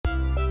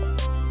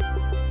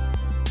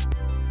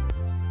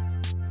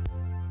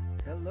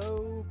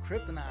Hello,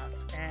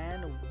 Cryptonauts,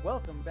 and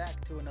welcome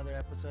back to another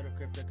episode of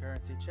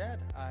Cryptocurrency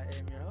Chat. I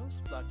am your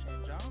host,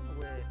 Blockchain John,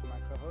 with my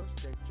co-host,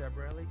 Jake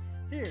Jabarelli,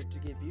 here to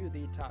give you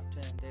the top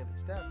 10 daily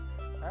stats,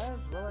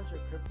 as well as your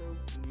crypto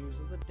news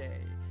of the day.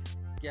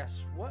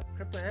 Guess what,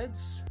 crypto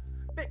heads?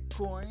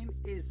 Bitcoin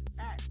is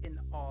at an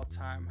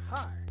all-time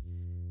high.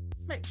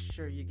 Make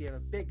sure you give a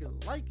big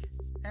like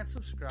and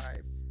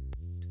subscribe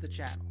to the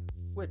channel.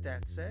 With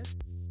that said,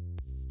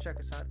 check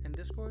us out in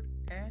Discord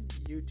and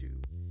YouTube.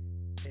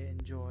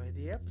 Enjoy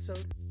the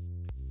episode.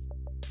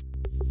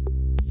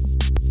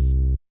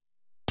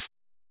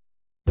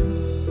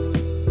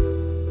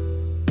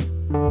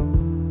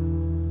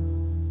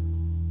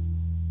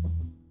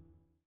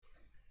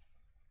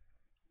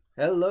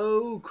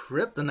 Hello,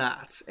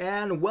 Cryptonauts,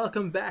 and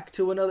welcome back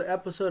to another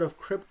episode of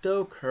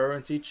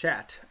Cryptocurrency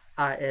Chat.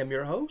 I am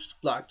your host,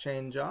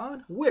 Blockchain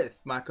John, with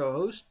my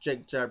co-host,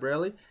 Jake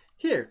Jabarelli,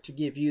 here to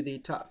give you the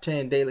top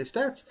 10 daily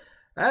stats,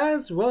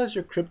 as well as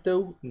your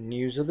crypto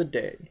news of the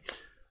day.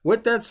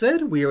 With that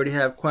said, we already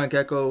have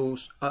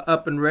CoinGecko's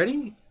up and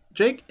ready.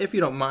 Jake, if you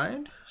don't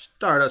mind,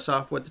 start us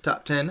off with the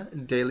top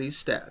 10 daily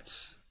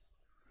stats.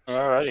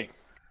 Alrighty.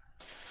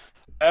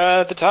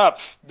 At the top,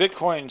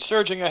 Bitcoin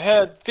surging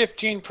ahead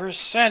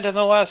 15% in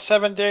the last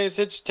 7 days.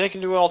 It's taken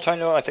to an all-time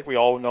low. I think we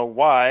all know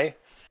why.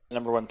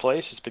 Number one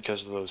place is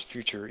because of those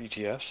future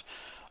ETFs.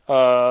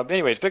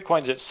 Anyways,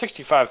 Bitcoin's at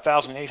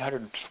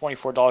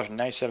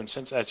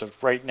 $65,824.97 as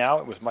of right now.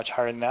 It was much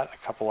higher than that a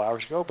couple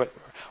hours ago, but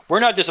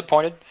we're not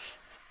disappointed.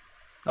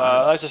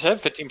 As I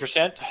said,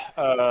 15%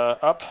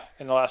 up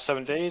in the last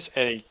 7 days,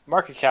 at a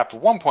market cap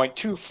of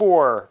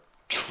 $1.24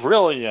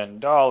 trillion.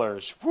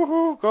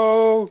 Woohoo!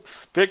 Go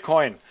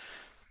Bitcoin!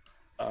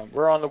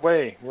 We're on the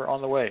way.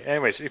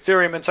 Anyways,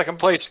 Ethereum in second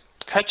place,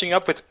 catching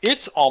up with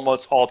its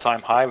almost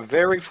all-time high,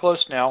 very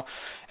close now,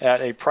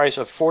 at a price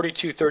of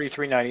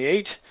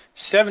 $42.3398,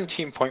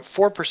 17.4%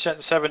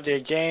 7-day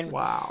gain.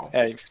 Wow!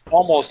 At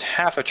almost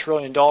 $500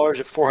 billion at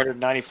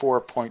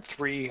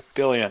 $494.3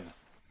 billion.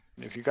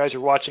 If you guys are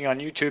watching on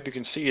YouTube, you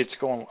can see it's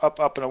going up,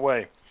 up, and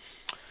away.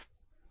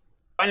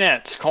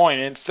 Binance Coin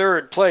in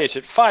third place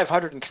at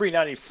 $503.94,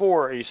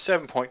 a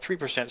 7.3%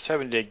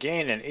 7-day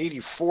gain, and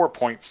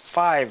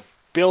 $84.5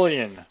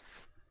 billion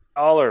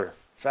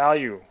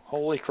value.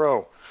 Holy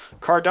crow.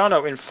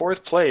 Cardano in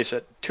fourth place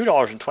at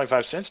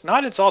 $2.25.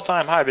 Not its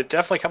all-time high, but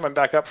definitely coming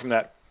back up from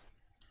that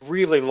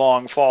really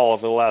long fall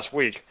over the last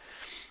week.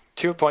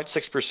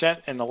 2.6%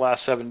 in the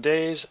last 7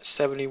 days,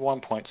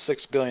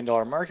 $71.6 billion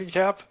market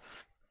cap.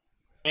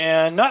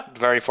 And not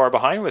very far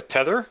behind with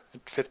Tether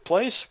in fifth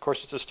place. Of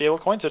course, it's a stable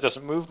coin, so it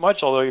doesn't move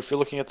much. Although if you're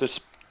looking at this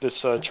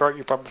chart,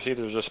 you probably see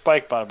there's a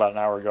spike about an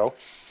hour ago.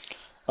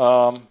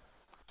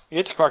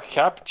 Its market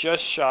cap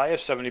just shy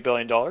of $70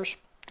 billion.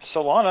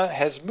 Solana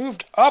has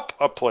moved up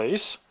a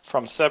place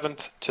from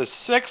 7th to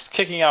 6th,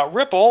 kicking out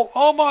Ripple.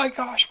 Oh my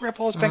gosh,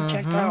 Ripple has been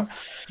kicked out.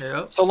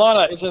 Yep.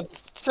 Solana is in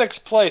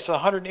 6th place,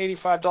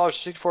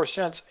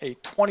 $185.64, a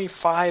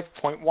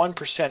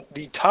 25.1%.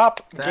 The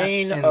top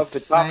gain of the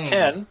top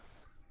 10.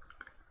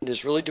 It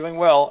is really doing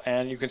well,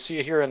 and you can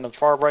see here in the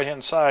far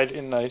right-hand side,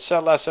 in the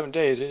last 7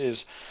 days, it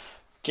has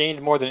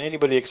gained more than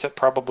anybody except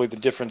probably the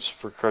difference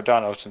for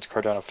Cardano, since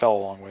Cardano fell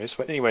a long ways.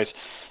 But anyways,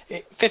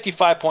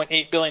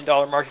 $55.8 billion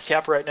market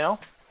cap right now.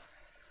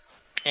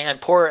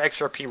 And poor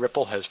XRP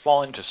Ripple has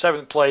fallen to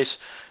 7th place,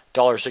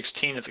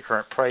 $1.16 at the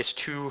current price,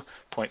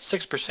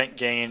 2.6%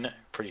 gain.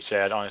 Pretty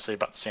sad, honestly,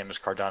 about the same as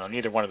Cardano.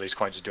 Neither one of these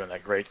coins is doing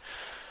that great.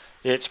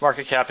 Its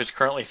market cap is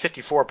currently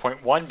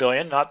 $54.1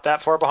 billion, not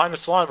that far behind the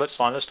Solana, but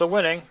Solana is still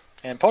winning.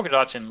 And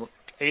Polkadot's in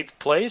 8th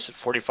place at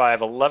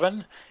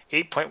 $45.11,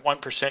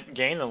 8.1%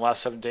 gain in the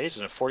last 7 days,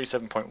 and a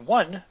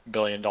 $47.1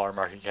 billion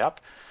market cap.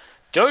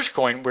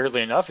 Dogecoin,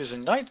 weirdly enough, is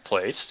in 9th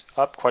place,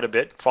 up quite a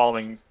bit,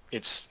 following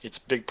its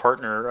big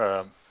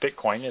partner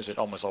Bitcoin, as it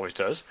almost always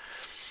does.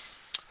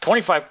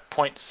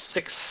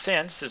 25.6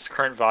 cents its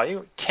current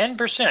value,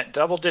 10%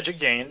 double-digit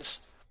gains.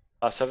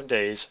 Last 7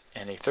 days,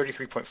 and a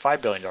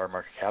 $33.5 billion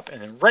market cap.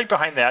 And then right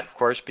behind that, of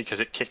course, because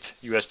it kicked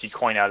USD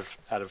Coin out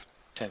of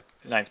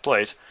 9th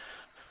place,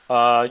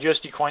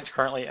 USD Coin's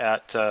currently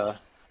at a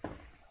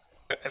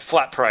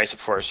flat price,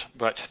 of course,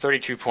 but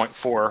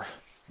 $32.4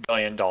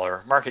 billion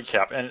market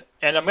cap. And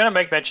I'm going to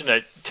make mention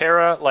that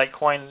Terra,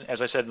 Litecoin,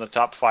 as I said, in the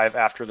top 5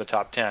 after the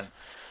top 10,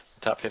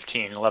 the top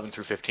 15, 11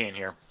 through 15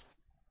 here,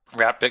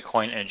 Wrap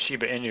Bitcoin and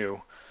Shiba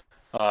Inu,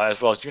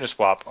 as well as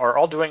Uniswap, are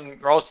all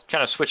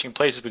kind of switching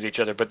places with each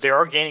other, but they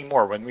are gaining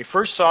more. When we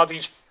first saw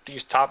these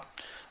top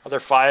other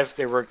 5,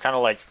 they were kind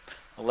of like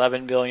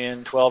 11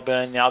 billion, 12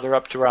 billion. Now they're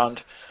up to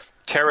around,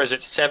 Terra's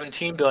at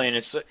 17 billion.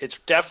 It's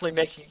definitely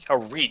making a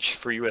reach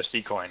for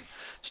USD Coin.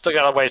 Still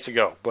got a ways to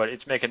go, but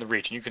it's making the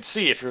reach. And you can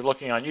see if you're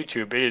looking on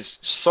YouTube, it is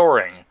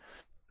soaring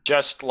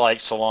just like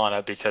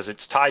Solana because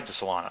it's tied to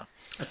Solana.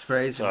 That's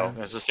crazy. So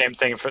man. It's the same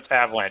thing for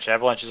Avalanche.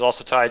 Avalanche is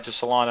also tied to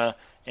Solana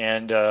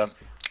and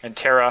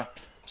Terra,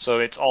 so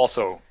it's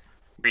also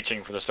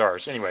reaching for the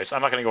stars. Anyways,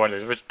 I'm not going to go into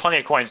it. There's plenty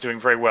of coins doing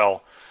very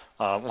well.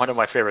 One of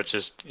my favorites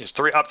is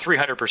up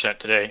 300%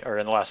 today, or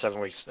in the last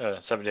 7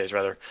 days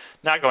rather.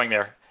 Not going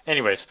there.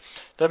 Anyways,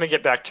 let me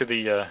get back to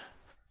the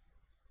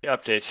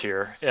updates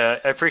here.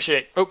 I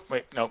appreciate. Oh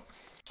wait, nope,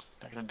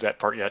 not gonna do that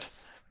part yet.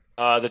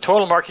 The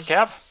total market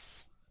cap,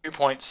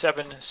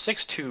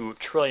 $2.762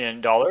 trillion,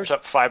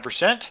 up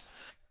 5%.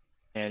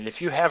 And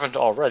if you haven't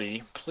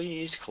already,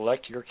 please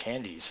collect your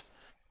candies.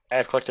 I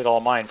have collected all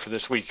mine for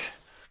this week.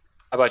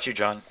 How about you,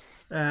 John?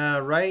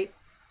 Right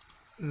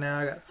now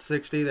I got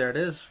 60. There it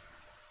is.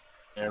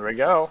 There we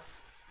go.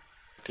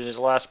 Did his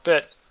last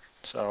bit.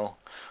 So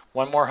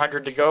one more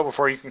 100 to go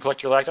before you can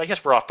collect your last. I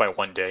guess we're off by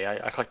one day.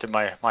 I collected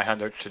my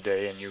 100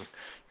 today, and you're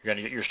going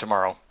to get yours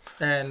tomorrow.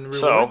 And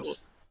rewards?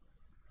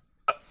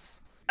 So,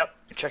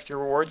 check your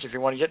rewards if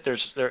you want to get.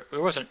 It's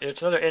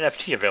another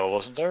NFT available,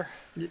 isn't there?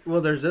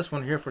 Well, there's this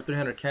one here for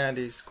 300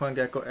 candies.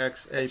 CoinGecko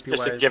X APY. It's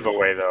just a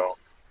giveaway, though.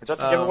 Is that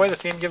the giveaway? The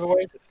theme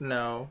giveaway?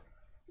 No.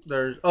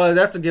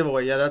 That's a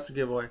giveaway. Yeah, that's a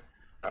giveaway.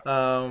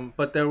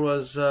 But there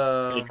was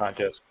Mini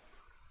contest.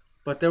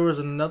 But there was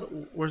another.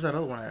 Where's that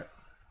other one at?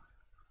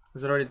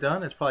 Is it already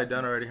done? It's probably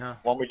done already, huh?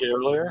 One we did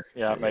earlier?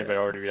 Yeah, it may have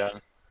already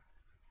done.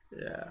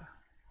 Yeah.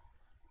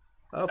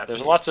 Okay. Yeah,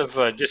 there's lots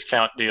of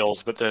discount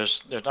deals, but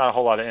there's not a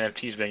whole lot of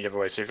NFTs being given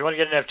away. So if you want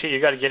to get an NFT, you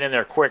got to get in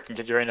there quick and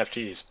get your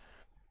NFTs.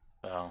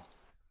 So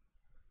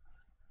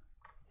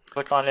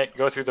click on it,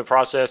 go through the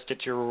process,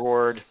 get your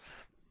reward.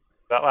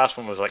 That last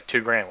one was like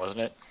 $2,000,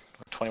 wasn't it?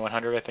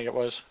 2,100, I think it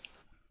was.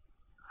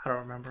 I don't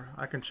remember.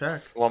 I can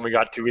check. The one we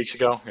got 2 weeks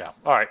ago. Yeah.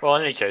 All right. Well,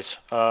 in any case,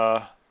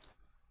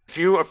 if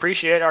you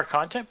appreciate our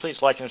content,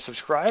 please like and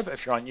subscribe.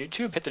 If you're on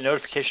YouTube, hit the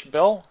notification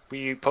bell.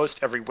 We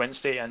post every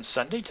Wednesday and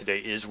Sunday. Today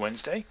is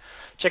Wednesday.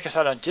 Check us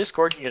out on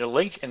Discord. You can get a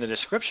link in the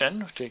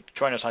description to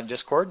join us on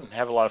Discord and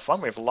have a lot of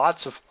fun. We have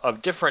lots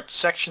of different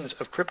sections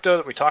of crypto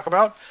that we talk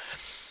about.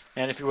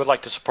 And if you would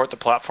like to support the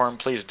platform,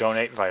 please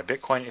donate via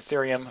Bitcoin,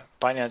 Ethereum,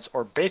 Binance,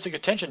 or Basic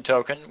Attention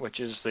Token, which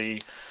is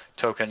the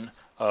token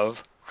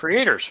of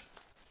creators.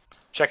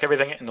 Check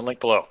everything in the link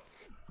below.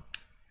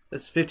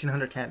 That's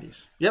 1,500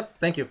 candies. Yep,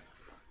 thank you.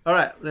 All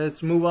right,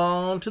 let's move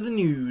on to the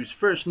news.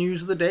 First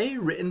news of the day,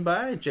 written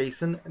by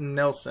Jason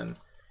Nelson.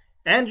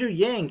 Andrew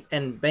Yang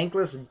and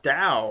Bankless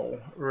DAO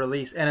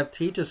release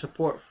NFT to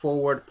support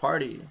Forward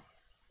Party.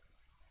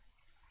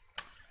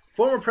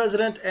 Former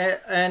President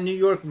and New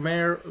York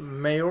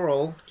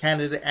mayoral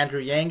candidate Andrew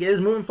Yang is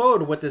moving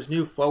forward with this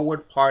new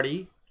Forward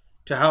Party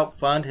to help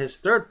fund his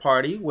third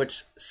party,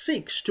 which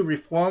seeks to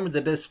reform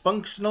the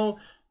dysfunctional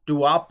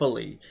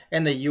duopoly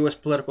in the U.S.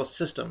 political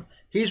system.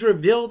 He's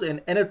revealed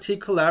an NFT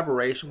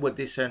collaboration with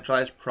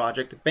decentralized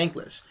project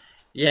Bankless.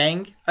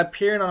 Yang,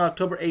 appearing on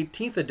October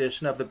 18th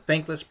edition of the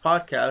Bankless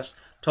podcast,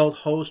 told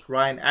host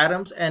Ryan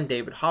Adams and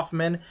David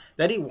Hoffman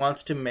that he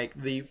wants to make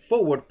the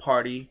Forward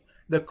Party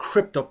the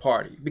crypto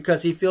party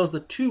because he feels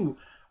the two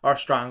are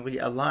strongly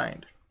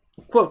aligned.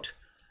 Quote,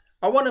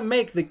 I want to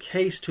make the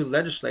case to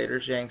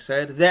legislators, Yang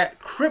said, that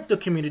crypto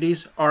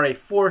communities are a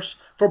force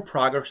for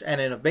progress and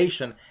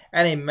innovation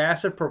and a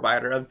massive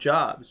provider of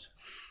jobs.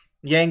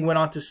 Yang went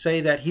on to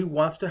say that he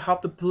wants to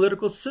help the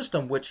political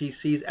system, which he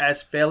sees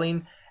as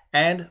failing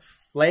and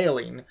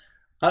flailing,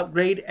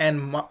 upgrade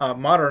and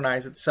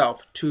modernize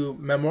itself to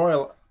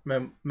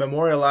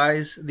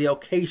memorialize the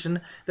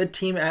occasion. The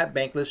team at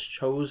Bankless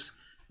chose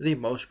the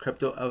most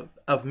crypto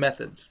of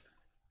methods.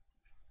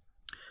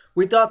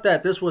 We thought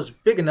that this was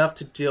big enough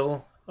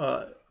deal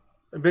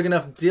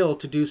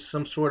to do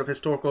some sort of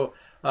historical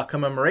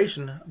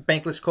commemoration.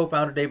 Bankless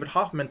co-founder David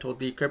Hoffman told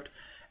Decrypt,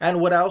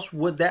 and what else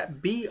would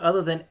that be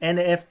other than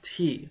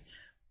NFT?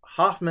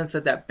 Hoffman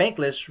said that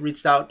Bankless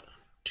reached out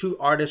to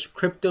artist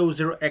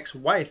Crypto0x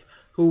wife,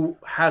 who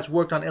has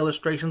worked on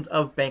illustrations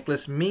of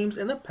Bankless memes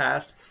in the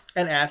past,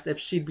 and asked if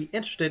she'd be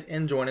interested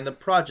in joining the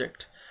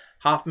project.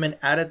 Hoffman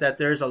added that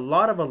there's a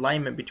lot of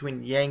alignment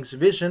between Yang's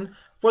vision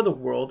for the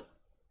world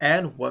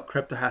and what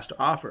crypto has to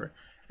offer,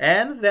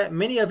 and that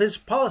many of his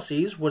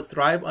policies would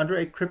thrive under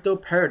a crypto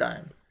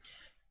paradigm.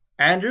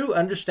 Andrew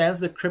understands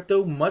the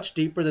crypto much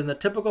deeper than the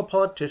typical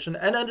politician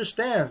and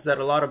understands that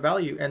a lot of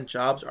value and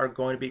jobs are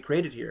going to be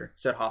created here,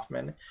 said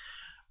Hoffman.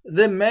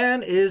 The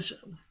man is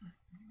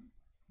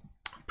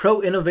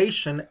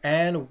pro-innovation,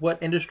 and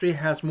what industry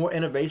has more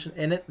innovation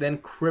in it than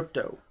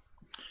crypto?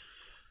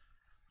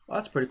 Well,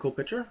 that's a pretty cool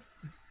picture.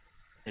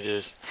 It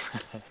is.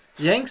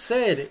 Yang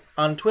said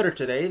on Twitter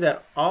today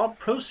that all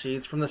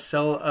proceeds from the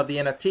sale of the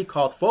NFT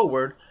called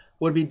Forward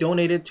would be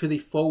donated to the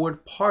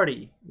Forward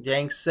Party.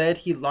 Yang said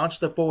he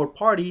launched the Forward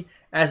Party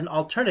as an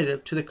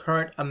alternative to the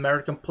current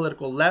American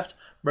political left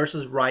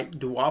versus right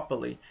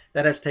duopoly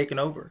that has taken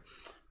over.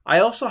 I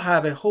also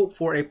have a hope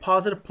for a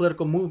positive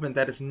political movement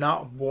that is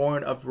not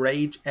born of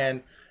rage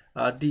and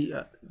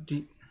demonization.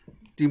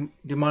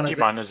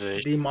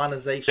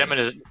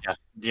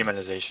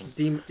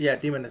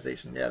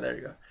 Demonization. Yeah, there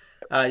you go.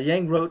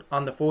 Yang wrote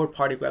on the Forward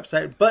Party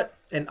website, but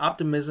an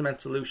optimism and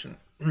solution.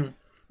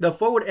 The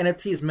Forward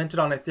NFT is minted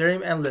on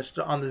Ethereum and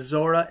listed on the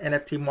Zora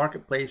NFT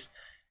marketplace.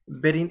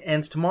 Bidding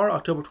ends tomorrow,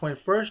 October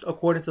 21st,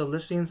 according to the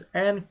listings,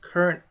 and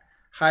current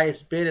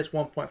highest bid is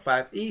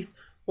 1.5 ETH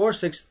or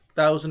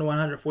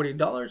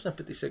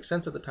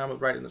 $6,140.56 at the time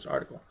of writing this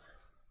article.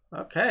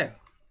 Okay,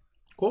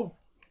 cool.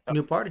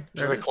 New party.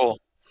 It's really cool.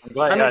 I'm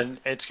glad.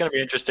 It's going to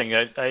be interesting.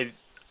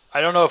 I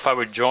don't know if I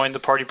would join the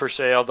party per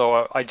se,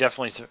 although I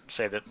definitely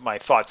say that my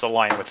thoughts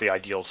align with the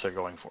ideals they're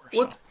going for.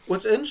 So.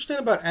 What's interesting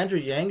about Andrew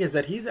Yang is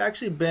that he's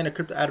actually been a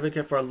crypto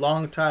advocate for a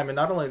long time, and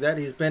not only that,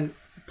 he's been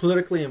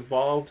politically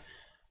involved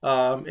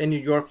in New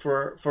York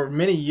for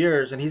many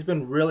years, and he's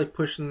been really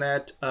pushing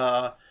that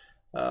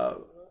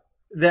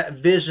that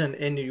vision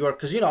in New York,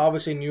 because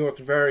obviously New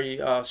York's very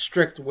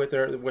strict with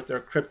their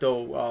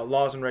crypto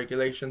laws and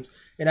regulations,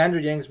 and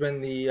Andrew Yang's been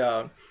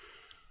the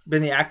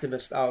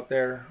activist out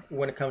there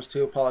when it comes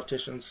to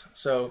politicians.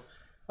 So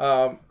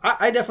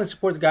I definitely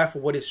support the guy for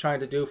what he's trying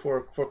to do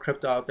for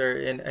crypto out there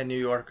in New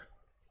York.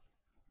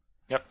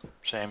 Yep,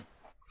 same.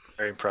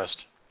 Very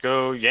impressed.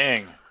 Go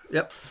Yang.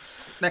 Yep.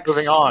 Next.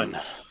 Moving on.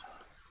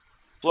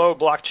 Flow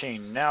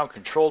blockchain now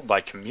controlled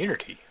by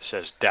community,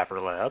 says Dapper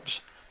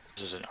Labs.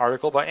 This is an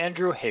article by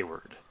Andrew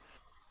Hayward.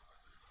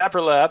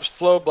 Dapper Labs'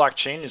 Flow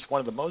blockchain is one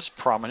of the most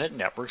prominent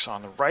networks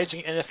on the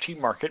rising NFT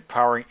market,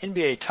 powering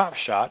NBA Top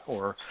Shot,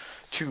 or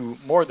to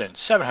more than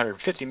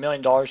 $750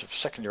 million of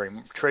secondary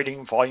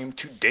trading volume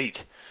to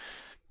date.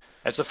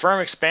 As the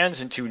firm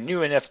expands into new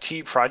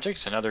NFT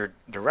projects and other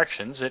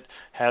directions, it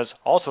has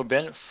also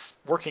been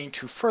working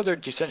to further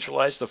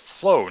decentralize the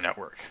Flow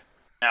network.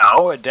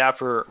 Now, a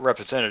Dapper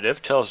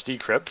representative tells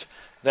Decrypt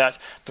that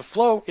the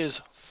Flow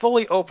is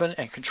fully open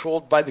and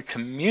controlled by the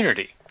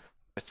community,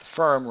 with the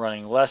firm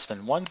running less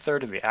than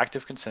 1/3 of the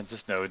active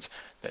consensus nodes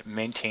that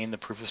maintain the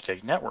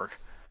proof-of-stake network.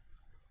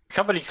 The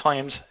company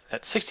claims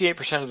that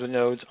 68% of the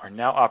nodes are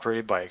now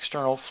operated by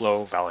external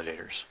Flow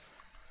validators.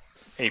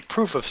 A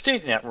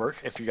proof-of-stake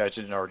network, if you guys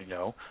didn't already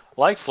know,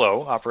 like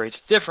Flow, operates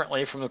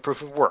differently from the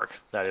proof-of-work,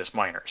 that is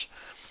miners,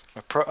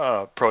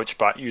 approach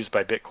used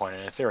by Bitcoin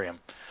and Ethereum.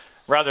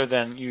 Rather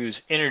than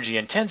use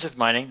energy-intensive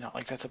mining, not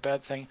like that's a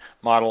bad thing,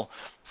 model,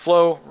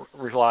 Flow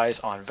relies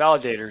on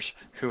validators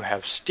who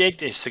have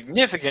staked a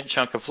significant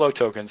chunk of Flow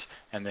tokens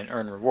and then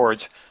earn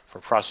rewards for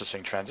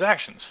processing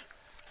transactions.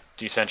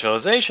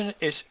 Decentralization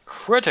is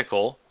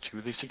critical to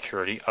the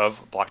security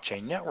of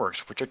blockchain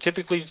networks, which are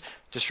typically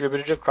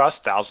distributed across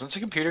thousands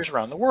of computers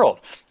around the world.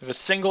 If a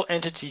single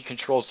entity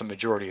controls the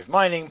majority of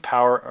mining,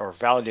 power, or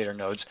validator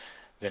nodes,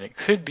 then it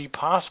could be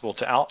possible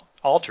to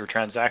alter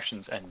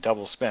transactions and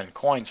double spend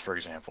coins, for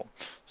example.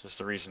 This is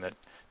the reason that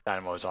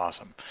Dynamo is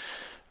awesome.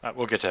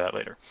 We'll get to that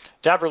later.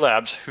 Dapper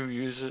Labs,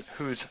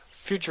 whose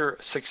future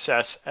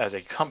success as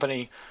a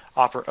company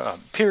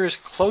appears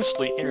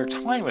closely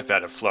intertwined with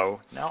that of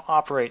Flow, now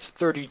operates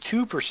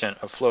 32%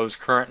 of Flow's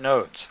current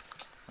nodes.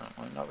 That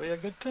might not be a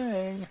good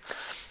thing.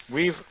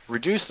 We've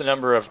reduced the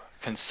number of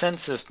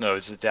consensus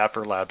nodes that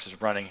Dapper Labs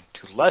is running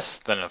to less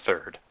than a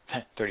third.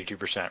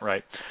 32%,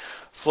 right?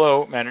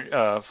 Flow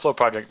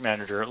project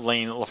manager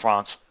Lane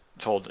LaFrance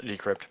told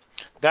Decrypt,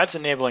 that's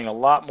enabling a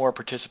lot more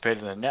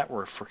participation in the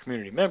network for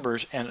community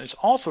members, and it's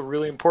also a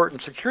really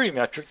important security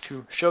metric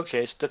to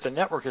showcase that the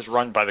network is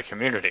run by the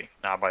community,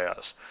 not by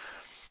us.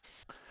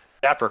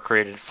 Dapper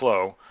created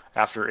Flow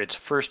after its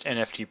first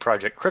NFT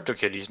project,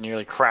 CryptoKitties,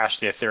 nearly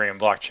crashed the Ethereum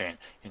blockchain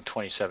in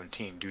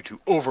 2017 due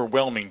to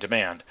overwhelming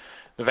demand.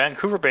 The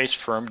Vancouver-based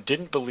firm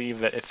didn't believe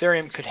that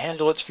Ethereum could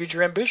handle its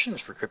future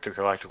ambitions for crypto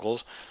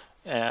collectibles,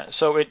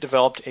 so it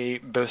developed a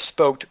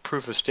bespoke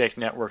proof-of-stake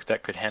network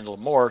that could handle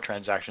more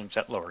transactions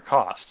at lower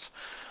costs.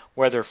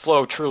 Whether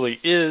Flow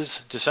truly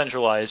is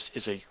decentralized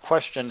is a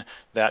question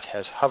that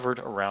has hovered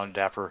around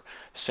Dapper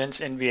since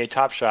NBA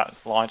Top Shot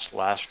launched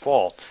last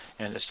fall,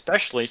 and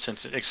especially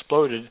since it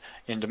exploded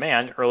in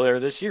demand earlier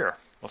this year.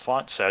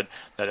 LaFont said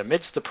that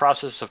amidst the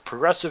process of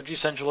progressive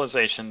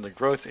decentralization, the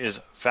growth in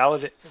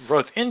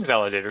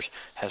validators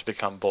has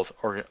become both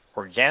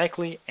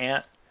organically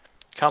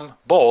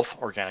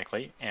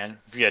and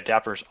via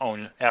Dapper's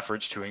own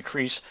efforts to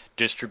increase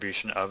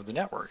distribution of the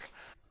network.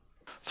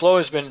 Flow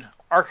has been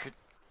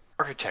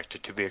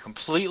architected to be a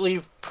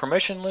completely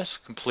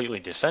permissionless, completely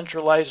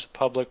decentralized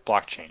public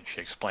blockchain,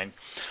 she explained.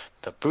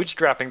 The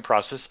bootstrapping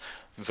process,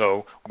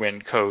 though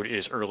when code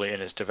is early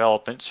in its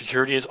development,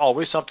 security is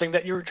always something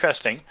that you're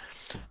testing.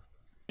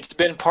 It's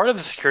been part of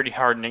the security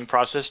hardening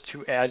process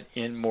to add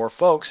in more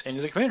folks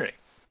into the community.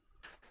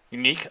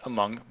 Unique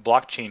among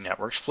blockchain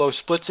networks, Flow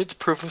splits its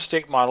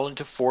proof-of-stake model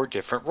into 4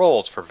 different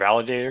roles for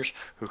validators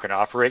who can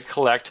operate,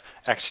 collect,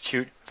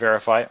 execute,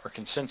 verify, or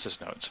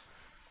consensus nodes.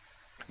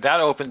 That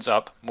opens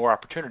up more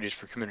opportunities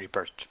for community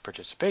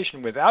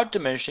participation without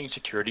diminishing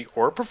security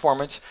or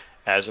performance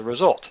as a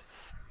result.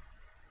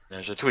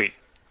 There's a tweet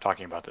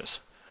talking about this.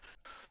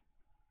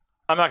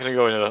 I'm not going to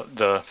go into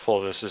the full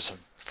of this. This is a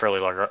fairly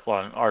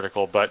long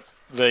article, but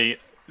the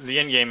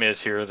end game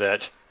is here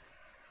that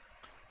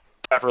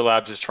Dapper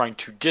Labs is trying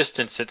to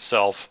distance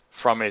itself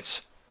from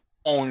its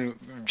own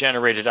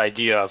generated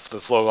idea of the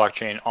Flow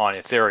blockchain on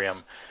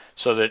Ethereum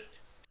so that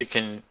it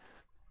can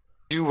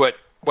do what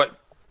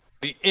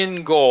the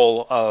end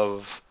goal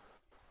of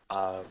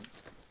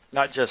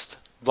not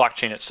just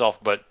blockchain itself,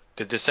 but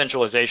the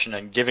decentralization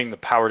and giving the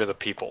power to the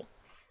people.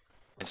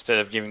 instead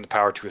of giving the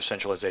power to a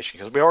centralization,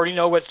 because we already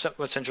know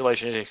what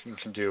centralization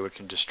can do. It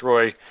can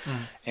destroy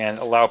and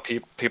allow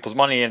people's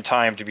money and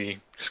time to be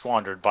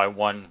squandered by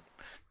one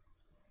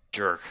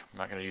jerk. I'm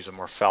not going to use a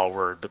more foul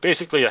word, but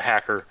basically a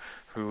hacker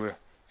who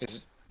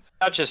is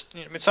not just.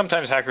 I mean,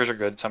 sometimes hackers are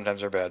good,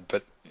 sometimes they're bad,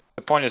 but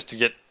the point is to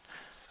get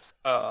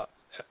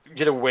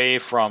away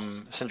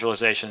from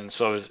centralization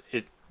so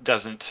it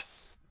doesn't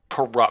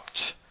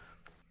corrupt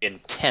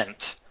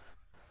intent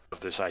of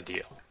this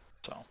ideal.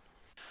 So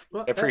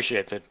well, I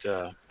appreciate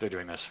that they're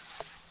doing this.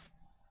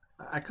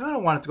 I kind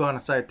of wanted to go on a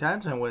side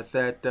tangent with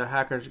that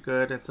hackers are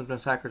good and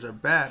sometimes hackers are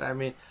bad. I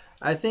mean,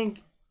 I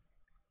think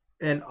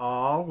in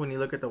all, when you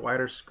look at the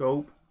wider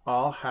scope,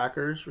 all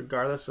hackers,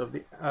 regardless of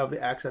the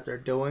acts that they're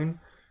doing,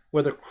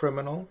 whether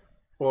criminal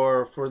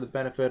or for the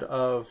benefit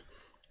of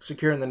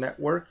securing the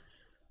network,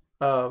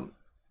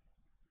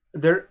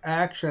 their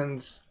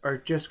actions are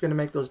just going to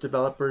make those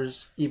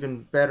developers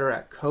even better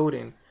at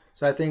coding.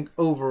 So I think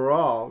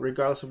overall,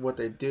 regardless of what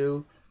they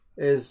do,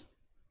 is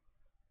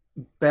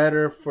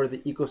better for the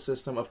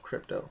ecosystem of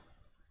crypto.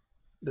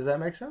 Does that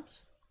make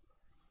sense?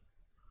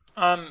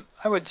 I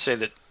would say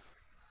that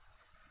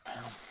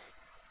I'm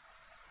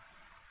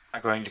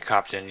not going to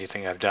cop to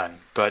anything I've done,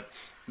 but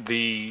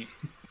the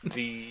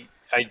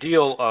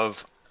ideal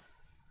of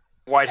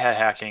white hat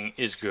hacking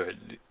is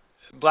good.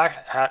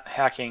 Black hat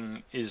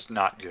hacking is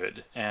not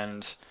good,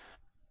 and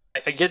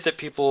I get that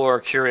people are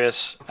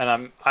curious,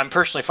 and I'm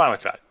personally fine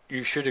with that.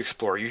 You should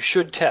explore, you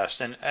should test,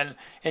 and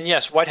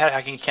yes, white hat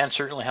hacking can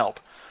certainly help,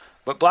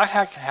 but black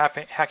hat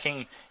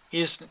hacking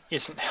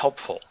isn't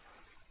helpful.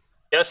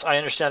 Yes, I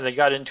understand they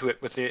got into it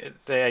with the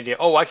idea,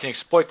 oh, I can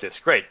exploit this.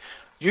 Great.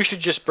 You should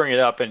just bring it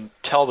up and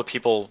tell the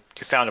people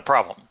you found a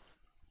problem.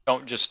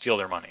 Don't just steal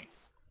their money.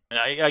 And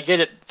I get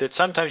it that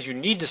sometimes you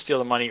need to steal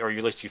the money, or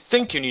at least you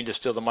think you need to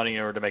steal the money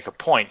in order to make a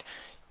point.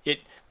 It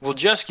will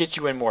just get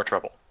you in more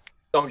trouble.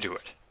 Don't do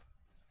it.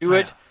 Do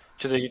it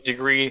to the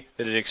degree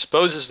that it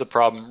exposes the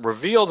problem,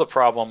 reveal the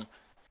problem,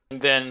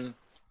 and then,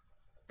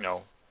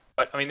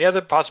 But I mean, the other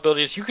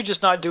possibility is you could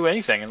just not do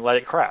anything and let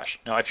it crash.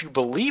 Now, if you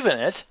believe in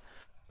it,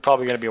 you're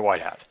probably going to be a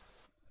white hat.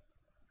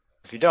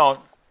 If you don't,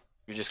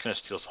 you're just going to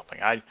steal something.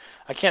 I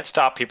can't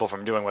stop people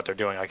from doing what they're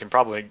doing. I can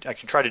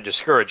try to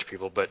discourage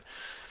people, but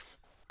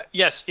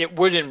yes, it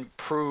would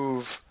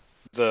improve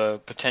the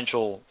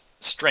potential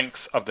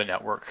strength of the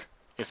network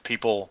if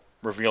people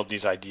revealed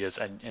these ideas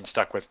and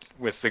stuck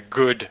with the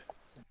good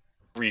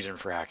reason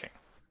for hacking.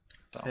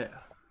 So. Yeah.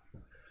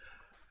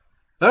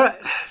 All right.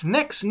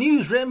 Next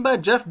news written by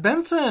Jeff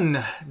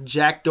Benson.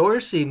 Jack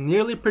Dorsey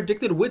nearly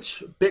predicted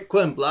which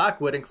Bitcoin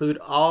block would include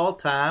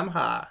all-time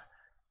high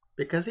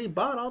because he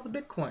bought all the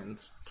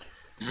Bitcoins.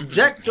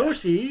 Jack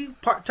Dorsey,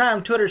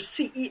 part-time Twitter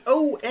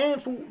CEO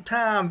and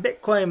full-time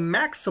Bitcoin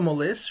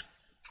maximalist,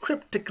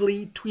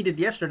 cryptically tweeted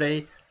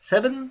yesterday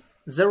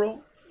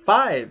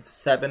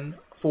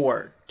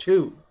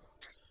 705742.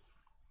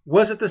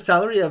 Was it the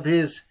salary of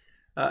his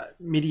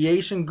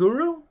mediation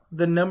guru?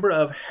 The number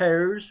of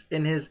hairs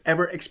in his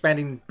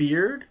ever-expanding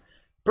beard?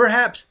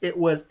 Perhaps it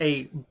was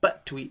a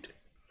butt tweet.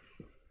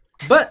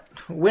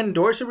 But when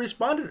Dorsey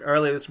responded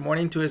earlier this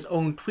morning to his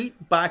own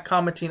tweet by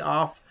commenting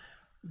off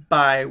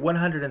by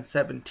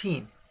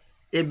 117,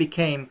 it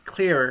became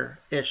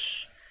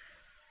clearer-ish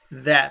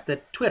that the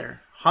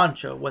Twitter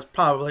honcho was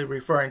probably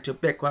referring to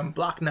Bitcoin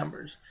block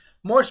numbers.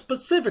 More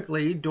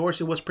specifically,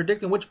 Dorsey was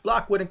predicting which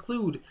block would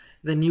include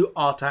the new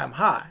all-time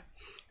high.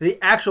 The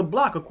actual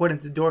block, according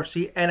to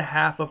Dorsey and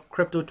half of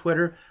crypto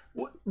Twitter,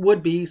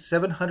 would be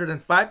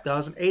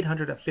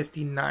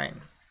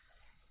 705,859.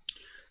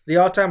 The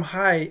all-time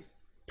high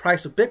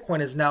price of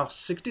Bitcoin is now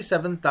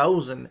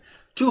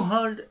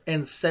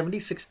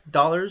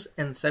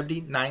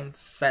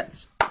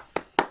 $67,276.79.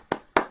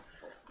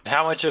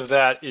 How much of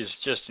that is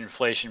just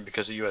inflation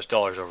because the U.S.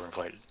 dollar is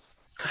overinflated?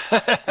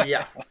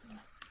 Yeah,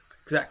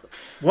 exactly.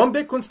 One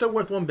Bitcoin still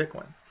worth one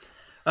Bitcoin.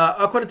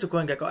 According to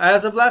CoinGecko,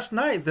 as of last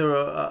night,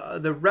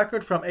 the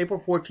record from April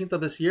 14th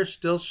of this year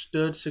still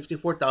stood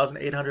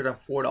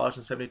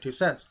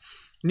 $64,804.72.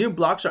 New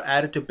blocks are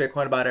added to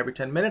Bitcoin about every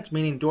 10 minutes,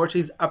 meaning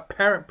Dorsey's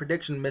apparent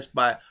prediction missed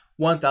by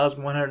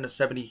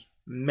 1,170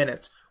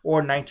 minutes,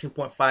 or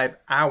 19.5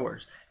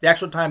 hours. The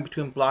actual time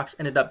between blocks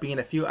ended up being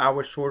a few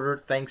hours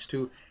shorter thanks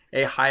to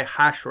a high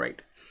hash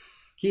rate.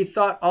 He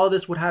thought all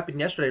this would happen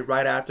yesterday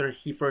right after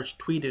he first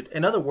tweeted.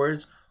 In other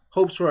words,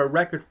 hopes for a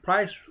record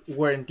price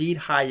were indeed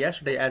high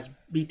yesterday as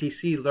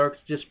BTC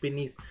lurked just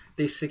beneath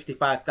the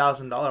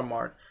 $65,000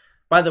 mark.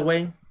 By the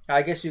way,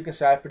 I guess you can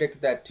say I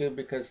predicted that too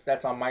because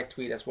that's on my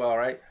tweet as well,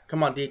 right?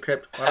 Come on,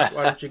 Decrypt.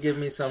 Why don't you give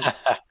me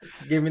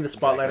the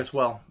spotlight as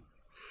well?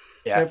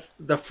 Yeah.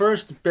 The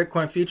first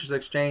Bitcoin futures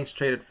exchange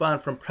traded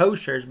fund from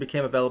ProShares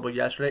became available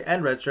yesterday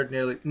and registered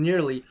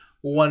nearly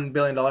 $1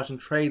 billion in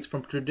trades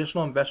from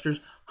traditional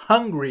investors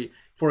hungry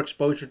for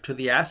exposure to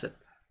the asset.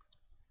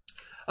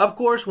 Of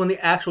course, when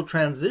the actual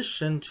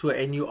transition to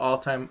a new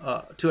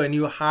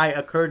high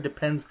occurred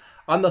depends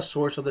on the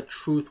source of the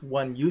truth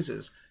one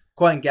uses.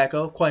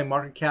 CoinGecko,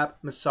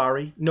 CoinMarketCap,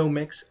 Messari,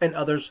 Nomics, and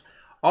others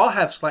all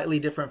have slightly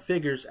different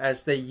figures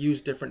as they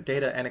use different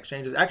data and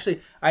exchanges.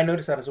 Actually, I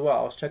noticed that as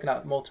well. I was checking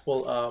out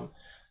multiple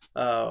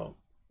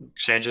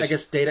exchanges, I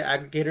guess, data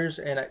aggregators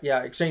and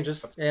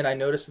exchanges, and I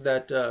noticed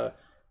that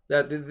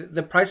that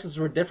the prices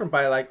were different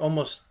by like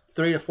almost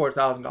 $3,000 to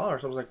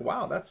 $4,000. I was like,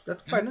 wow, that's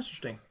quite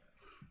interesting.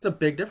 It's a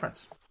big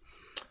difference.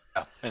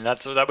 Yeah, and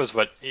that was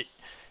what.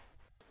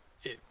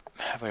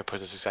 How do I put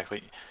this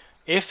exactly?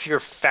 If you're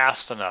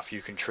fast enough,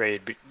 you can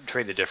trade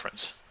the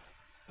difference.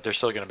 There's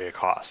still going to be a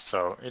cost.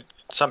 So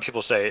some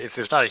people say if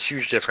there's not a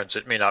huge difference,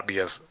 it may not be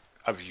of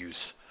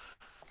use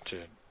to,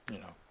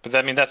 But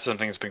that's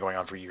something that's been going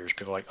on for years.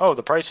 People are like, oh,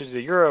 the price of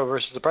the euro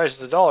versus the price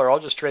of the dollar. I'll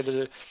just trade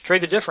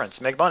the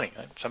difference, make money.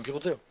 Some people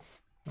do.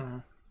 Mm-hmm.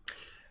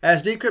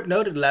 As Decrypt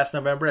noted last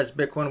November, as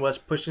Bitcoin was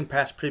pushing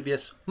past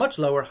previous much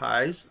lower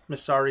highs,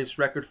 Messari's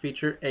record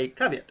featured a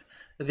caveat.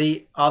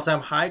 The all-time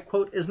high,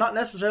 quote, is not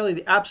necessarily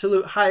the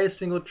absolute highest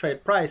single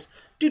trade price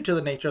due to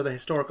the nature of the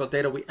historical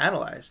data we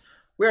analyze.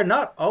 We are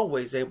not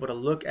always able to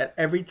look at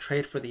every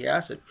trade for the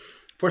asset.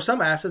 For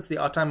some assets, the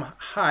all-time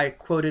high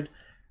quoted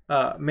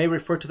may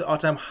refer to the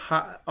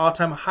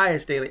all-time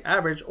highest daily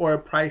average or a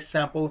price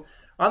sample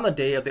on the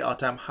day of the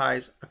all-time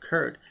highs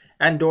occurred.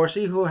 And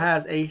Dorsey, who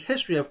has a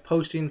history of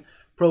posting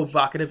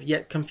provocative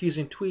yet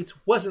confusing tweets,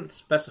 wasn't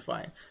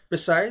specifying.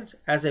 Besides,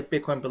 as a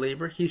Bitcoin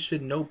believer, he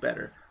should know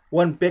better.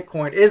 1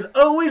 Bitcoin is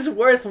always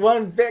worth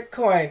 1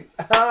 Bitcoin.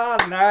 Ah,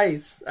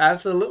 nice.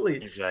 Absolutely.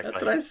 Exactly.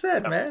 That's what I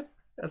said, man.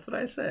 That's what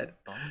I said.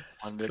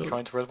 1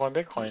 Bitcoin's worth 1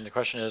 Bitcoin. The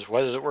question is,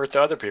 what is it worth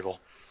to other people?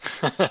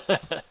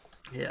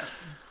 Yeah.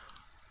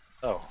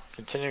 So,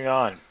 continuing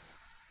on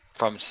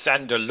from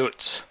Sander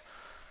Lutz.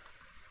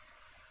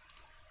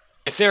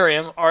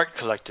 Ethereum art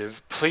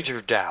collective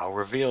Pleasure DAO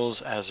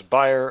revealed as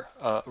buyer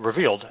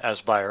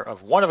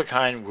of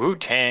one-of-a-kind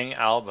Wu-Tang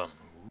album.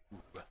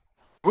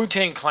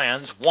 Wu-Tang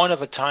Clan's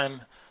one-of-a-kind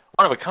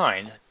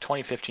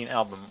 2015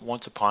 album,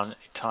 Once Upon a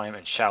Time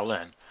in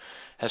Shaolin,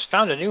 has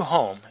found a new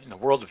home in the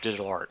world of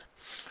digital art.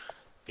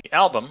 The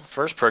album,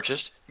 first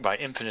purchased by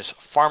infamous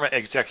pharma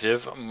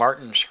executive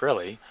Martin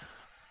Shkreli,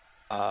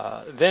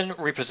 then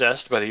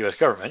repossessed by the U.S.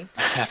 government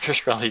after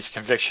Shkreli's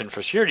conviction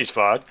for securities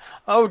fraud,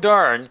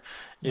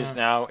 is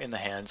now in the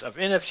hands of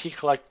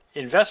NFT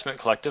investment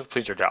collective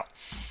Pleasure DAO.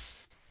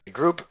 The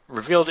group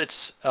revealed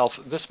itself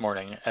this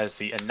morning as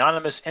the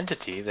anonymous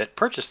entity that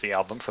purchased the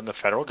album from the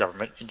federal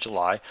government in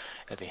July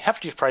at the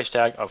hefty price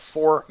tag of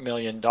 $4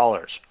 million.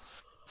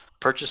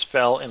 Purchase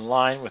fell in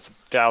line with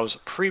DAO's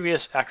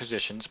previous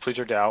acquisitions.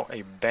 Pleasure DAO,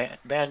 a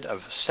band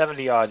of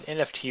 70-odd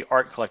NFT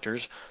art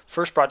collectors,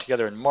 first brought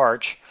together in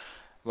March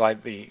by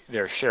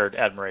their shared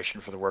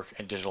admiration for the work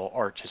and digital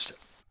artist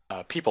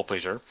People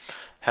Pleaser,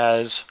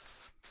 has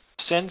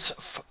since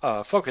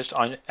focused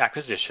on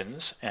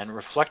acquisitions and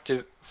reflect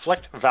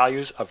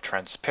values of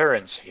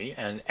transparency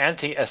and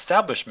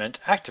anti-establishment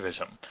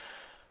activism.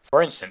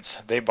 For instance,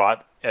 they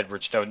bought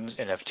Edward Snowden's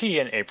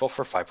NFT in April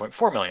for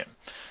 $5.4 million.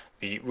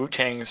 The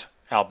Wu-Tang's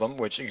album,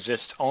 which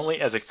exists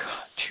only as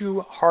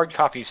 2 hard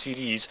copy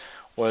CDs,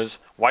 was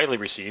widely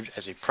received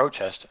as a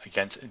protest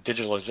against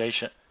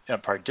digitization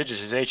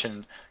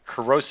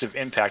corrosive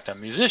impact on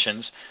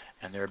musicians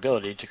and their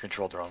ability to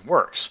control their own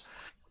works.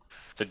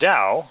 The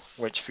DAO,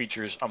 which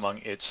features among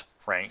its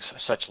ranks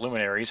such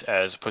luminaries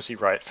as Pussy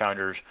Riot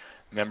founders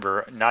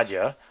member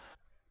Nadia,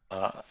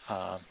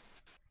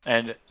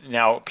 and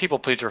now People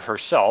Pleaser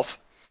herself,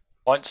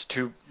 wants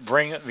to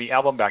bring the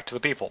album back to the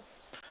people.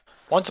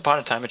 Once Upon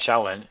a Time in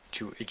Shaolin,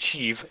 to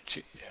achieve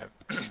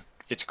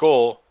its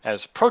goal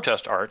as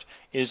protest art,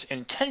 is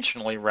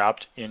intentionally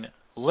wrapped in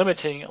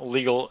limiting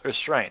legal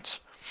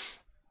restraints.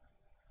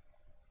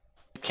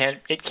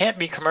 It can't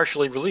be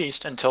commercially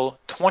released until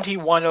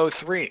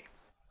 2103.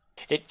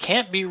 It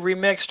can't be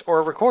remixed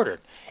or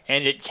recorded,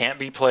 and it can't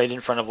be played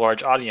in front of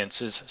large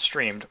audiences,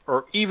 streamed,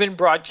 or even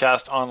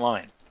broadcast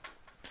online.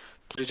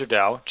 Pleasure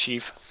DAO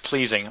Chief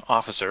Pleasing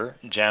Officer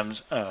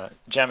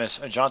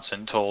Yamis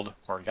Johnson told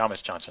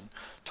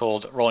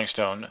Rolling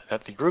Stone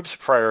that the group's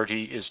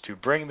priority is to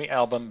bring the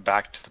album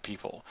back to the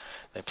people.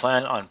 They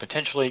plan on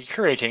potentially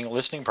curating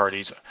listening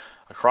parties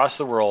across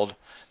the world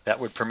that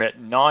would permit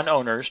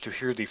non-owners to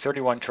hear the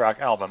 31-track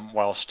album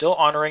while still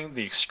honoring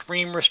the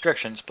extreme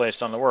restrictions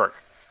placed on the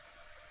work.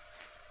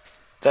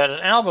 That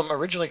an album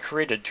originally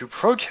created to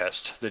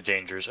protest the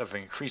dangers of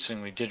an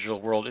increasingly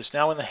digital world is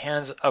now in the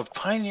hands of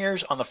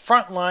pioneers on the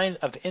front line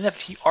of the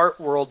NFT art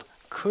world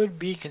could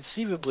be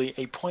conceivably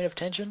a point of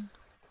tension.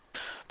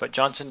 But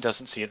Johnson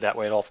doesn't see it that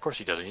way at all. Of course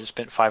he doesn't. He just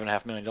spent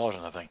 $5.5 million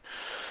on the thing.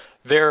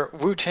 They're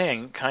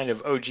Wu-Tang kind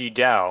of OG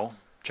DAO,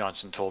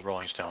 Johnson told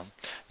Rolling Stone.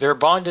 They're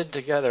bonded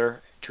together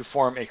to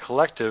form a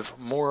collective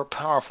more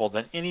powerful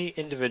than any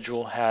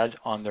individual had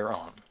on their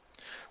own.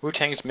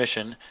 Wu-Tang's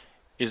mission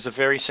is the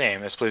very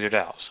same as Pleasure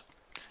DAO's.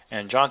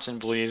 And Johnson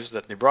believes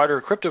that the broader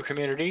crypto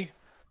community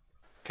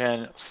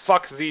can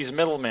fuck these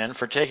middlemen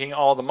for taking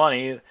all the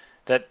money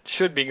that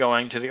should be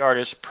going to the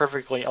artist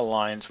perfectly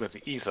aligns with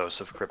the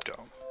ethos of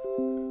crypto.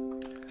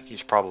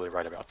 He's probably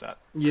right about that.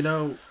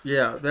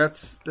 Yeah,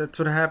 that's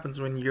what happens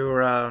when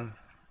you're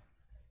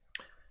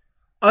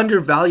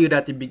undervalued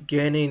at the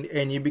beginning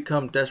and you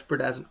become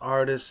desperate as an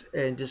artist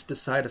and just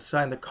decide to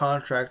sign the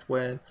contract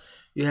when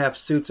you have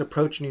suits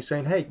approaching you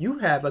saying, hey, you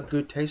have a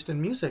good taste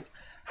in music.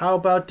 How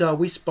about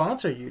we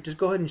sponsor you? Just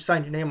go ahead and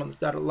sign your name on this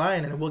dotted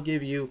line and we'll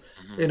give you,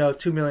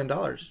 $2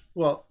 million.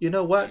 Well, you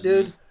know what,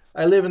 dude?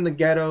 I live in the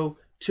ghetto.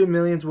 2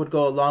 millions would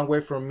go a long way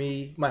for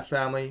me, my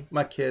family,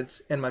 my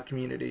kids, and my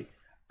community.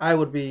 I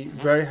would be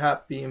very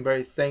happy and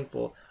very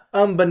thankful.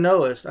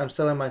 Unbeknownst, I'm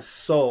selling my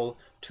soul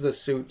to the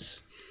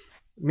suits,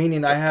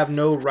 meaning I have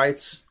no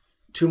rights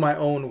to my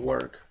own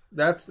work.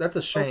 That's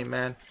a shame,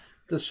 man.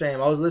 It's a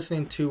shame. I was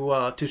listening to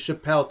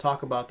Chappelle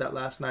talk about that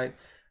last night.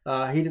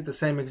 He did the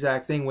same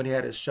exact thing when he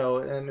had his show,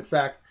 and in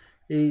fact,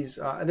 he's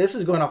this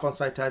is going off on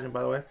side tangent,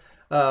 by the way.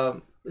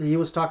 He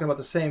was talking about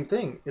the same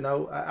thing.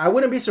 I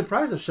wouldn't be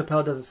surprised if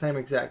Chappelle does the same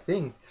exact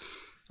thing.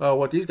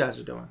 What these guys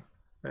are doing.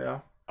 Yeah.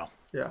 Oh.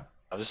 Yeah.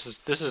 This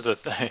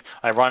is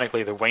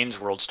ironically the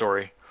Wayne's World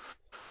story.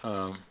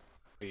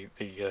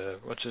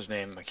 What's his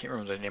name? I can't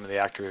remember the name of the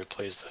actor who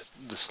plays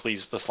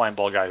the slime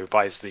ball guy who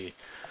buys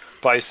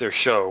their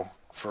show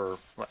for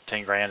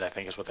 $10,000, I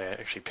think is what they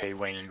actually paid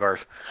Wayne and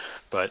Garth.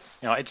 But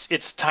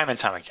it's time and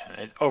time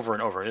again, over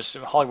and over.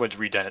 Hollywood's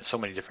redone it so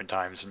many different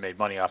times and made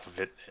money off of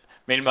it.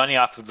 Made money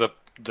off of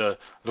the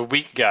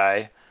weak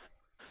guy.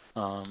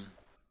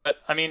 But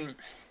I mean,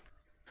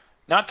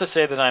 not to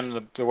say that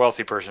I'm the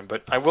wealthy person,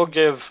 but I will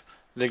give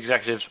the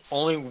executives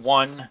only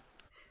one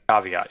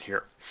caveat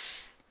here.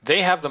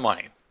 They have the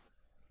money,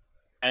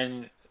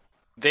 and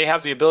they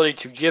have the ability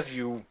to give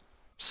you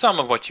some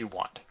of what you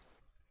want.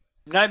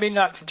 Maybe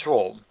not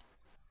control,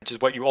 which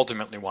is what you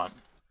ultimately want.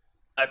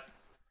 But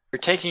they're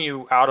taking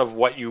you out of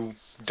what you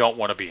don't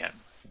want to be in.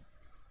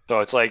 So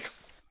it's like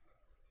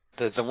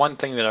the one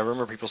thing that I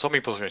remember some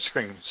people are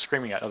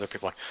screaming at other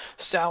people like,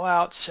 sell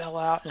out,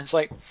 and it's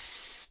like,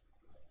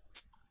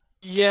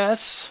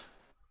 yes,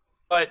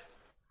 but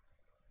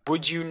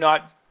would you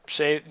not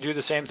do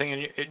the same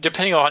thing?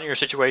 Depending on your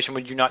situation,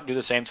 would you not do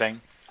the same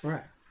thing?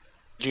 Right.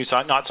 Would you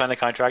not sign the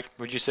contract?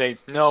 Would you say,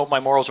 no,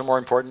 my morals are more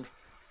important?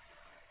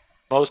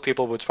 Most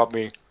people would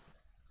probably,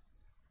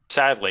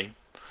 sadly,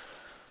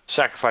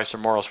 sacrifice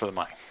their morals for the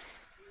money.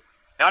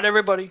 Not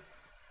everybody.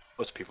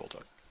 Most people do.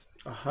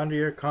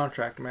 100-year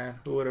contract, man.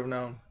 Who would have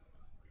known?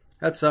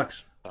 That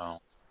sucks. So,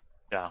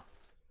 yeah.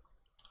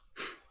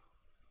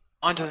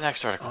 On to the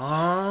next article.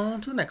 On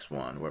to the next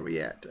one. Where are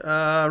we at?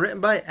 Written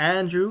by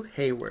Andrew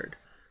Hayward.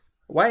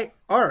 Why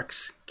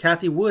ARK's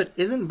Kathy Wood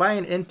isn't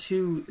buying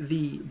into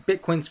the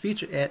Bitcoin's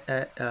future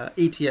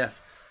ETF.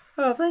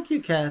 Oh, thank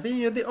you, Kathy.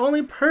 You're the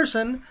only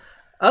person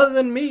other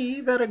than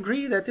me that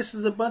agree that this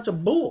is a bunch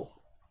of bull.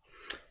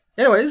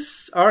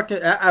 Anyways, ARK.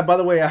 By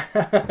the way,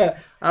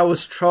 I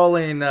was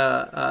trolling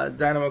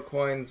Dynamo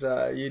Coin's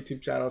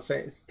YouTube channel,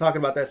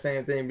 talking about that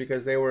same thing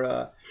because they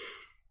were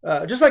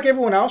just like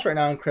everyone else right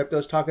now in crypto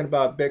is talking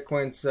about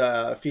Bitcoin's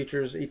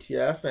futures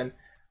ETF, and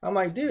I'm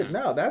like, dude,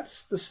 no,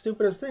 that's the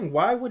stupidest thing.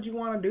 Why would you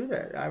want to do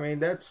that? I mean,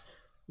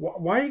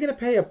 why are you going to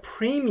pay a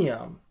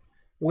premium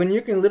when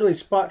you can literally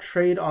spot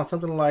trade on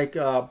something like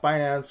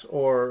Binance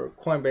or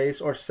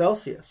Coinbase or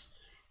Celsius,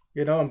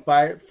 and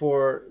buy it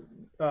for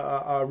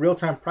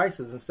real-time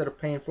prices instead of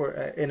paying for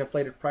an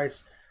inflated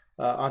price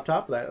on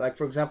top of that. Like,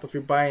 for example, if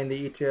you're buying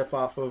the ETF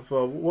off of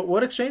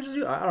what exchanges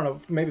I don't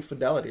know, maybe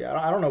Fidelity.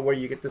 I don't know where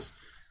you get this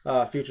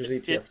futures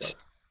ETF.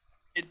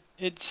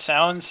 It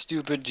sounds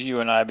stupid to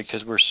you and I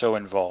because we're so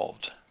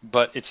involved,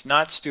 but it's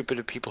not stupid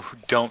to people who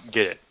don't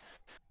get it.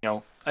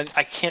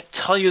 I can't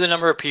tell you the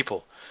number of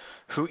people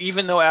who,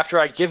 even though after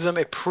I give them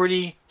a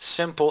pretty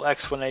simple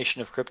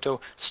explanation of crypto,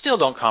 still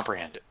don't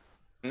comprehend it.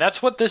 And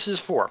that's what this is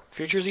for.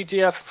 Futures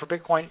ETF for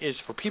Bitcoin is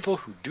for people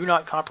who do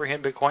not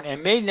comprehend Bitcoin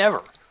and may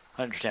never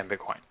understand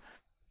Bitcoin.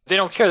 They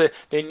don't care.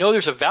 They know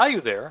there's a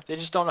value there. They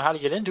just don't know how to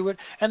get into it,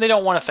 and they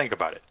don't want to think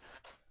about it.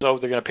 So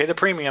they're going to pay the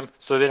premium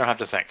so they don't have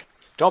to think.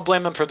 Don't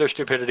blame them for their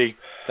stupidity.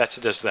 That's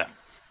just them.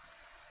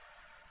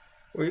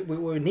 What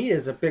we need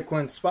is a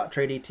Bitcoin spot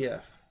trade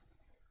ETF.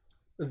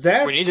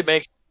 We need to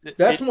make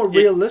that's more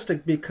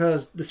realistic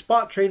because the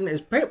spot trading is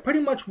pretty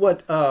much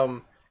what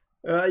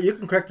you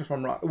can correct me if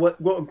I'm wrong.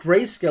 What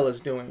Grayscale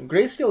is doing.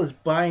 Grayscale is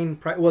buying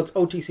it's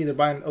OTC. They're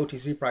buying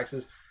OTC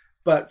prices,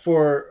 but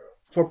for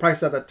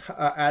price at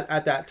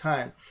that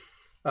time,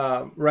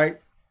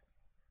 right?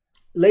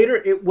 Later,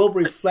 it will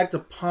reflect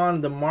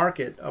upon the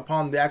market,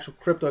 upon the actual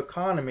crypto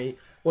economy,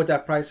 what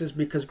that price is,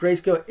 because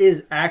Grayscale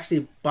is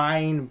actually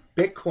buying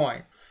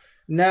Bitcoin.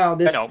 Now,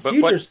 this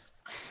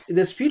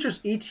futures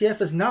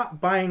ETF is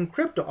not buying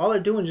crypto. All they're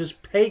doing is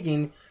just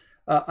pegging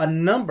a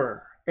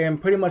number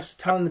and pretty much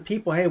telling the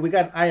people, hey, we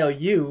got an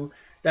IOU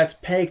that's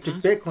pegged to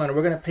Bitcoin, and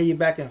we're going to pay you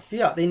back in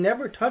fiat. They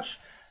never touch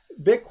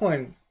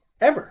Bitcoin,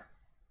 ever.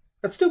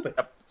 That's stupid.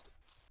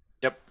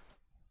 Yep.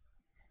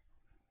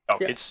 No,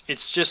 yeah.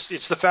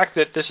 It's the fact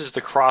that this is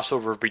the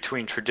crossover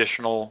between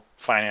traditional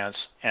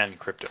finance and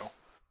crypto.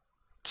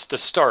 It's the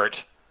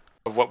start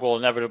of what will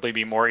inevitably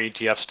be more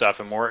ETF stuff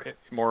and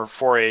more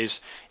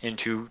forays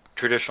into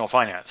traditional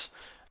finance.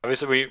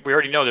 Obviously, we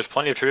already know there's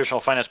plenty of traditional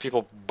finance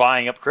people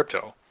buying up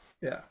crypto.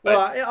 Yeah.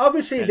 Well,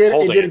 obviously it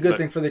did a good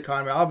thing for the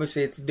economy.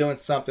 Obviously it's doing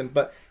something.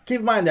 But keep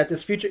in mind that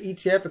this future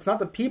ETF, it's not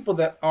the people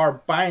that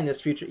are buying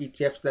this future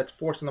ETFs that's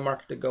forcing the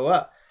market to go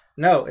up.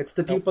 No, it's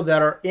the people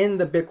that are in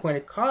the Bitcoin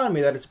economy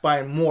that is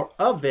buying more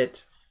of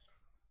it.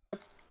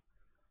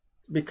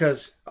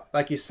 Because,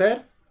 like you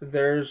said,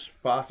 there's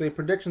possibly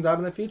predictions out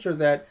in the future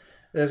that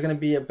there's going to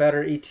be a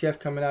better ETF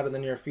coming out in the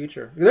near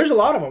future. There's a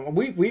lot of them.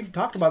 We've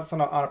talked about this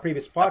on a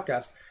previous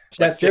podcast.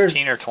 Like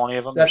 15 or 20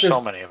 of them. There's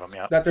so many of them,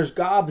 yeah. That there's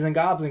gobs and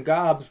gobs and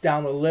gobs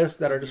down the list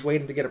that are just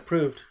waiting to get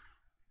approved.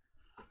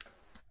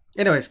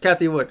 Anyways,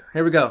 Cathie Wood,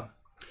 here we go.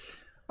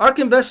 ARK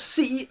Invest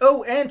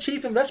CEO and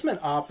Chief Investment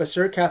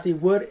Officer Cathie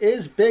Wood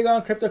is big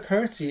on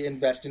cryptocurrency,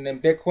 investing in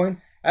Bitcoin,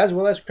 as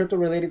well as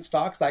crypto-related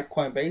stocks like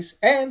Coinbase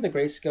and the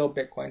Grayscale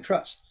Bitcoin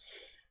Trust.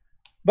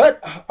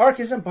 But ARK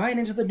isn't buying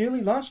into the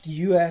newly launched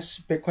U.S.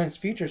 Bitcoin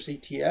Futures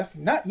ETF,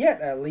 not yet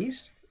at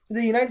least.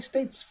 The United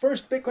States'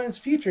 first Bitcoin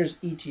Futures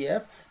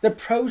ETF, the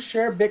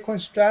ProShare Bitcoin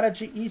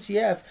Strategy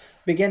ETF,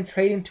 began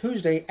trading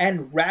Tuesday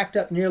and racked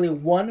up nearly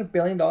 $1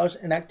 billion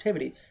in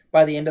activity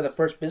by the end of the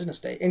first business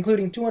day,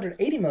 including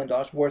 $280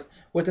 million worth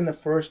within the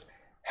first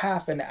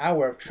half an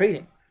hour of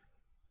trading.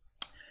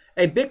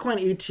 A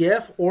Bitcoin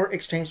ETF, or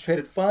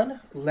exchange-traded fund,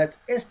 lets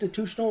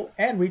institutional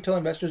and retail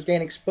investors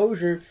gain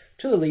exposure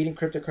to the leading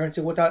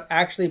cryptocurrency without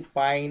actually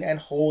buying and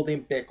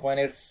holding Bitcoin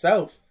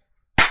itself.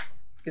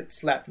 Get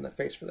slapped in the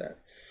face for that.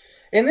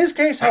 In this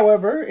case,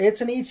 however,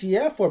 it's an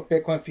ETF for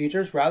Bitcoin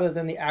futures rather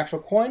than the actual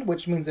coin,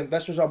 which means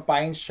investors are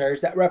buying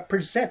shares that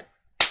represent,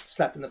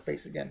 slapped in the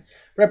face again,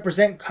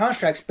 represent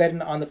contracts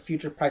betting on the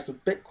future price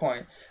of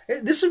Bitcoin.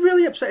 This is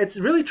really upset. It's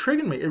really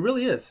triggering me. It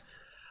really is.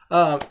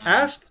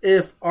 Asked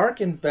if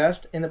ARK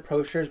Invest in the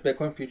ProShares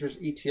Bitcoin Futures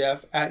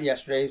ETF at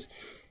yesterday's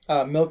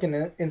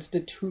Milken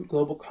Institute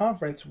Global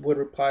Conference, Wood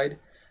replied,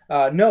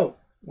 no,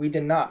 we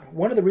did not.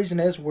 One of the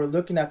reasons is we're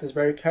looking at this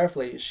very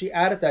carefully. She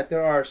added that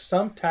there are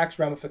some tax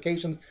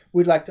ramifications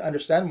we'd like to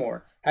understand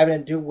more, having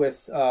to do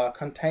with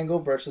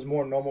contango versus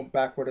more normal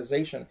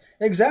backwardization.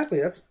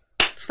 Exactly, that's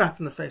slapped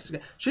in the face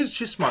again. She's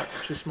smart.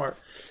 She's smart.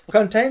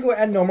 Contango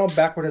and normal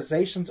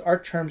backwardization are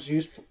terms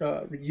used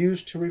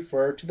to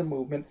refer to the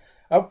movement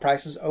of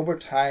prices over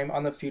time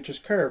on the futures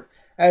curve.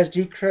 As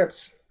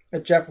Decrypt's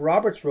Jeff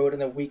Roberts wrote in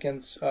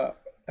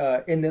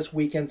this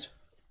weekend's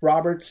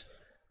Roberts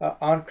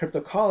on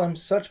Crypto column,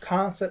 such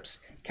concepts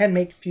can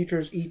make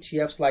futures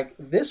ETFs like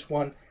this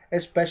one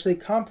especially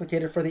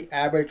complicated for the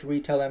average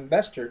retail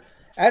investor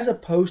as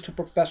opposed to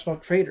professional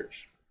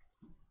traders.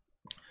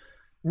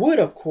 Wood,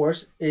 of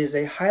course, is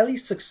a highly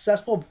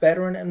successful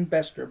veteran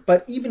investor,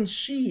 but even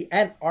she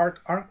and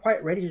ARK aren't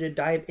quite ready to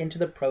dive into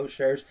the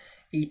ProShares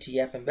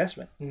ETF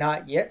investment.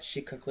 Not yet,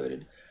 she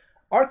concluded.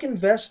 ARK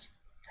Invest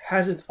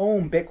has its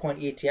own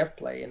Bitcoin ETF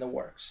play in the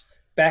works.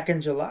 Back in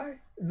July,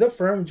 the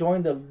firm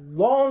joined the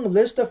long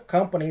list of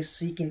companies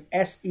seeking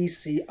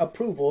SEC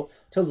approval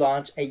to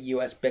launch a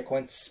U.S.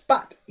 Bitcoin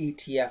spot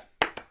ETF.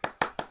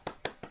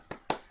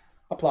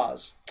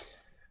 Applause.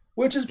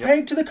 Which is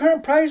pegged to the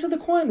current price of the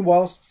coin,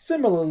 while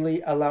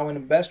similarly allowing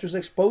investors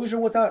exposure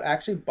without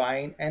actually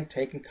buying and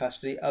taking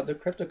custody of the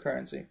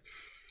cryptocurrency.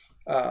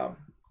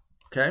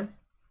 Okay.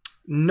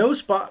 No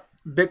spot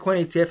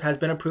Bitcoin ETF has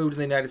been approved in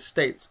the United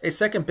States. A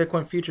second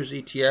Bitcoin futures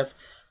ETF,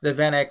 the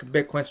VanEck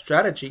Bitcoin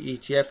Strategy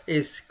ETF,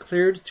 is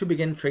cleared to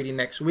begin trading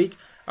next week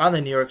on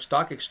the New York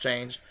Stock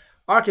Exchange.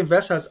 ARK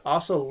Invest has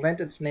also lent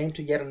its name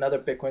to yet another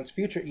Bitcoin's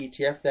future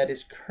ETF that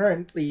is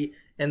currently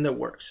in the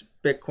works.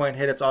 Bitcoin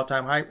hit its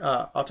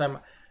all-time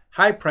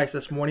high price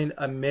this morning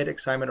amid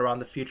excitement around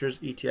the futures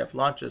ETF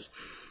launches,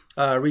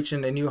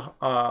 reaching a new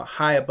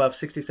high above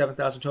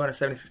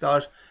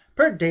 $67,276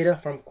 per data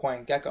from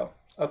CoinGecko.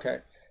 Okay,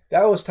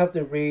 that was tough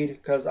to read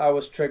because I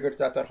was triggered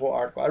at that whole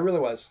article. I really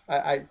was.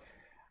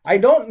 I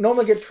don't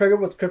normally get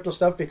triggered with crypto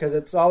stuff because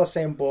it's all the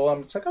same bull.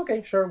 I'm just like,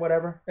 okay, sure,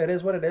 whatever. It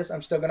is what it is.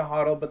 I'm still going to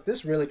hodl, but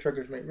this really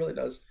triggers me. It really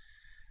does.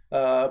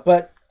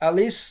 But at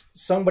least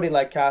somebody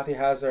like Cathie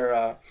has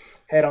their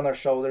head on their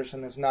shoulders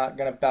and is not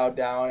going to bow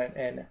down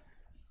and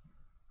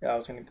yeah, I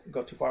was going to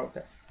go too far with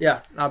that.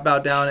 Yeah, not bow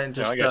down and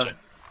just,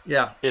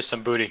 yeah. Here's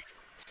some booty.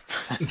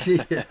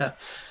 Yeah.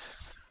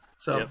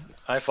 So. Yep,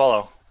 I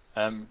follow.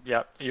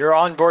 Yeah, you're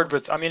on board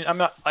with, I mean, I'm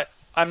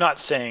not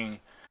saying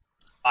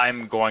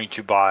I'm going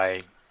to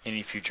buy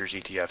any futures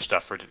ETF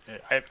stuff.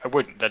 I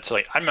wouldn't. That's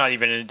like, I'm not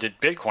even into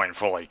Bitcoin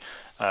fully,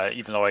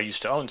 even though I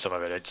used to own some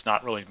of it. It's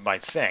not really my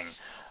thing.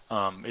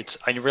 I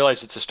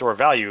realize it's a store of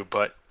value,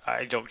 but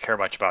I don't care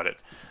much about it.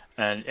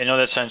 And I know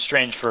that sounds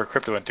strange for a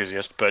crypto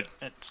enthusiast, but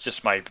it's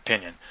just my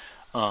opinion.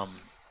 Yeah,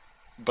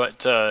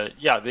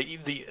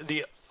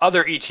 the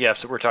other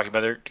ETFs that we're talking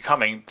about are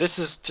coming. This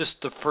is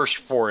just the first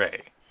foray.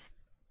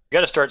 You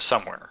got to start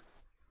somewhere.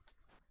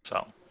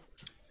 So.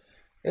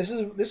 This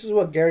is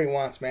what Gary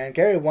wants, man.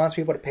 Gary wants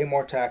people to pay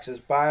more taxes.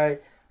 Buy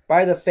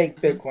the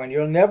fake Bitcoin.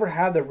 You'll never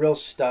have the real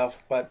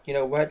stuff, but you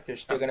know what? You're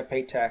still going to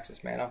pay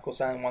taxes, man. Uncle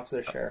Sam wants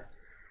their share.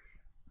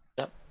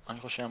 Yep,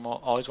 Uncle Sam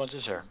always wants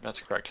his share. That's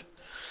correct.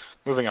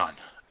 Moving on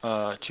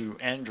to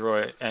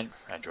Andrew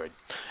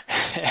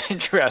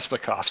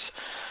Asmakov's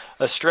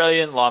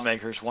Australian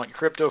lawmakers want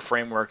crypto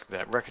framework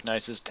that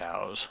recognizes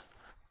DAOs.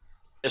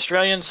 The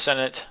Australian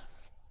Senate's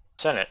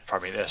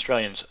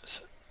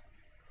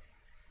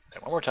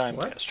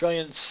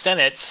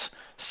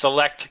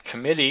Select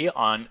Committee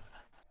on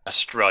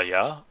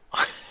Australia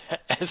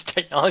as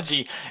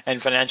Technology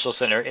and Financial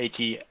Center,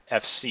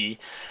 ATFC,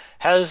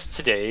 has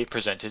today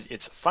presented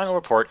its final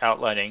report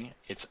outlining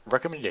its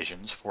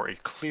recommendations for a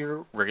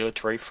clear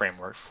regulatory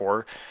framework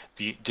for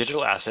the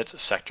digital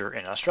assets sector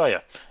in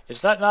Australia.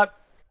 Is that not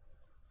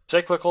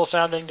cyclical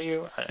sounding to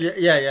you?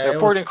 Yeah. The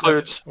report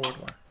includes...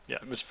 Yeah,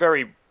 it was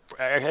very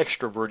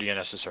extra wordy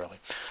unnecessarily.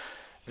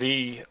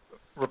 The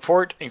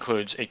report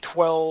includes a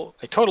total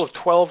of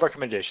 12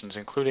 recommendations,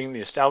 including the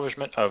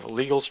establishment of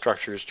legal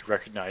structures to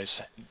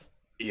recognize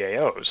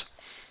DAOs,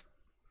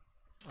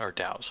 or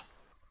DAOs.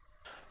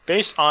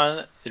 Based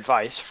on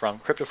advice from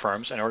crypto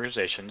firms and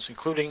organizations,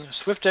 including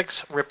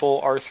Swyftx,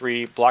 Ripple,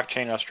 R3,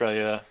 Blockchain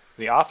Australia,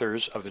 the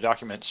authors of the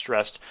document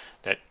stressed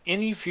that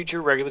any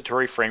future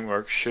regulatory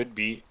framework should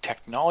be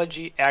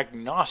technology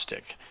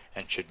agnostic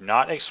and should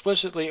not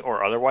explicitly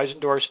or otherwise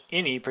endorse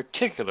any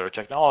particular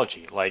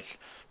technology, like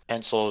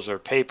pencils or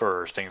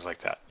paper or things like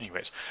that.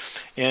 Anyways,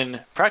 in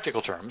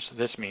practical terms,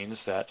 this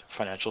means that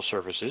financial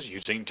services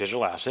using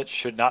digital assets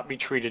should not be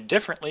treated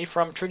differently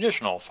from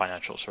traditional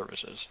financial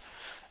services.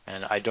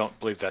 And I don't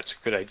believe that's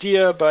a good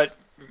idea, but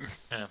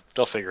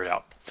they'll figure it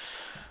out.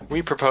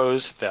 We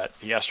propose that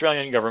the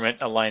Australian government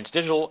aligns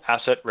digital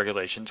asset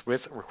regulations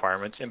with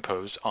requirements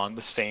imposed on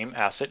the same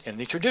asset in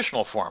the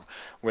traditional form,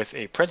 with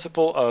a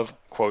principle of,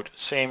 quote,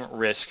 same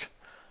risk,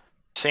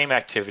 same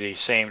activity,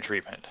 same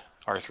treatment.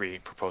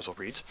 R3 proposal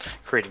reads,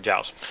 creating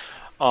DAOs.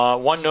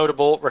 One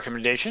notable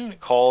recommendation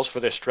calls for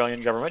the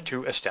Australian government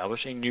to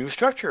establish a new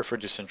structure for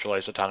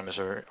decentralized autonomous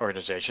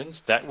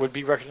organizations that would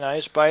be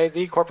recognized by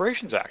the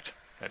Corporations Act.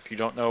 If you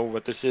don't know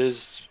what this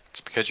is,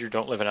 it's because you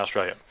don't live in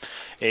Australia.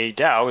 A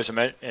DAO is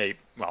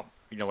well,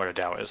 you know what a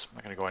DAO is. I'm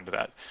not going to go into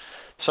that.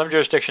 Some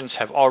jurisdictions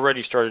have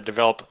already started to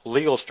develop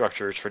legal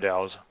structures for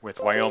DAOs, with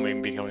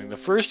Wyoming becoming the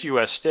first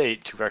U.S.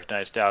 state to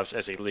recognize DAOs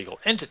as a legal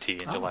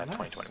entity in July of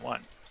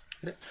 2021.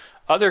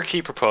 Other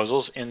key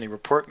proposals in the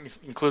report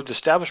include the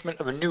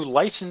establishment of a new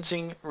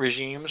licensing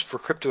regimes for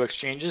crypto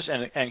exchanges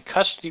and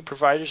custody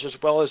providers,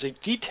 as well as a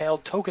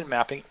detailed token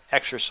mapping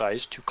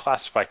exercise to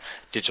classify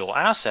digital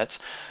assets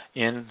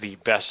in the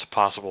best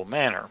possible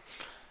manner.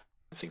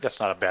 I think that's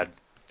not a bad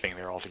thing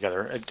there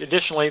altogether.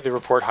 Additionally, the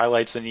report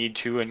highlights the need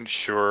to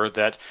ensure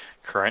that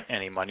current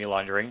anti-money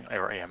laundering,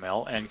 or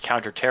AML, and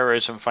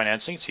counterterrorism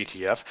financing,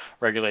 CTF,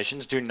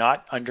 regulations do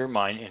not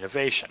undermine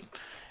innovation,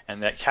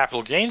 and that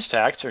capital gains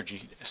tax, or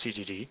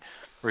CGD,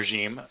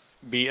 regime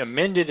be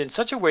amended in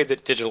such a way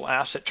that digital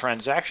asset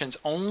transactions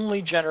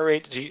only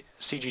generate the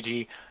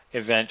CGD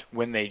event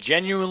when they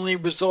genuinely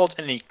result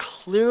in a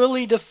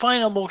clearly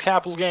definable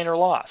capital gain or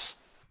loss.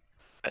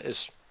 That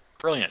is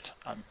brilliant.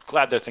 I'm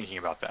glad they're thinking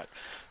about that.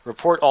 The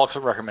report also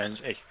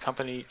recommends a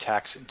company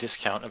tax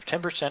discount of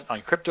 10%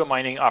 on crypto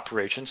mining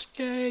operations,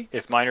 yay,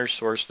 if miners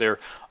source their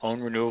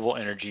own renewable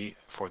energy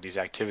for these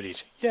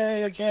activities,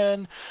 yay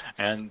again,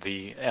 and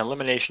the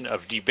elimination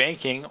of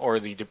debanking,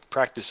 or the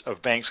practice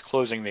of banks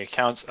closing the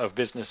accounts of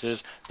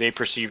businesses they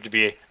perceive to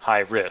be high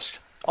risk.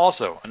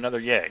 Also, another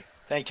yay.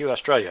 Thank you,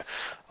 Australia.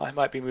 I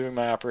might be moving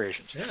my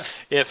operations.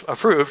 Yeah. If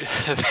approved,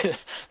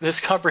 this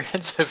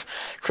comprehensive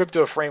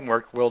crypto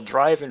framework will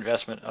drive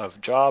investment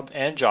of jobs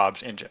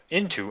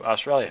into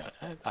Australia,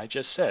 I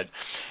just said,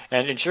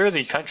 and ensure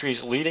the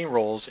country's leading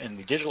roles in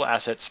the digital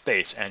asset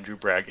space. Andrew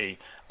Bragg, a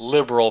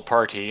Liberal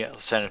Party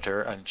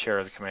senator and chair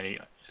of the committee,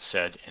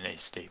 said in a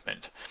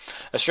statement.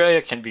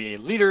 Australia can be a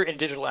leader in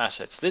digital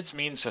assets. This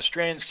means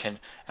Australians can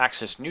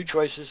access new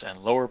choices and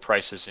lower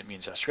prices. It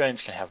means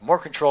Australians can have more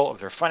control of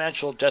their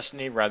financial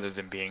destiny rather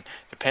than being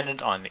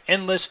dependent on the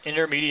endless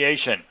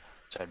intermediation,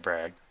 said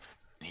Bragg.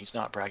 And he's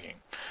not bragging.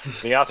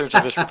 The authors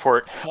of this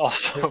report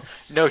also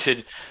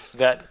noted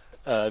that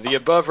the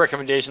above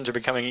recommendations are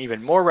becoming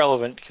even more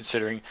relevant,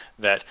 considering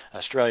that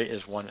Australia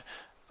is one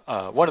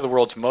of the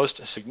world's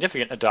most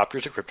significant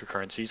adopters of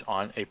cryptocurrencies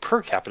on a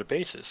per capita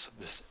basis.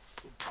 This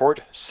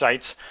report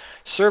cites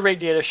survey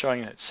data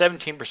showing that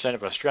 17%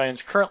 of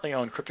Australians currently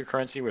own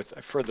cryptocurrency, with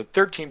a further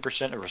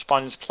 13% of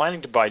respondents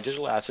planning to buy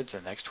digital assets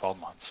in the next 12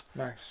 months.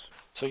 Nice.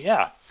 So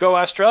yeah, go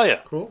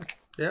Australia. Cool.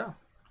 Yeah.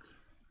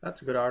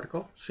 That's a good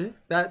article. See?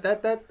 That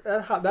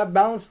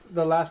balanced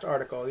the last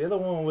article. The other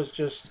one was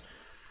just,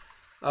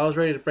 I was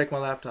ready to break my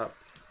laptop.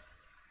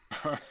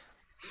 All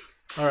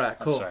right,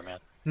 cool. I'm sorry,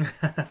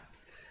 man.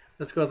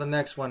 Let's go to the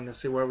next one to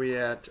see where we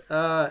at.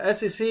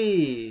 SEC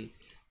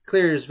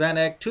clears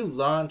VanEck to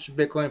launch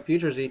Bitcoin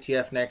futures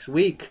ETF next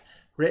week.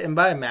 Written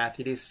by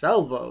Matthew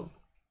DeSalvo.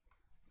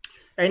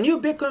 A new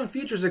Bitcoin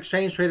futures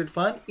exchange traded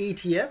fund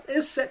ETF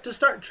is set to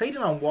start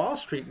trading on Wall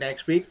Street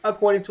next week,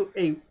 according to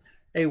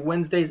a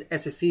Wednesday's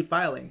SEC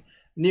filing.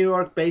 New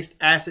York-based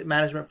asset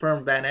management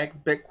firm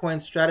VanEck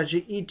Bitcoin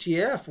Strategy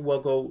ETF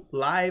will go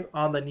live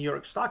on the New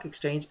York Stock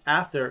Exchange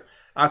after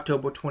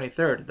October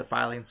 23rd, the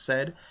filing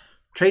said.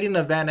 Trading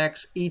of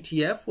VanEck's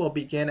ETF will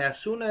begin as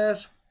soon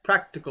as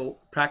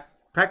practicable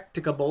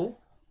practicable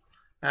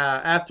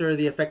after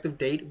the effective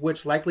date,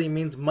 which likely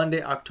means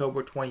Monday,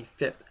 October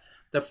 25th.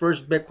 The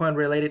first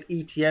Bitcoin-related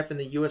ETF in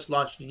the U.S.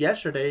 launched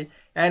yesterday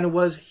and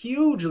was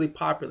hugely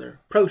popular.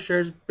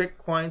 ProShares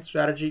Bitcoin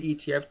Strategy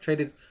ETF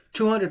traded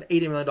 $280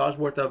 million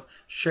worth of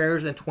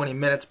shares in 20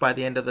 minutes by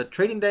the end of the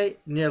trading day.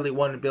 Nearly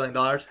 $1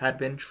 billion had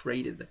been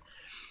traded.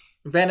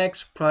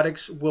 VanEck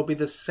products will be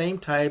the same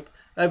type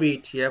of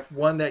ETF,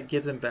 one that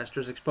gives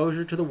investors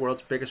exposure to the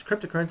world's biggest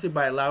cryptocurrency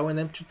by allowing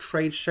them to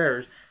trade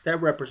shares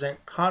that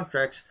represent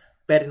contracts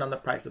betting on the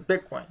price of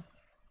Bitcoin.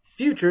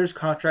 Futures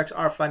contracts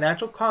are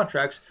financial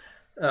contracts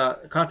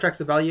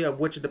the value of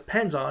which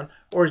depends on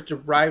or is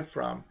derived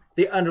from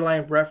the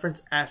underlying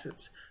reference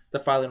assets. The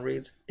filing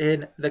reads,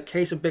 in the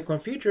case of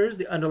Bitcoin futures,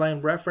 the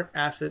underlying reference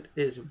asset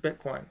is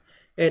Bitcoin.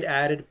 It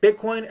added,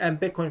 Bitcoin and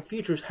Bitcoin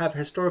futures have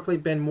historically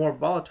been more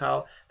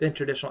volatile than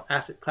traditional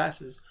asset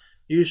classes.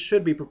 You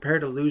should be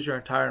prepared to lose your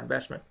entire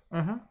investment.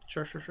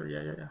 Sure.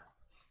 Yeah.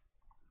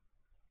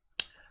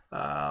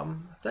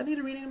 Do I need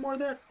to read any more of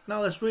that?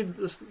 No, let's read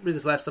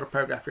this last little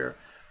paragraph here.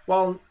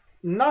 While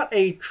not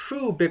a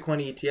true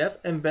Bitcoin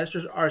ETF,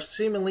 investors are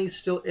seemingly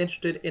still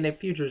interested in a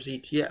futures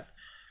ETF.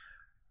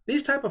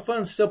 These type of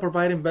funds still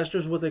provide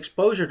investors with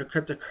exposure to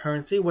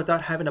cryptocurrency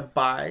without having to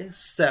buy,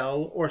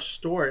 sell, or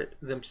store it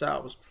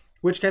themselves,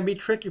 which can be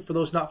tricky for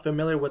those not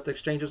familiar with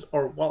exchanges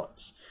or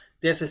wallets.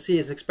 The SEC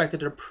is expected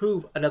to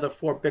approve another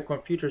 4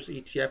 Bitcoin futures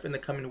ETF in the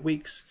coming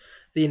weeks.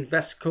 The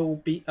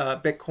Invesco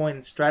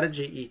Bitcoin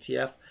Strategy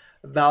ETF,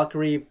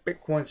 Valkyrie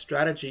Bitcoin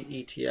Strategy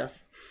ETF,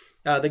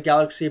 the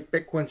Galaxy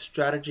Bitcoin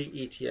Strategy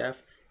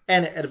ETF,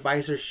 and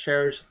Advisor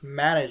Shares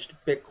Managed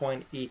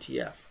Bitcoin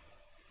ETF.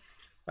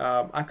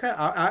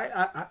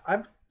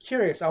 I'm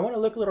curious. I want to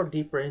look a little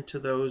deeper into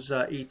those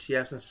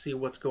ETFs and see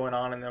what's going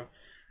on in them.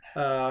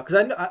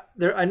 Because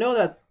I know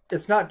that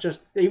it's not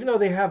just, even though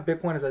they have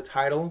Bitcoin as a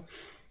title,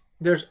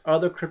 there's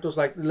other cryptos,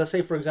 like, let's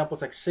say, for example,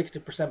 it's like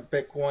 60%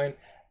 Bitcoin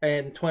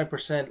and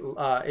 20%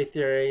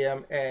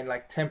 Ethereum and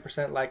like 10%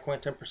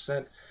 Litecoin,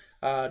 10%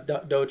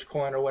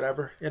 Dogecoin or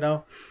whatever, you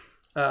know?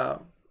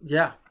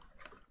 Yeah.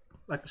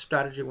 Like the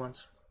strategy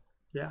ones.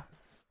 Yeah.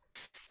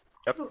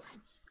 Yep.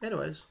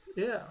 Anyways,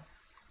 yeah.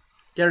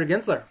 Gary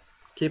Gensler,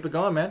 keep it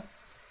going, man.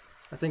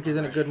 I think he's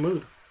in a good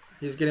mood.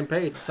 He's getting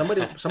paid.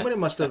 Somebody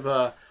must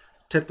have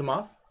tipped him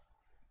off.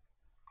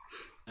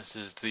 This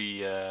is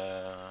the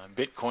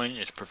Bitcoin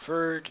is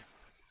preferred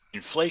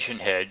inflation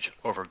hedge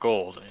over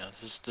gold. Yeah,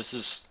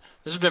 this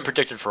has been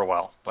predicted for a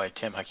while by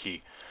Tim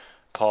Hickey,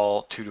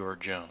 Paul Tudor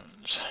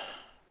Jones.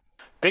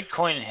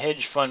 Bitcoin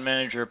hedge fund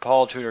manager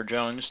Paul Tudor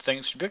Jones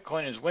thinks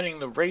Bitcoin is winning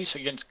the race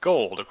against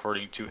gold,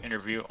 according to an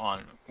interview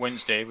on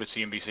Wednesday with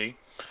CNBC.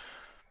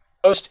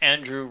 Host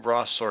Andrew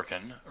Ross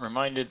Sorkin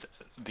reminded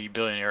the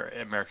billionaire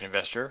American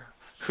investor,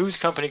 whose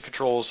company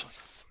controls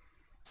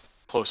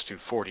close to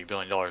 $40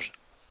 billion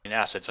in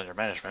assets under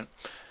management,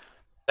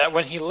 that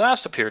when he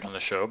last appeared on the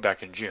show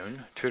back in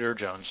June, Tudor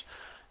Jones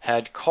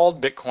had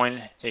called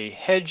Bitcoin a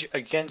hedge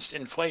against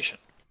inflation.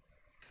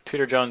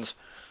 Tudor Jones,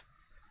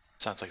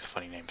 sounds like a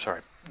funny name,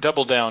 sorry,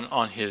 doubled down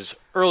on his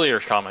earlier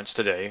comments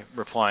today,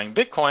 replying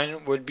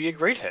Bitcoin would be a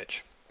great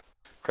hedge.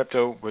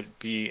 Crypto would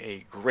be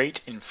a great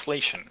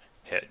inflation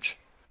hedge.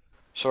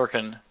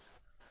 Sorkin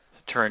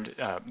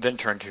then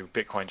turned to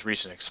Bitcoin's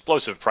recent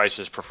explosive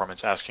prices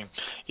performance, asking,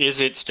 is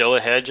it still a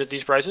hedge at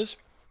these prices?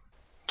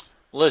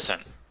 Listen,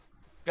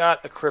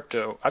 I've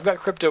got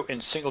crypto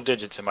in single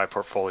digits in my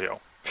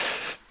portfolio.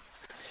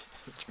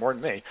 It's more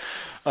than me.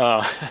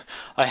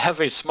 I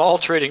have a small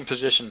trading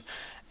position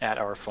at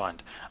our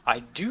fund. I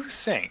do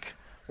think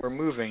we're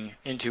moving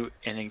into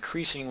an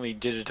increasingly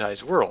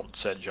digitized world,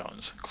 said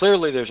Jones.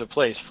 Clearly there's a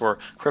place for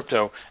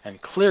crypto, and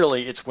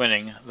clearly it's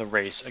winning the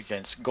race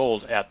against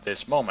gold at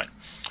this moment.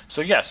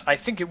 So yes, I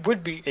think it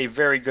would be a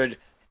very good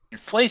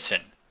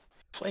inflation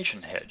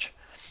hedge.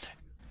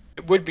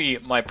 It would be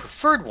my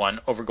preferred one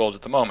over gold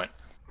at the moment.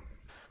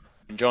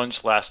 In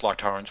Jones' last locked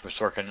horns with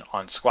Sorkin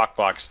on Squawk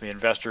Box, the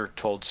investor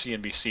told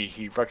CNBC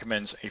he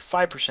recommends a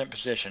 5%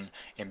 position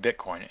in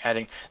Bitcoin,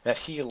 adding that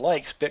he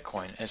likes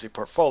Bitcoin as a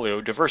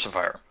portfolio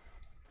diversifier.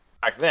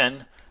 Back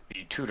then,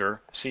 the Tudor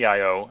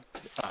CIO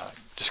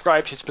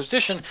described his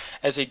position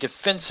as a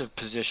defensive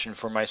position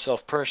for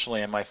myself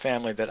personally and my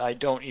family that I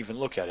don't even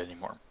look at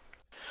anymore.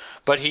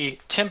 But he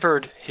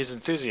tempered his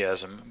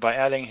enthusiasm by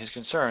adding his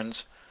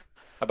concerns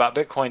about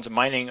Bitcoin's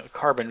mining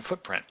carbon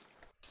footprint.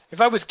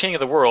 If I was king of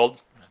the world,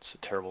 that's a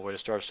terrible way to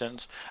start a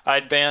sentence,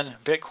 I'd ban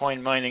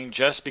Bitcoin mining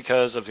just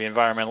because of the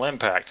environmental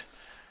impact,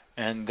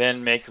 and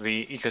then make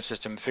the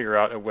ecosystem figure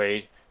out a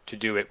way to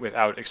do it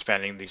without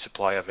expanding the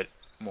supply of it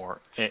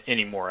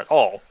anymore at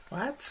all.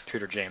 What?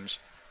 Tudor James.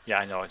 Yeah,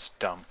 I know, it's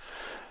dumb.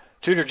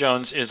 Tudor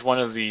Jones is one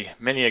of the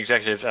many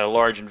executives at a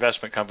large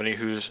investment company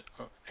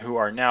who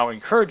are now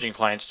encouraging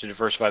clients to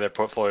diversify their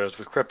portfolios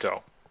with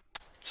crypto.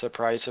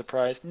 Surprise,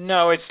 surprise.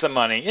 No, it's the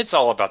money. It's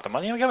all about the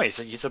money. Look at me.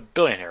 He's a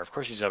billionaire. Of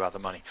course he's about the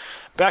money.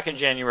 Back in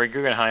January,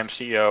 Guggenheim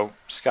CEO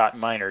Scott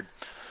Minerd,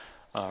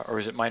 or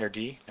is it Minerd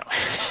D? No.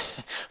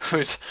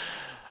 Whose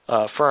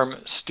firm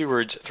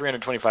stewards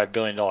 $325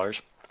 billion,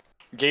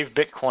 gave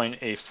Bitcoin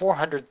a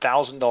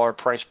 $400,000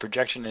 price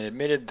projection and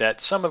admitted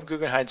that some of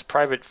Guggenheim's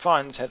private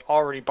funds had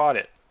already bought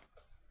it.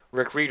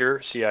 Rick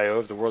Rieder, CIO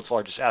of the world's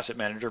largest asset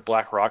manager,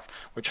 BlackRock,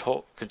 which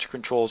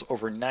controls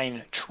over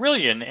 $9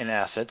 trillion in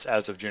assets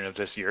as of June of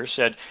this year,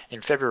 said in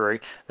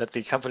February that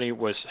the company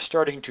was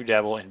starting to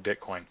dabble in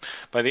Bitcoin.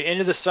 By the end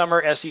of the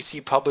summer,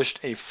 SEC published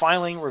a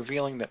filing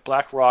revealing that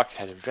BlackRock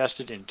had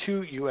invested in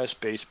 2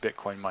 U.S.-based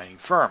Bitcoin mining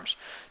firms.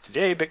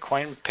 Today,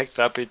 Bitcoin picked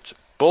up its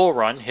bull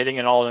run, hitting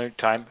an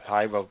all-time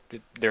high. Well,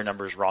 their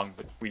number is wrong,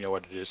 but we know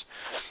what it is,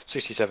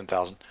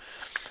 67,000.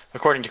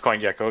 According to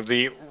CoinGecko,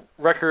 the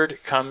record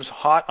comes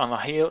hot on the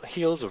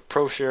heels of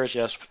ProShares,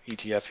 yes,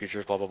 ETF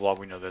futures, blah, blah, blah,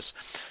 we know this.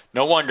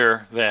 No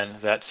wonder, then,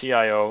 that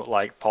CIO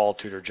like Paul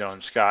Tudor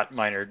Jones, Scott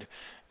Minerd,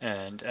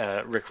 and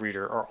Rick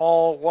Rieder are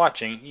all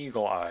watching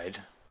eagle-eyed.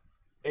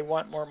 They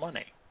want more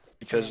money.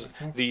 Because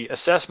the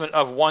assessment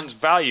of one's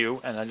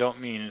value, and I don't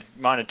mean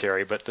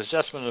monetary, but the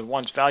assessment of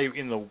one's value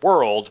in the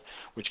world,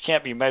 which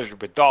can't be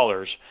measured with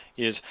dollars,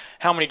 is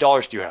how many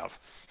dollars do you have?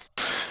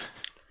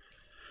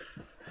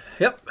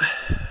 Yep.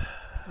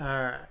 All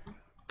right.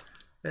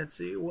 Let's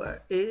see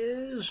what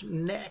is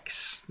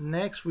next.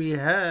 Next we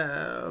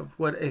have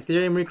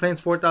Ethereum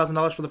reclaims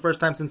 $4,000 for the first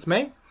time since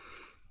May.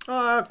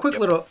 Not the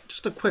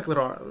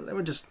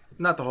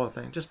whole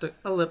thing, just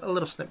a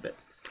little snippet.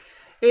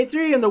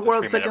 Ethereum, the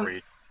world's second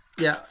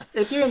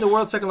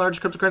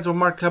largest cryptocurrency with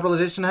market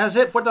capitalization, has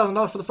hit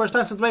 $4,000 for the first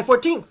time since May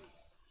 14th.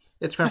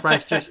 Its current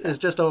price is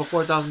just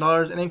over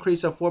 $4,000, an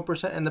increase of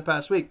 4% in the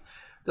past week.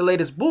 The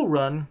latest bull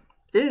run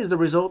is the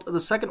result of the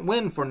second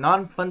win for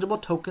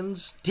non-fungible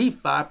tokens,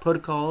 DeFi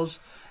protocols,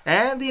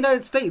 and the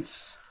United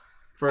States'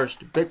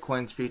 first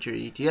Bitcoin's future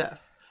ETF.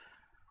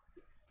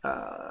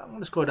 I'm going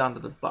to scroll down to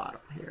the bottom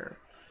here.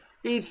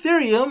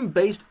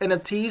 Ethereum-based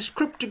NFTs,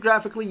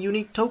 cryptographically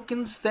unique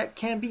tokens that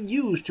can be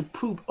used to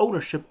prove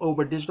ownership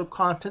over digital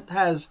content,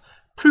 has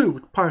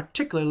proved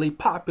particularly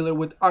popular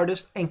with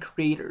artists and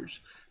creators.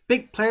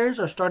 Big players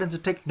are starting to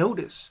take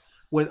notice,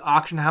 with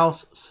auction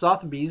house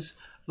Sotheby's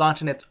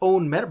launching its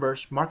own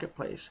metaverse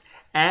marketplace,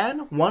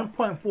 and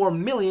 1.4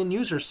 million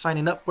users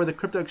signing up for the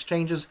crypto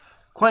exchange's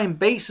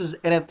Coinbase's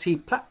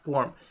NFT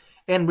platform.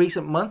 In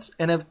recent months,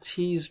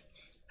 NFTs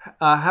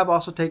have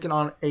also taken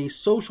on a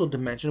social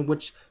dimension,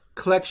 with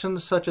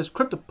collections such as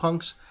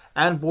CryptoPunks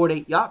and Bored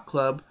Ape Yacht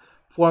Club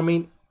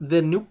forming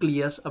the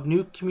nucleus of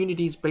new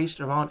communities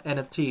based around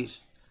NFTs.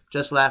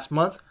 Just last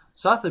month,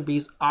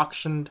 Sotheby's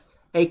auctioned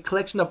a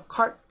collection of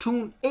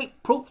cartoon ape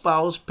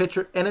profiles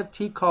picture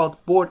NFT called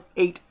Bored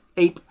Ape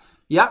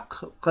Yacht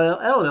Club.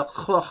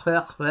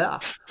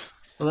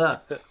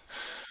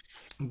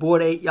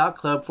 Bored Ape Yacht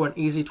Club for an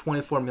easy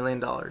 $24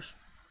 million.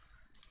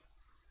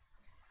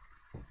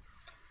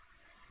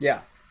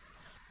 Yeah.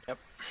 Yep.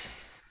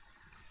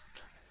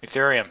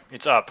 Ethereum,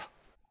 it's up.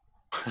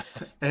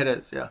 It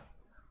is, yeah.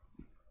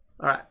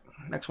 All right,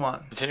 next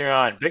one. Continuing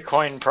on,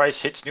 Bitcoin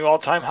price hits new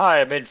all-time high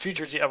amid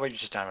futures. I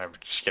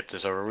skipped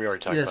this over. We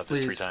already talked about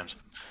this 3 times.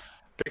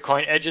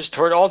 Bitcoin edges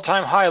toward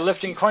all-time high,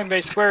 lifting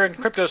Coinbase, Square, and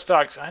crypto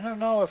stocks. I don't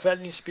know if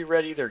that needs to be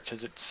read either,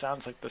 because it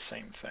sounds like the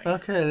same thing.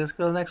 Okay, let's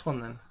go to the next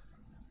one then.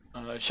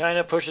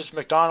 China pushes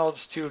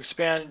McDonald's to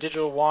expand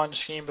digital yuan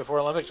scheme before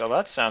Olympics. Oh,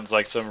 that sounds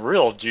like some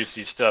real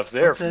juicy stuff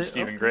there from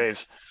Stephen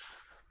Graves.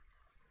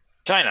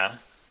 China,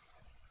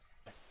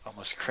 I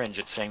almost cringe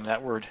at saying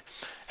that word,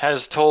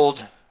 has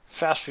told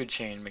fast food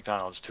chain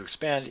McDonald's to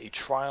expand a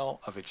trial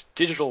of its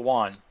digital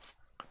yuan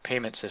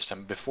payment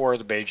system before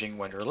the Beijing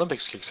Winter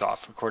Olympics kicks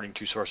off, according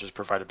to sources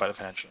quoted by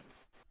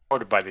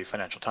the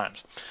Financial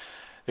Times.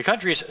 The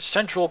country's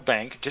central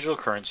bank digital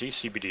currency,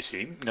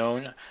 CBDC,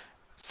 known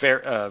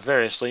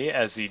variously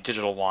as the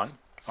digital yuan,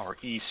 or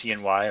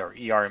eCNY, or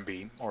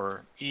eRMB,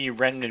 or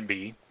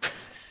eRenminbi,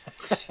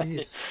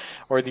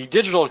 or the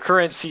digital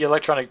currency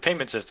electronic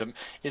payment system,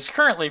 is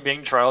currently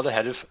being trialed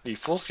ahead of the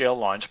full-scale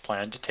launch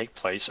planned to take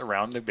place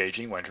around the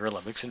Beijing Winter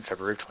Olympics in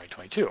February of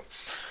 2022.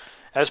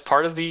 As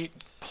part of the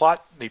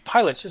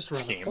pilot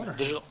scheme,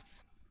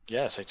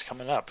 yes, it's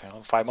coming up,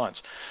 5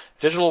 months.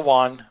 Digital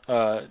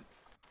yuan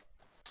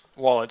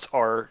wallets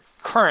are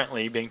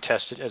currently being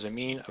tested as a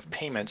means of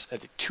payments at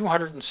the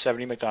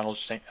 270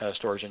 McDonald's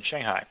stores in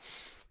Shanghai.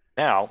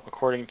 Now,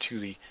 according to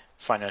the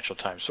Financial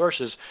Times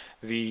sources,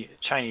 the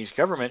Chinese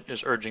government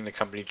is urging the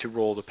company to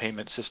roll the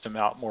payment system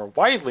out more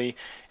widely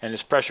and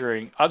is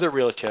pressuring other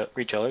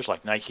retailers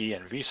like Nike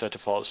and Visa to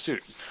follow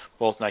suit.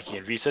 Both Nike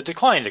and Visa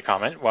declined to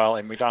comment, while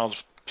a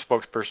McDonald's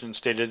spokesperson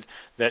stated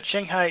that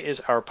Shanghai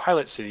is our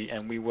pilot city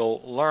and we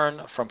will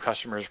learn from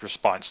customers'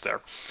 response there.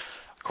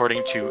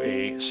 According to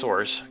a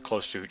source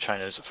close to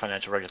China's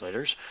financial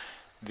regulators,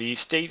 the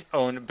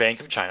state-owned Bank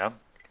of China,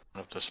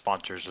 one of the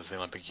sponsors of the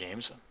Olympic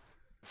Games,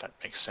 if that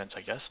makes sense,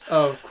 I guess.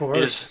 Of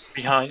course.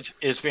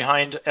 Is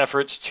behind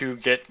efforts to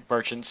get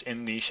merchants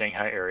in the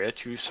Shanghai area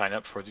to sign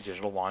up for the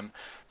digital yuan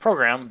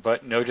program,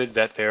 but noted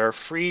that they are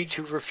free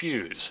to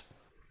refuse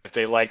if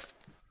they like.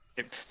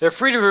 They're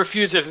free to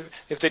refuse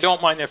if they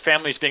don't mind their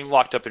families being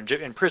locked up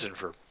in prison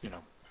for the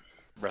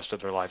rest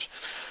of their lives.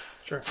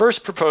 Sure.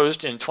 First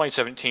proposed in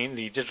 2017,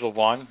 the digital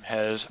yuan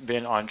has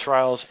been on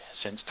trials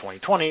since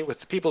 2020 with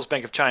the People's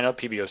Bank of China,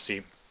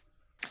 PBOC.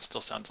 It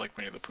still sounds like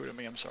Winnie the Pooh to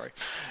me, I'm sorry.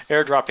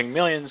 Airdropping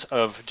millions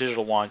of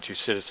digital yuan to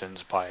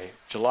citizens by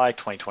July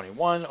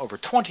 2021. Over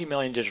 20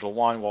 million digital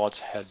yuan wallets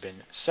had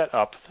been set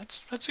up.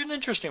 That's an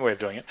interesting way of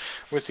doing it,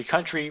 with the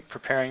country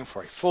preparing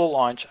for a full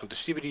launch of the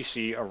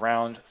CBDC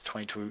around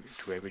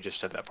 2022. We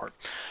just said that part.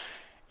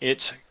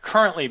 It's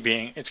currently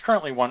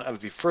one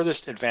of the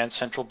furthest advanced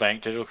central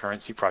bank digital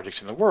currency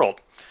projects in the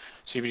world.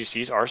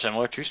 CBDCs are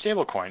similar to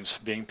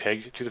stablecoins, being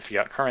pegged to the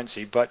fiat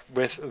currency, but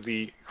with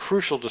the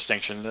crucial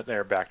distinction that they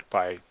are backed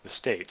by the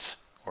states,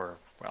 or,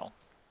 well,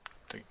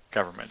 the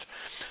government.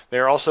 They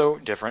are also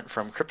different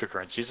from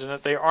cryptocurrencies in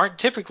that they aren't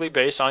typically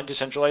based on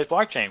decentralized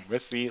blockchain,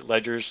 with the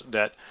ledgers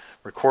that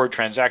record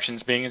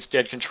transactions being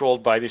instead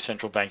controlled by the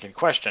central bank in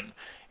question.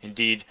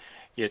 Indeed,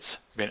 it's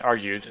been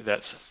argued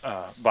that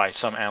by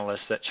some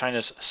analysts that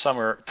China's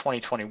summer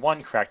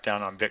 2021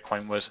 crackdown on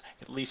Bitcoin was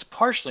at least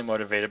partially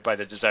motivated by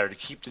the desire to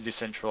keep the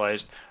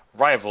decentralized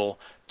rival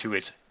to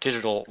its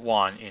digital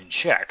yuan in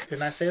check.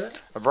 Didn't I say that?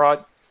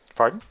 Abroad,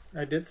 pardon?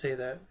 I did say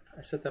that.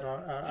 I said that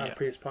on a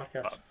previous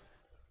podcast.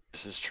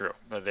 This is true.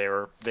 But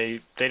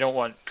they don't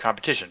want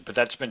competition, but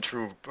that's been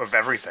true of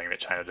everything that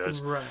China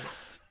does. Right.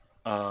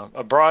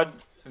 Abroad,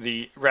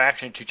 the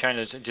reaction to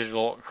China's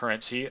digital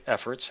currency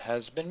efforts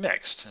has been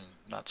mixed, and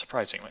not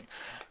surprisingly.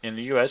 In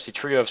the U.S., the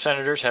trio of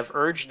senators have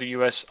urged the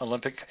U.S.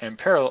 Olympic and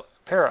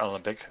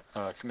Paralympic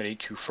Committee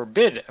to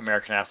forbid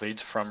American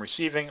athletes from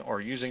receiving or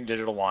using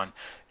digital yuan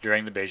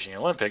during the Beijing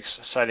Olympics,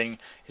 citing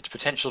its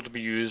potential to be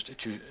used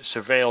to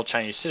surveil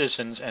Chinese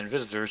citizens and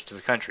visitors to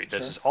the country.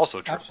 This is also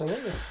true.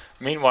 Absolutely.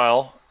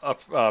 Meanwhile,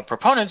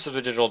 proponents of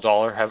the digital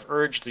dollar have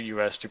urged the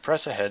U.S. to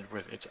press ahead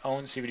with its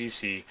own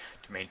CBDC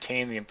to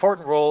maintain the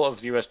important role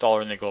of the U.S.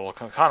 dollar in the global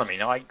economy.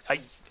 Now, I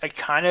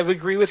kind of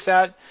agree with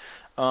that.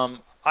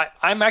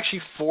 I'm actually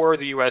for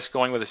the U.S.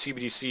 going with a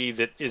CBDC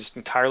that is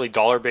entirely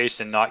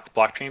dollar-based and not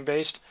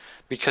blockchain-based,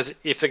 because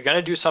if they're going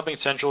to do something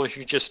central,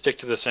 you just stick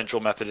to the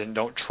central method and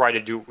don't try to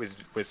do it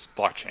with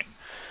blockchain.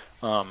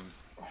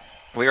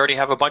 We already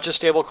have a bunch of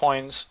stable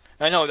coins.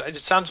 I know it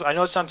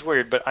sounds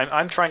weird, but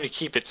I'm trying to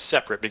keep it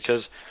separate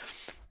because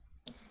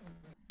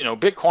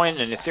Bitcoin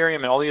and Ethereum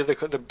and all the other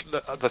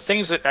the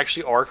things that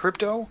actually are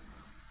crypto,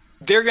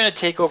 they're going to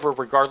take over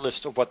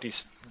regardless of what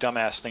these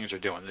dumbass things are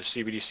doing. The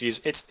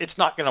CBDCs, it's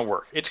not going to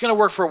work. It's going to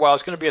work for a while.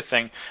 It's going to be a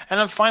thing, and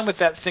I'm fine with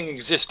that thing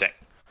existing.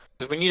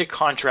 Because we need a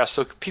contrast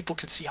so people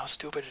can see how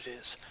stupid it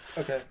is.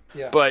 Okay.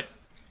 Yeah. But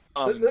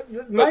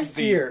my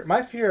fear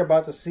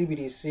about the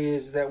CBDC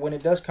is that when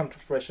it does come to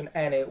fruition,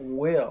 and it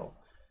will,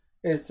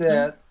 is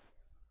that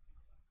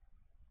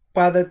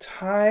by the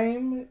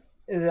time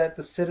that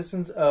the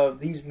citizens of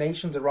these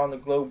nations around the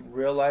globe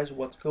realize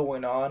what's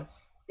going on,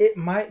 it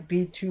might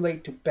be too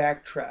late to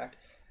backtrack.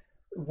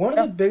 One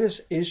of the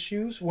biggest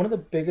issues, one of the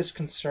biggest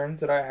concerns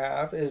that I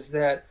have is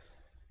that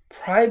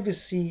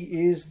privacy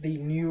is the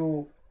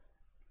new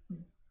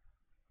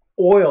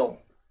oil,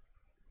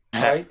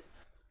 right?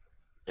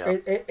 Yeah.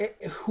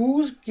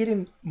 Who's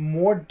getting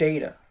more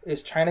data?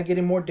 Is China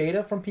getting more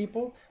data from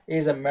people?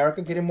 Is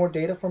America getting more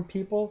data from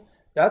people?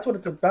 That's what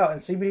it's about.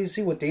 And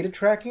CBDC with data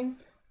tracking,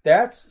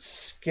 that's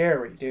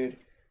scary, dude.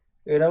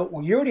 You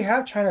already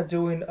have China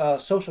doing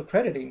social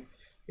crediting.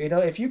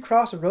 If you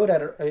cross a road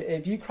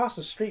if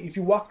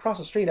you walk across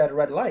the street at a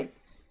red light,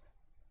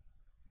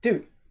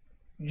 dude,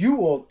 you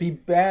will be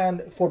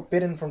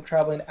forbidden from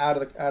traveling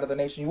out of the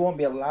nation. You won't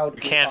be allowed.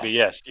 You can be,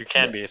 yes, you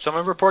can be. If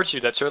someone reports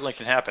you, that certainly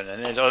can happen,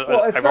 and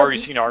I've already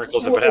seen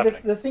articles of it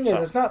happening. The thing is,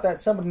 it's not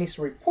that somebody needs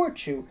to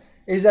report you.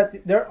 Is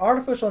that their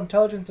artificial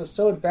intelligence is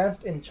so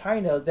advanced in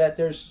China that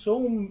there's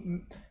so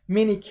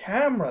many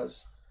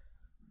cameras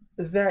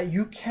that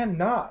you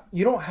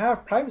don't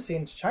have privacy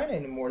in China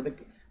anymore.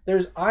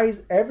 There's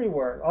eyes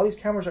everywhere. All these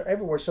cameras are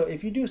everywhere. So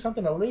if you do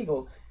something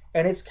illegal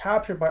and it's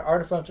captured by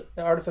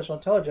artificial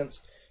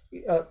intelligence,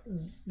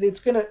 it's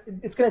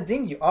gonna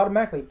ding you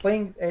automatically.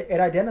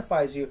 It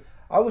identifies you.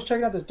 I was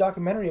checking out this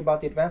documentary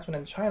about the advancement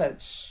in China.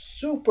 It's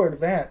super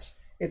advanced.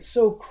 It's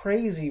so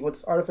crazy what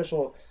this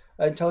artificial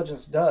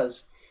intelligence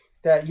does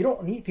that you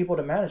don't need people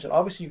to manage it.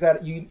 Obviously,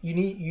 you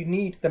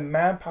need the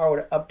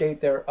manpower to update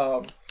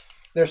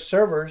their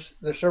servers,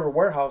 their server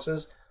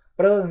warehouses.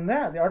 But other than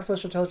that, the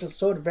artificial intelligence is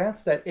so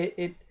advanced that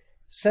it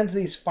sends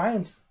these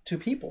fines to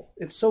people.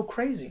 It's so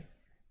crazy.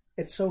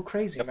 It's so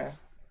crazy, man.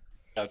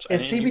 And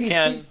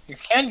CBDC, you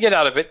can get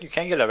out of it. You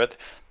can get out of it.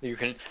 You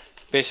can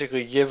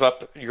basically give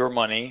up your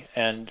money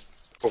and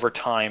over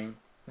time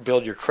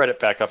build your credit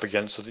back up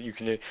again so that you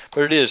can do.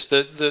 But it is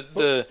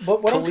the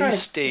police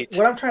state.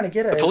 What I'm trying to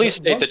get at the police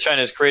state that China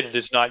has created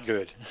is not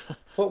good.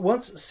 But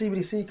once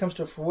CBDC comes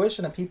to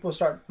fruition and people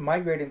start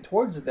migrating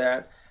towards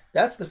that,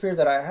 that's the fear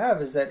that I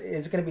have, is that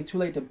is it going to be too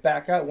late to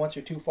back out once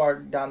you're too far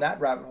down that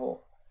rabbit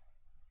hole?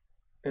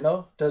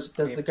 Does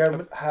the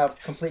government have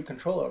complete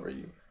control over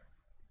you?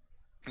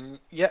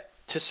 Yeah,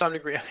 to some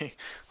degree. I mean,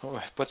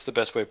 what's the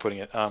best way of putting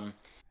it?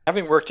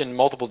 Having worked in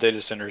multiple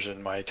data centers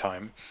in my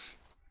time,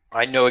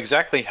 I know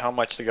exactly how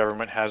much the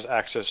government has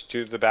access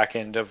to the back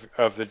end of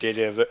the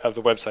data of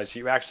the websites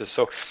you access.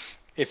 So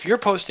if you're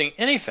posting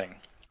anything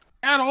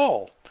at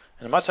all,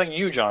 and I'm not saying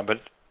you, John,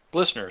 but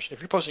listeners,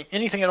 if you're posting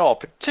anything at all,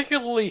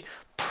 particularly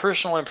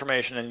personal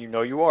information, and you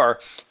know you are,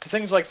 to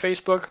things like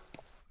Facebook,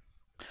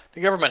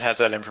 the government has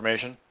that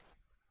information.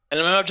 And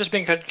I'm not just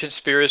being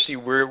conspiracy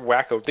weird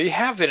wacko. They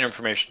have that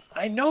information.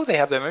 I know they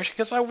have that information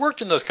because I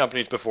worked in those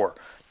companies before.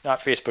 Not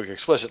Facebook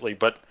explicitly,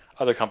 but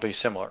other companies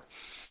similar.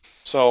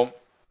 So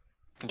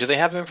do they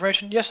have the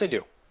information? Yes, they do.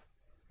 Do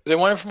they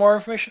want more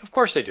information? Of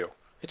course they do.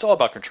 It's all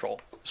about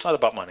control. It's not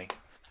about money.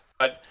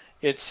 But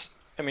yes,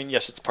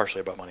 it's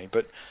partially about money.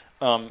 But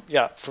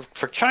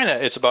for China,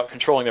 it's about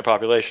controlling their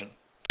population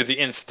to the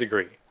nth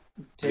degree.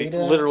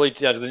 Literally,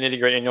 to the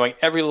nitty-gritty, and knowing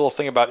every little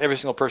thing about every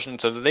single person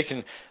so that they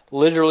can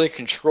literally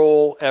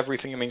control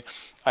everything.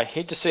 I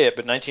hate to say it,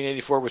 but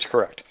 1984 was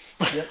correct.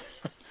 Yep.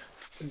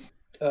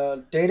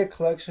 Data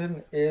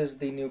collection is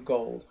the new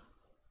gold.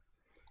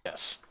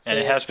 Yes, and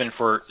it has been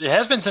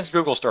since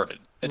Google started.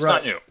 It's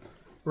not new.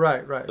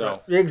 Right.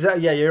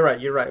 Exactly. Yeah, you're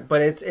right.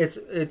 But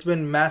it's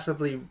been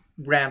massively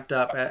ramped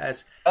up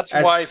as. That's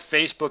why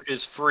Facebook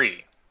is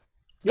free.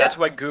 Yeah, that's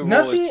why Google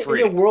is free.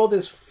 Nothing in the world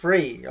is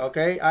free.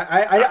 Okay,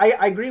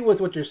 I agree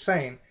with what you're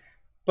saying,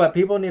 but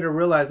people need to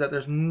realize that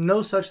there's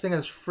no such thing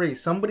as free.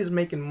 Somebody's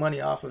making money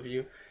off of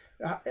you.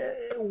 How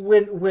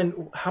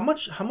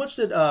much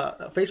did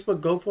Facebook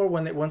go for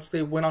once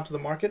they went onto the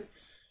market?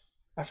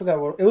 I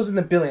forgot. It was in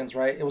the billions,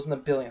 right? It was in the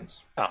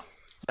billions. Oh,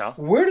 no.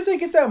 Where did they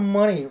get that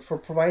money for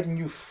providing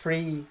you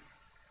free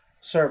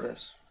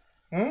service?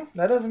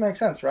 That doesn't make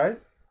sense, right?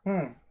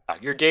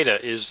 Your data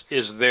is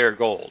their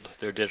gold,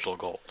 their digital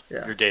gold.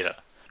 Yeah. Your data,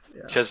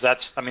 because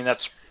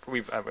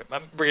we're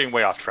getting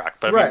way off track,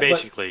 but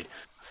basically,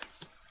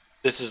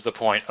 this is the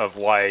point of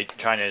why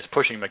China is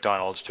pushing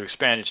McDonald's to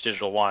expand its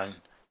digital yuan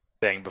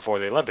thing before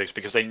the Olympics,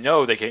 because they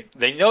know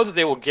they know that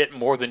they will get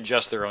more than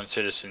just their own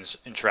citizens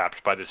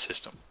entrapped by this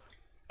system.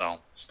 So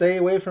stay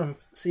away from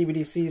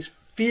CBDCs.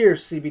 Fear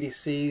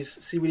CBDCs.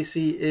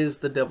 CBDC is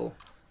the devil.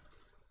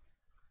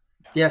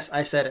 Yes,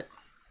 I said it.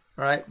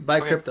 All right,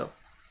 buy crypto.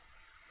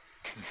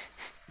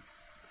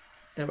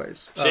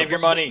 Anyways, save your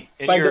money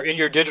in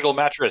your digital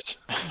mattress.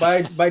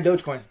 Buy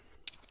Dogecoin.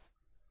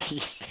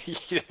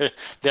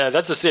 Yeah,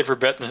 that's a safer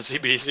bet than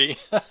CBDC.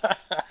 All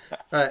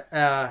right.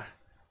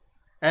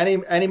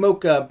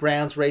 Animoca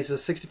Brands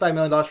raises $65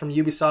 million from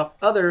Ubisoft.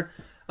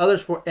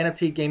 Others for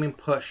NFT gaming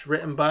push.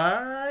 Written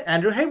by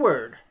Andrew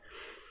Hayward.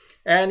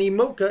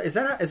 Animoca, is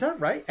that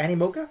right?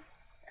 Animoca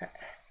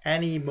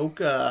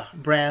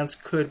Brands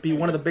could be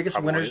one of the biggest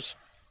winners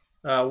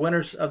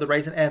of the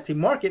rising NFT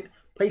market,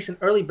 placing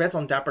early bets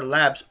on Dapper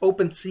Labs,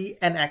 OpenSea,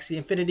 and Axie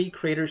Infinity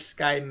creator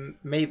Sky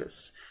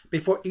Mavis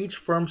before each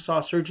firm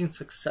saw surging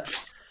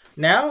success.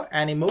 Now,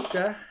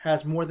 Animoca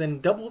has more than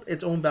doubled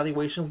its own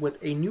valuation with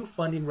a new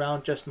funding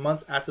round just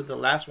months after the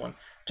last one.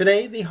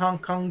 Today, the Hong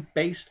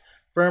Kong-based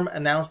firm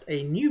announced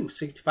a new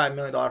 $65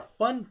 million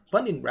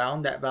funding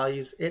round that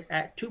values it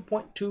at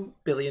 $2.2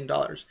 billion,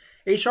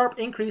 a sharp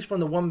increase from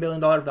the $1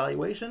 billion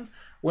valuation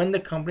when the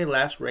company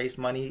last raised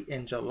money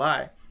in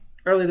July.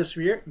 Earlier this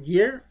year,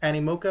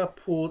 Animoca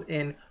pulled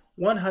in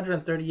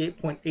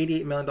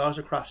 $138.88 million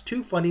across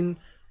two funding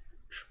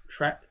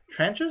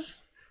tranches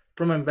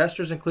from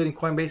investors including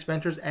Coinbase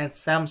Ventures and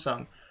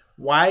Samsung.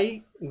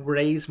 Why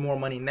raise more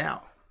money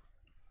now?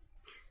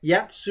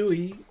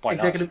 Yatsui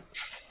executive...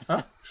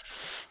 Huh?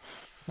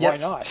 Why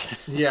not?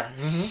 Yeah.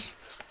 Mm-hmm.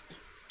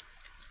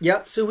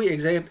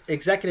 Yatsui,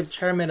 executive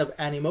chairman of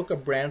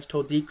Animoca Brands,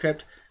 told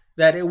Decrypt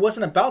that it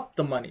wasn't about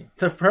the money.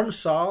 The firm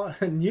saw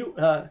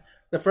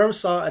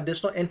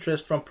additional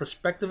interest from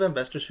prospective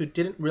investors who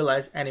didn't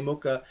realize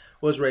Animoca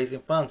was raising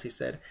funds, he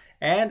said.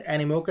 And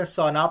Animoca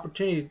saw an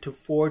opportunity to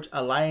forge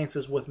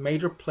alliances with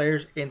major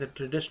players in the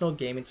traditional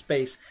gaming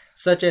space,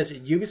 such as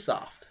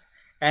Ubisoft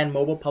and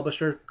mobile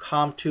publisher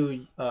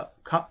Com2uS.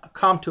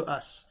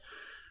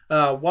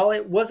 While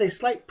it was a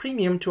slight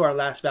premium to our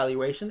last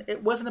valuation,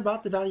 it wasn't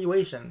about the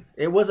valuation.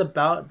 It was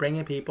about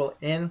bringing people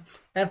in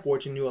and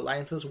forging new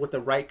alliances with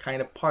the right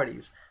kind of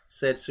parties,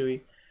 said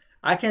Sui.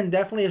 I can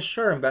definitely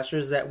assure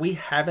investors that we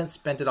haven't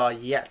spent it all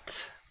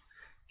yet,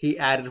 he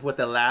added with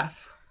a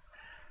laugh.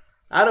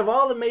 Out of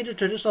all the major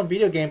traditional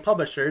video game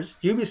publishers,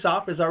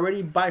 Ubisoft is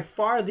already by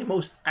far the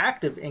most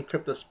active in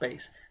crypto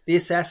space. The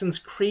Assassin's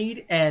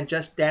Creed and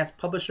Just Dance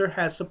publisher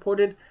has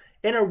supported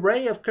an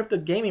array of crypto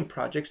gaming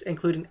projects,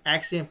 including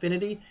Axie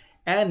Infinity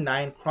and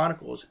Nine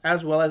Chronicles,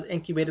 as well as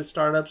incubated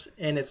startups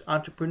in its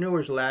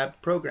Entrepreneurs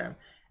Lab program,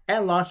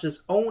 and launched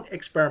its own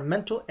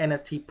experimental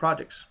NFT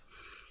projects.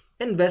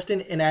 Investing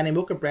in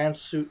Animoca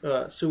Brands,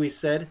 Sui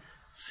said,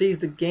 sees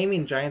the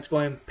gaming giants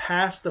going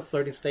past the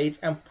flirting stage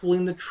and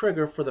pulling the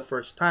trigger for the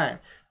first time.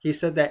 He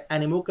said that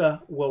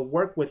Animoca will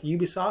work with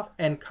Ubisoft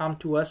and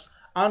Com2uS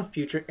on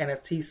future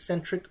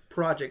NFT-centric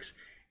projects,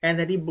 and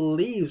that he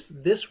believes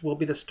this will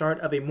be the start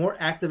of a more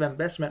active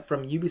investment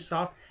from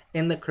Ubisoft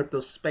in the crypto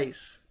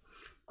space.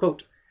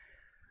 Quote,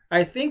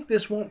 I think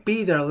this won't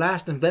be their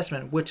last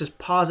investment, which is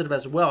positive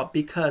as well,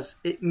 because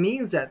it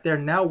means that they're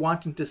now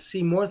wanting to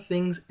see more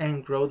things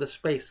and grow the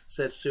space,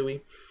 said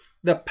Sui.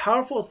 The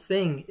powerful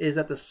thing is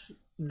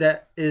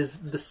that is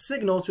the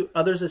signal to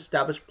others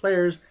established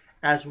players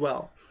as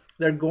well.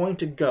 They're going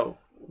to go,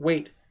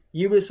 wait,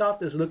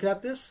 Ubisoft is looking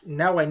at this?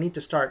 Now I need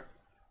to start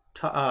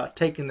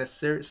taking this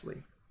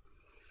seriously.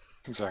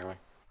 Exactly.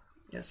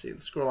 Yeah, see,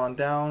 scroll on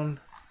down.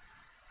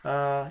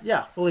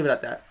 Yeah, we'll leave it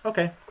at that.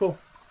 Okay, cool.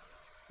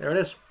 There it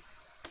is.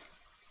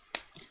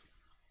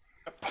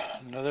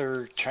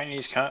 Another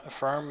Chinese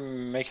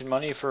firm making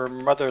money for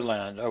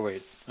Motherland. Oh,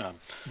 wait.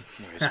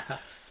 Anyways.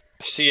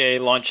 FCA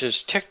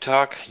launches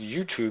TikTok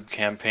YouTube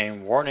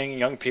campaign warning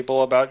young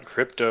people about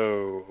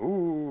crypto.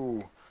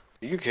 Ooh.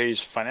 The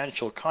UK's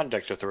Financial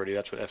Conduct Authority,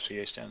 that's what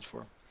FCA stands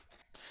for,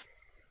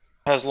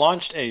 has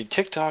launched a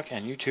TikTok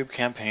and YouTube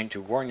campaign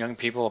to warn young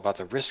people about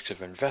the risks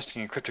of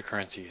investing in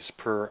cryptocurrencies,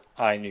 per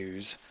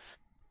iNews.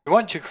 We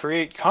want to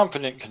create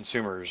confident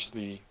consumers.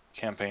 The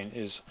campaign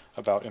is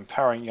about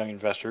empowering young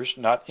investors,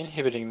 not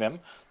inhibiting them.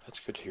 That's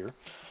good to hear.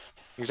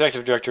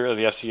 Executive Director of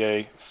the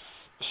FCA,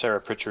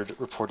 Sarah Pritchard,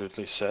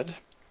 reportedly said,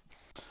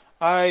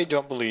 we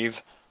don't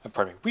believe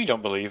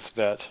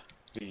that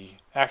the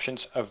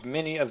actions of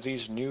many of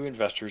these new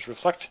investors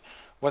reflect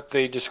what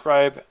they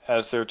describe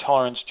as their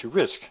tolerance to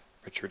risk,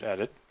 Pritchard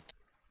added.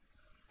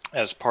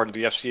 As part of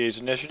the FCA's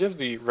initiative,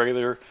 the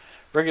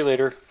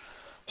regulator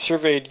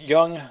surveyed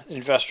young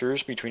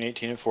investors between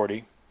 18 and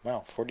 40.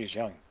 Wow, 40 is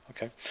young.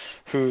 Okay.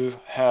 Who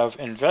have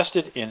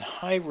invested in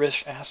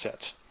high-risk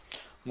assets.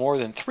 More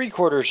than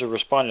three-quarters of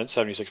respondents,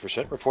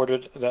 76%,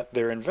 reported that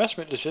their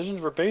investment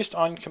decisions were based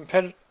on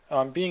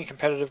being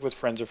competitive with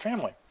friends or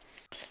family.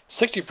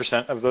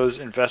 60% of those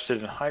invested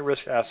in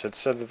high-risk assets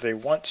said that they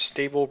want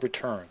stable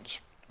returns.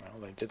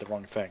 Well, they did the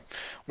wrong thing.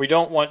 We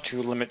don't want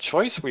to limit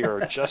choice. We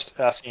are just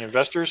asking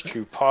investors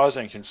to pause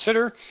and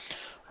consider.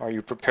 Are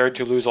you prepared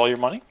to lose all your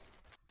money?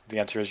 If the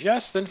answer is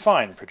yes, then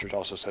fine, Pritchard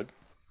also said.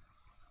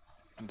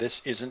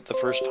 This isn't the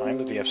first time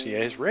that the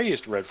FCA has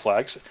raised red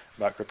flags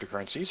about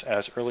cryptocurrencies.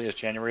 As early as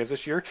January of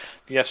this year,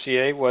 the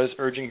FCA was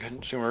urging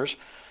consumers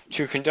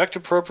to conduct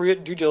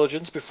appropriate due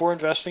diligence before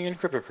investing in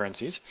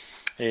cryptocurrencies.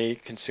 A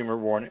consumer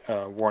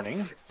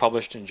warning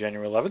published in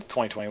January 11th,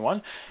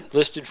 2021,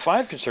 listed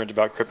 5 concerns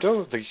about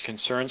crypto. The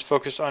concerns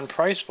focus on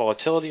price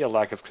volatility, a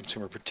lack of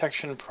consumer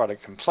protection,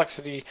 product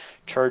complexity,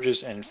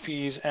 charges and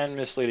fees, and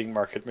misleading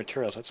market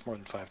materials. That's more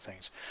than 5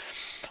 things.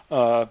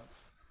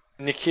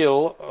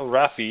 Nikhil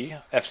Rathi,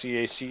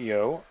 FCA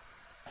CEO,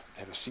 I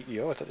have a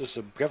CEO? I thought this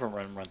was a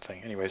government-run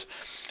thing. Anyways,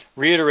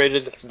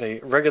 reiterated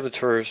the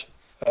regulator's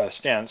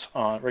stance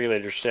on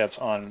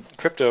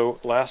crypto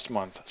last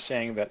month,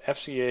 saying that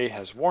FCA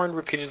has warned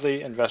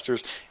repeatedly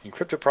investors in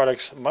crypto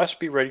products must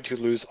be ready to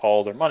lose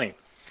all their money.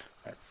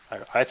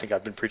 I think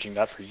I've been preaching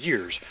that for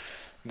years.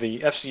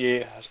 The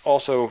FCA has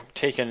also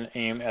taken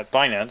aim at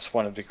Binance,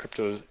 one of the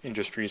crypto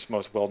industry's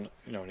most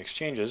well-known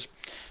exchanges.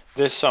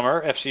 This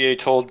summer, FCA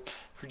told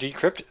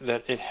Decrypt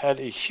that it had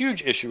a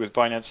huge issue with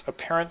Binance's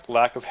apparent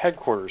lack of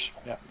headquarters.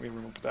 Yeah, we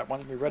remember that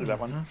one. We read that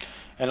one.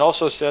 And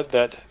also said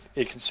that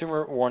a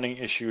consumer warning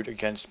issued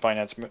against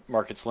Binance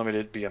Markets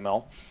Limited,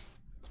 BML,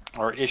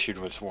 or issued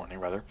this warning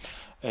rather,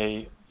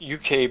 a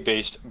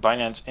UK-based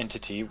Binance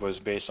entity was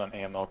based on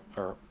AML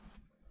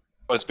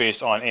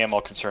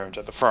concerns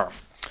at the firm.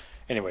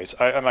 Anyways,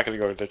 I'm not going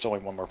to go. There's only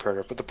one more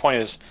paragraph, but the point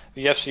is,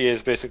 the FCA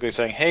is basically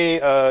saying,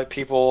 "Hey,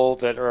 people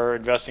that are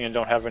investing and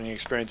don't have any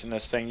experience in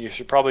this thing, you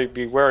should probably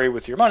be wary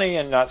with your money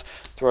and not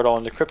throw it all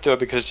into crypto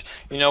because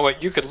you know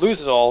what, you could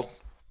lose it all."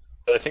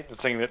 But I think the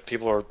thing that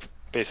people are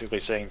basically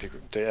saying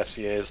to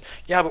FCA is,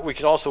 "Yeah, but we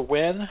could also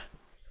win."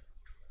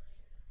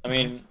 I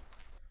mean,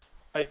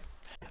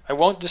 I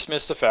won't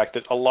dismiss the fact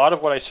that a lot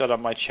of what I said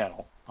on my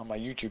channel, on my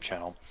YouTube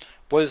channel,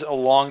 was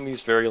along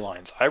these very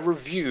lines. I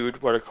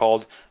reviewed what are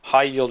called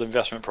high yield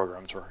investment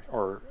programs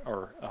or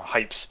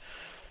HYPEs,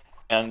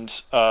 and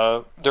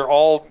they're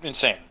all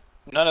insane.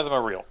 None of them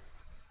are real.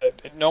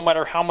 No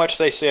matter how much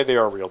they say they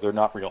are real, they're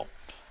not real.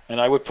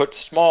 And I would put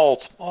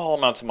small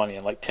amounts of money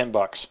in, like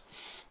 $10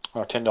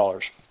 or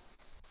 $10,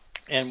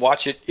 and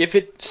watch it. If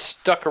it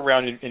stuck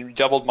around and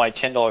doubled my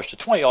 $10 to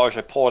 $20,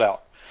 I pull it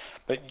out.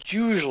 But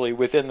usually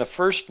within the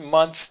first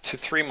month to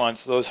 3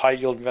 months, those high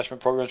yield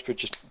investment programs would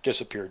just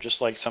disappear,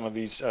 just like some of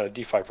these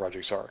DeFi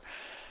projects are.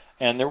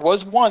 And there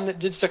was one that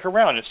did stick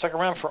around. It stuck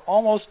around for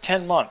almost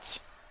 10 months.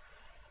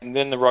 And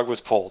then the rug was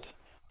pulled.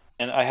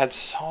 And I had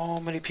so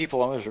many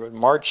people, in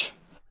March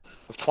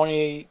of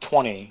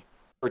 2020,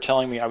 were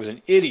telling me I was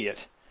an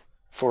idiot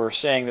for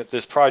saying that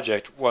this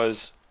project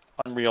was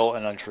unreal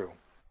and untrue.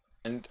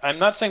 And I'm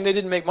not saying they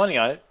didn't make money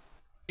on it.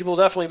 People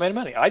definitely made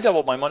money. I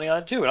doubled my money on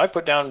it too, and I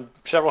put down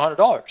several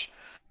 $100s.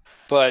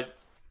 But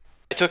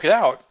I took it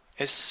out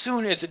as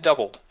soon as it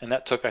doubled, and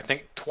that took, I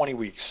think, 20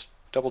 weeks.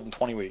 Doubled in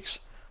 20 weeks.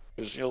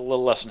 It was a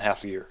little less than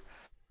half a year.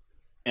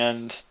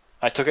 And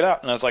I took it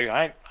out, and I was like,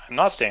 I'm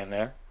not staying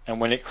there. And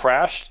when it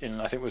crashed, I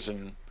think it was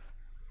in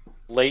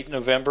late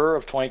November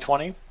of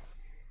 2020,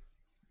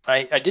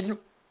 I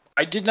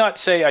did not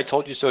say I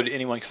told you so to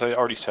anyone because I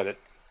already said it.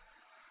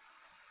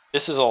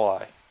 This is a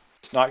lie.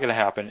 It's not going to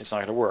happen. It's not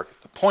going to work.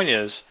 The point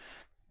is,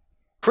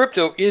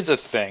 crypto is a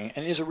thing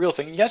and is a real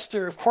thing. Yes,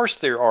 of course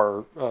there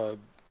are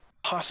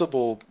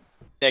possible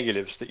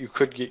negatives that you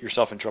could get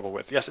yourself in trouble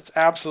with. Yes, it's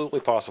absolutely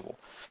possible.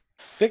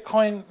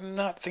 Bitcoin,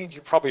 not think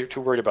you're probably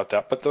too worried about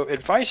that. But the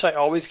advice I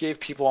always gave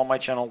people on my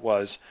channel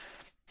was,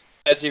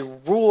 as a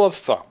rule of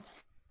thumb,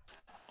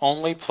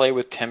 only play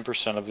with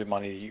 10% of the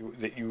money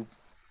that you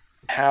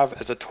have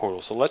as a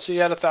total. So let's say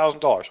you had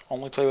 $1,000,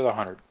 only play with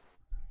 100.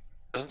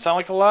 Doesn't sound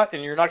like a lot,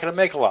 and you're not going to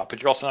make a lot,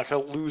 but you're also not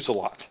going to lose a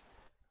lot.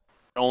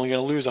 You're only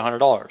going to lose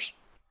 $100.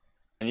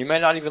 And you may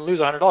not even lose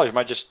 $100. You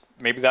might just,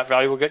 maybe that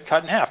value will get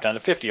cut in half down to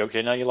 50.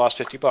 Okay, now you lost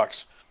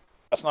 $50.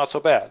 That's not so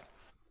bad.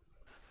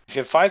 If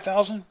you have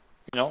 5,000,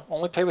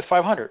 only play with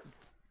 500.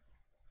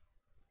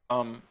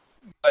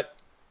 But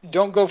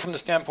don't go from the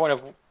standpoint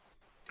of,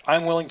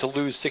 I'm willing to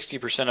lose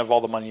 60% of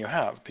all the money you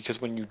have, because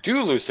when you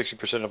do lose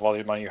 60% of all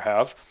the money you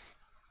have,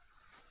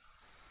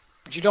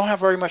 you don't have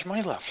very much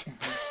money left.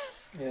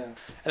 Yeah.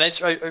 And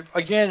it's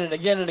again and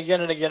again and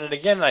again and again and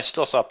again, and I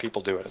still saw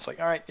people do it. It's like,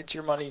 all right, it's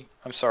your money.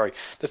 I'm sorry.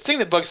 The thing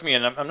that bugs me,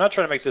 and I'm not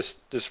trying to make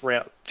this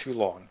rant too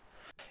long,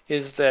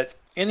 is that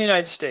in the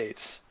United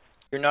States,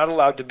 you're not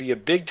allowed to be a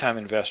big-time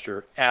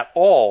investor at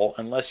all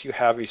unless you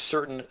have a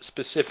certain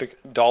specific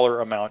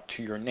dollar amount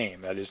to your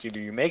name. That is, either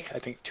you make, I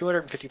think,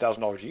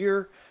 $250,000 a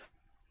year,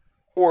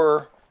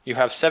 or you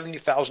have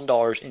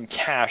 $70,000 in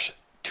cash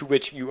to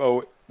which you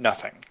owe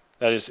nothing.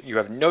 That is, you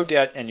have no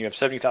debt and you have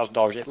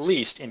 $70,000 at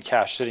least in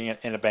cash sitting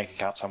in a bank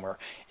account somewhere.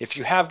 If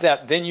you have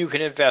that, then you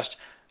can invest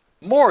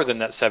more than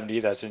that 70.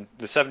 That's in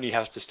the 70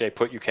 has to stay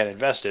put. You can't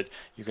invest it.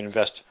 You can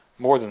invest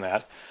more than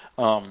that.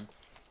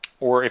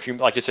 Or if you,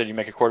 like I said, you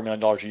make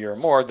 $250,000 a year or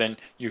more, then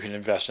you can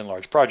invest in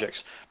large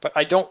projects. But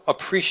I don't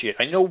appreciate.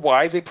 I know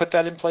why they put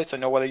that in place. I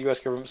know why the U.S.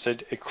 government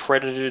said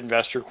accredited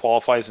investor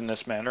qualifies in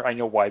this manner. I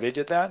know why they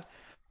did that.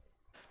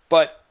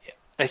 But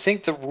I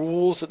think the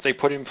rules that they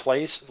put in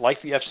place,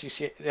 like the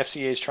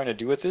FCA is trying to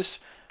do with this,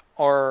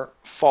 are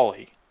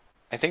folly.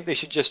 I think they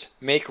should just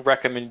make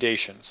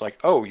recommendations like,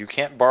 oh, you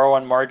can't borrow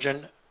on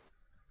margin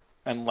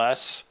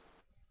unless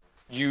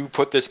you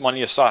put this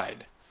money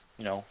aside,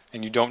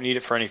 and you don't need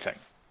it for anything.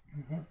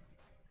 Mm-hmm.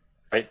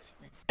 Right?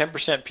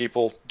 10%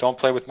 people don't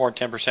play with more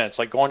than 10%. It's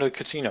like going to the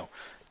casino.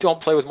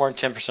 Don't play with more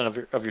than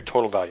 10% of your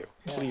total value.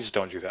 Yeah. Please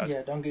don't do that.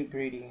 Yeah, don't get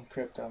greedy in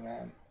crypto,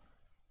 man.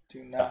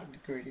 Do not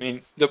get greedy. I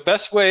mean, the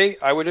best way,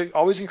 I would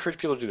always encourage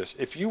people to do this.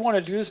 If you want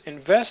to do this,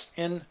 invest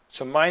in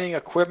some mining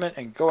equipment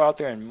and go out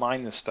there and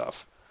mine this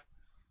stuff.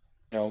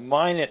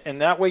 Mine it,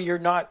 and that way you're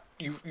not,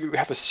 you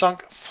have a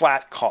sunk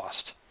flat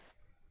cost.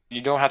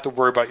 You don't have to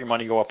worry about your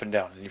money go up and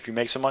down. And if you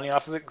make some money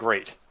off of it,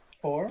 great.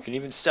 Or you can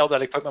even sell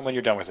that equipment when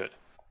you're done with it.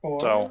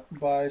 Or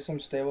buy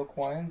some stable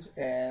coins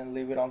and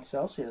leave it on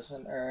Celsius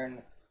and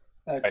earn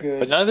a good...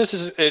 But none of this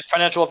is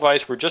financial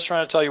advice. We're just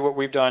trying to tell you what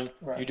we've done.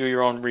 Right. You do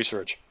your own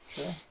research.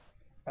 Sure.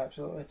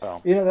 Absolutely.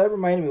 That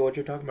reminded me of what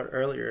you were talking about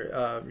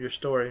earlier, your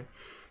story.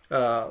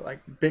 Like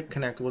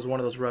BitConnect was one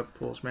of those rug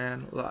pulls,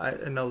 man.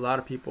 I know a lot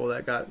of people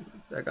that got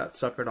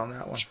suckered on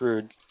that one.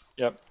 Screwed.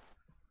 Yep.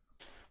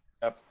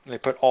 They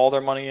put all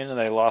their money in and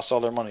they lost all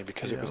their money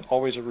because it was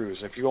always a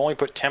ruse. If you only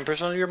put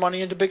 10% of your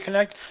money into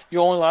BitConnect,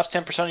 you only lost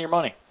 10% of your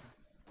money.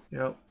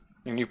 Yep.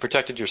 And you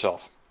protected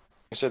yourself.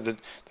 I said that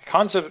the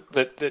concept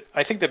that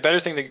I think the better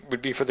thing that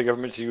would be for the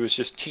government to do is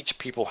just teach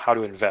people how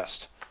to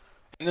invest.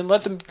 And then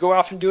let them go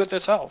off and do it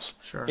themselves.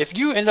 Sure. If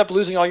you end up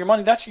losing all your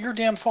money, that's your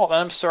damn fault. And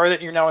I'm sorry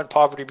that you're now in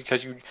poverty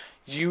because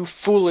you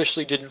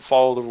foolishly didn't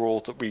follow the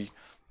rules that we,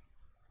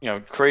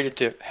 created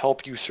to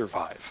help you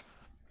survive.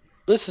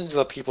 Listen to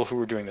the people who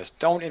are doing this.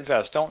 Don't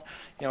invest. Don't,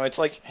 it's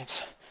like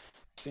it's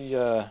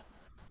the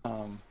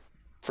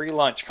free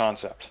lunch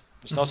concept.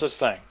 There's no such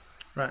thing.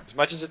 Right. As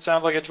much as it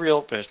sounds like it's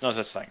real, there's no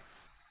such thing.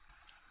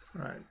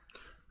 Right.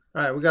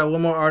 All right. We got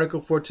one more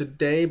article for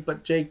today,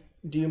 but Jake,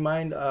 do you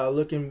mind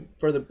looking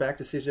further back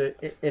to see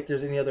if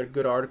there's any other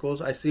good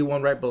articles? I see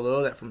one right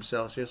below that from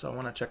Celsius. I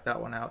want to check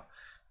that one out.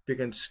 If you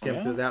can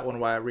skim through that one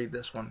while I read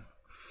this one.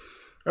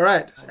 All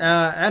right.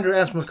 Andrew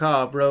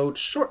Asmakov wrote,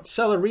 short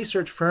seller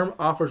research firm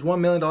offers $1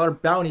 million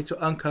bounty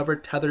to uncover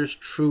Tether's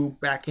true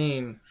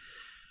backing.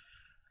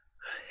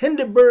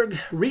 Hindenburg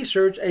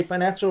Research, a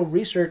financial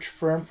research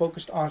firm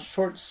focused on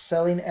short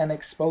selling and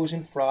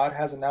exposing fraud,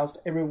 has announced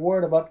a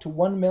reward of up to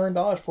 $1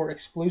 million for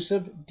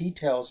exclusive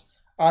details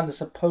on the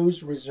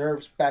supposed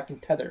reserves backing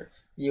Tether,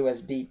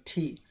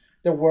 USDT,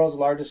 the world's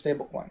largest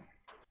stablecoin.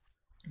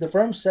 The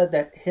firm said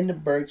that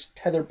Hindenburg's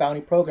Tether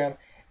bounty program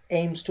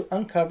aims to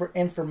uncover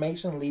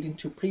information leading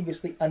to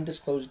previously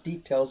undisclosed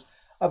details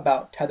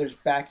about Tether's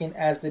backing,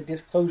 as the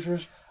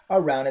disclosures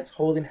around its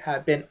holding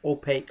have been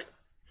opaque.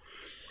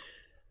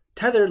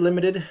 Tether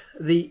Limited,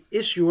 the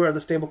issuer of the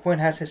stablecoin,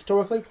 has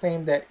historically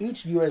claimed that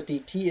each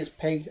USDT is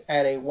pegged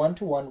at a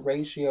 1-to-1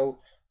 ratio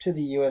to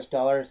the US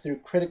dollar,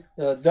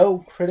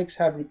 though critics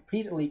have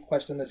repeatedly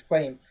questioned this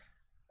claim.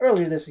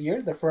 Earlier this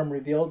year, the firm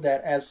revealed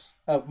that as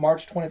of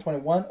March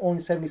 2021,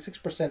 only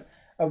 76%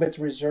 of its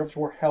reserves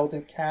were held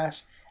in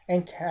cash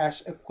and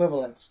cash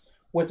equivalents,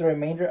 with the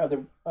remainder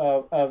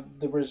of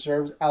the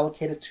reserves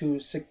allocated to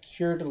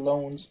secured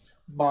loans,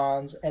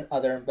 bonds, and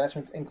other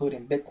investments,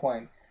 including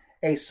Bitcoin.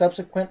 A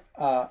subsequent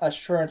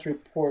assurance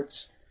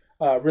reports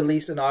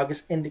released in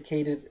August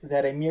indicated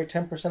that a mere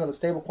 10% of the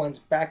stablecoin's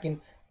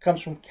backing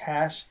comes from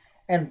cash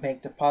and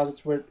bank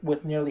deposits,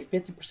 with nearly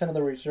 50% of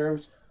the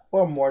reserves,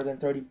 or more than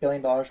 $30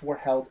 billion, were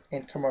held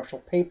in commercial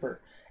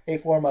paper, a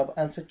form of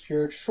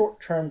unsecured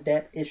short-term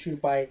debt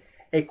issued by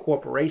a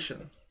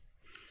corporation.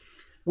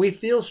 We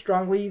feel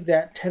strongly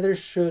that Tether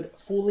should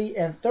fully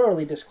and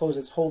thoroughly disclose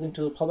its holding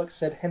to the public,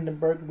 said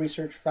Hindenburg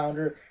Research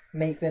founder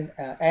Nathan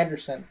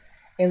Anderson.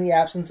 In the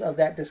absence of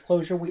that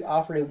disclosure, we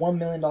offered a $1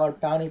 million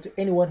bounty to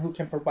anyone who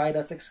can provide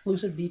us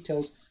exclusive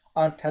details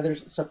on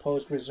Tether's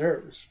supposed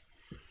reserves.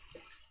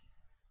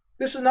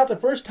 This is not the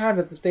first time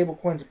that the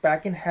stablecoin's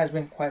backing has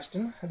been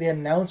questioned. The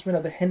announcement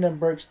of the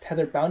Hindenburg's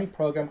Tether bounty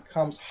program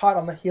comes hot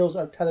on the heels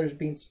of Tether's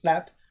being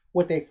slapped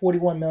with a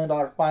 $41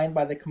 million fine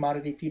by the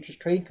Commodity Futures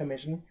Trading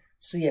Commission,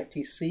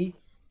 CFTC,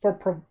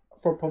 for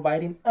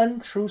providing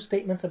untrue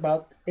statements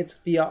about its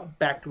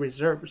fiat-backed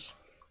reserves.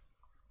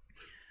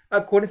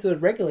 According to the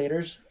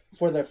regulators,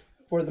 for the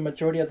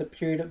majority of the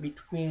period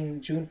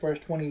between June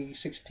 1st,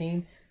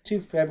 2016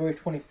 to February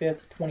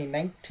 25th,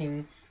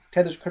 2019,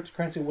 Tether's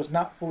cryptocurrency was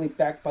not fully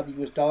backed by the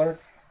US dollar,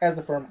 as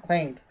the firm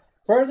claimed.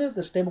 Further,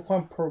 the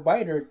stablecoin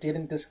provider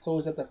didn't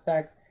disclose the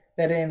fact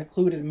that it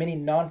included many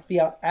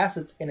non-fiat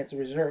assets in its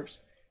reserves.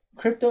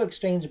 Crypto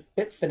exchange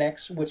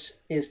Bitfinex, which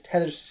is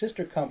Tether's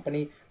sister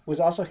company, was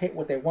also hit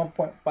with a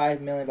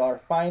 $1.5 million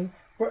fine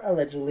for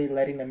allegedly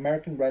letting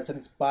American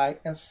residents buy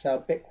and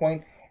sell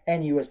Bitcoin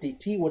and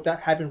USDT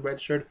without having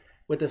registered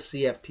with the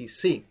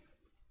CFTC.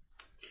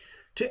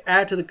 To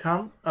add to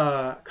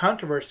the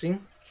controversy,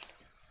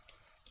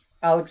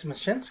 Alex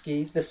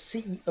Mashinsky, the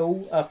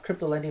CEO of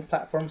crypto lending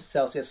platform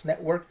Celsius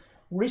Network,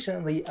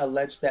 recently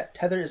alleged that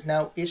Tether is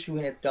now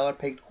issuing its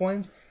dollar-pegged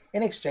coins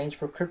in exchange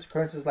for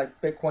cryptocurrencies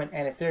like Bitcoin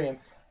and Ethereum,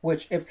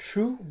 which, if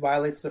true,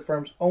 violates the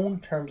firm's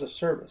own terms of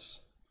service.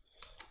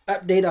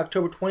 Update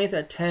October 20th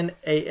at 10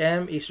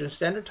 a.m. Eastern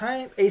Standard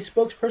Time. A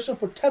spokesperson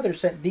for Tether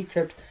sent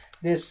Decrypt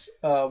this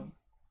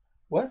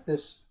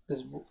vociferous.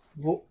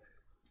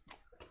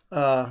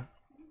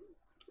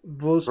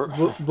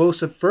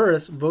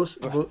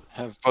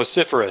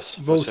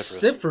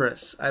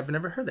 I've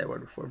never heard that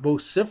word before.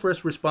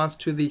 Vociferous response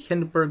to the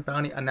Hindenburg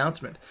bounty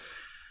announcement.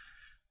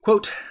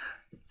 Quote,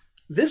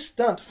 "This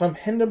stunt from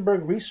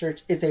Hindenburg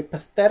Research is a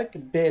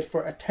pathetic bid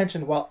for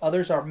attention while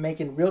others are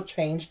making real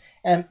change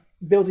and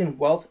building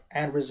wealth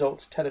and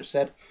results," Tether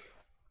said.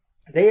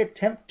 They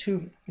attempt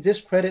to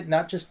discredit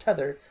not just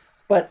Tether,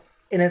 but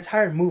an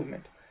entire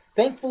movement.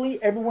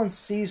 Thankfully, everyone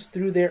sees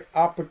through their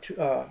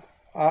opportunism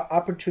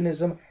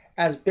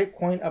as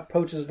Bitcoin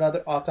approaches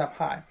another all-time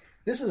high.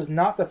 This is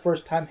not the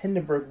first time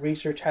Hindenburg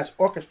Research has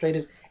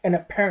orchestrated an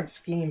apparent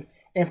scheme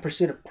in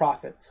pursuit of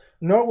profit,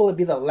 nor will it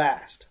be the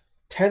last.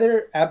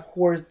 Tether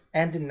abhors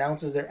and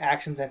denounces their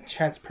actions and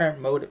transparent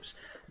motives.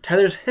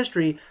 Tether's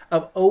history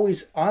of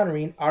always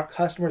honoring our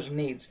customers'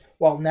 needs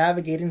while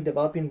navigating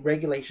developing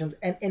regulations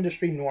and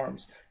industry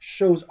norms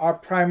shows our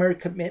primary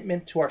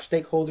commitment to our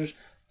stakeholders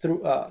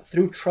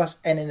through trust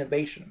and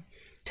innovation.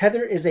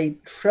 Tether is a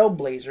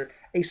trailblazer,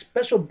 a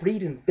special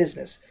breed in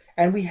business,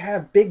 and we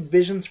have big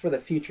visions for the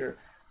future.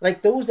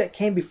 Like those that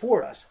came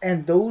before us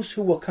and those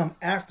who will come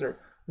after,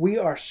 we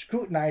are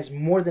scrutinized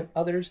more than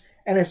others,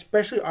 and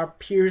especially our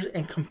peers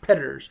and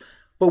competitors.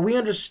 But we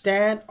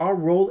understand our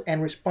role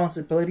and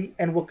responsibility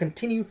and will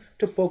continue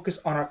to focus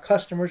on our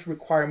customers'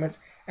 requirements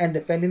and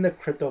defending the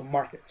crypto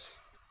markets.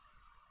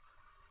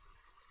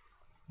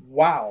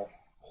 Wow.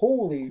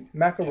 Holy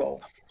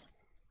mackerel.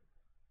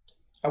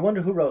 I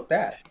wonder who wrote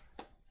that.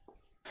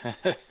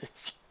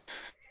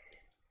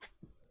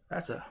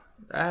 That's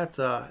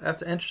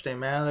interesting,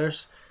 man.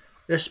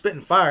 They're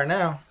spitting fire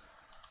now.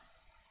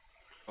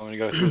 I want to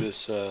go through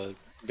this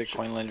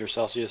Bitcoin lender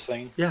Celsius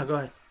thing. Yeah, go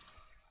ahead.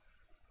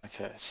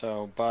 Okay,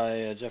 so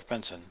by Jeff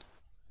Benson.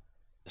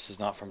 This is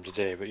not from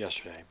today, but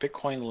yesterday.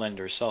 Bitcoin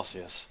lender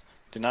Celsius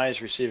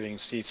denies receiving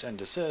cease and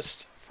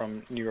desist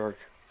from New York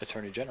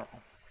Attorney General.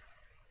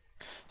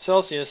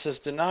 Celsius has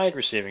denied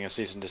receiving a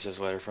cease and desist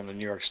letter from the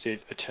New York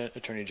State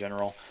Attorney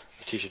General,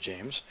 Letitia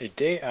James, a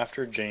day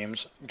after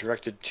James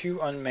directed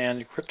two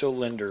unmanned crypto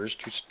lenders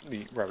to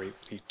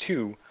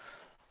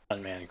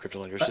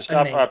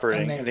stop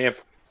operating.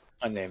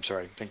 Unnamed,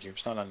 sorry, thank you.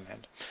 It's not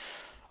unmanned.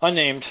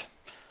 Unnamed,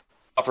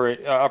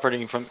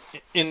 operating from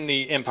in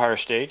the Empire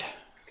State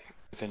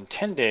within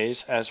 10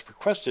 days, as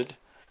requested.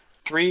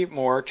 3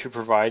 more to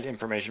provide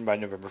information by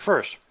November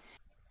 1st.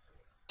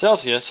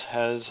 Celsius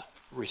has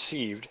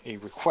received a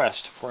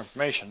request for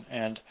information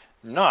and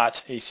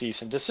not a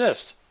cease and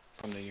desist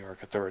from the New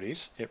York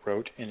authorities, it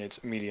wrote in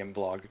its Medium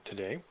blog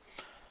today.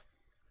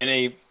 In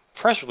a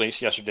press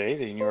release yesterday,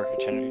 the New York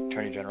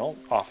Attorney General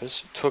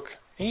office took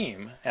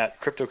aim at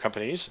crypto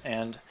companies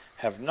and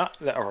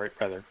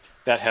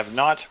that have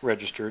not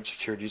registered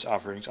securities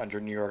offerings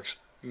under New York's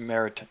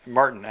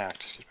Martin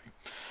Act.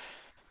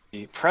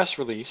 The press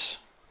release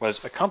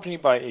was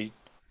accompanied by a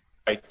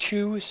by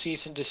 2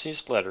 cease and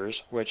desist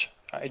letters, which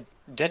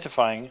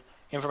identifying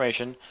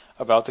information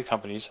about the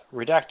companies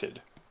redacted.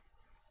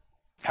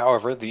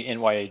 However, the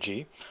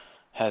NYAG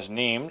has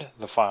named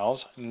the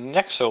files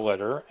Nexo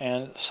letter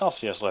and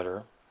Celsius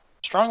letter,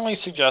 strongly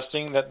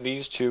suggesting that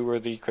these two were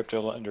the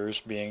crypto lenders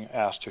being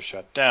asked to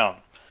shut down.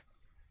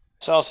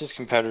 Celsius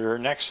competitor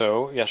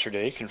Nexo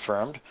yesterday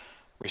confirmed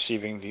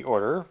receiving the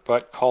order,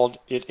 but called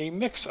it a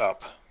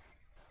mix-up.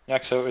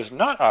 Nexo is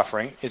not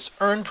offering its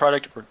earned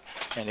product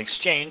and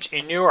exchange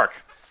in New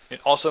York.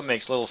 It also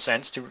makes little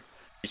sense to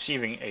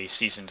receiving a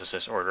cease and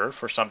desist order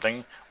for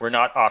something we're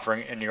not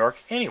offering in New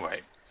York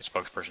anyway, a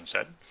spokesperson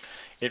said.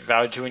 It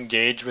vowed to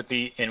engage with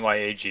the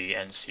NYAG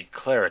and seek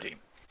clarity.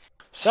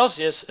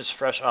 Celsius is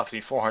fresh off the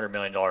 $400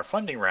 million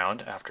funding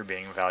round after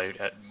being valued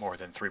at more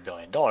than $3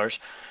 billion.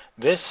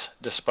 This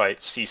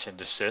despite cease and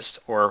desist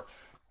or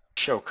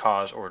show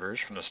cause orders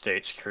from the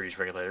state securities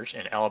regulators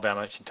in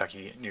Alabama,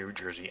 Kentucky, New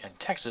Jersey, and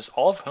Texas,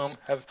 all of whom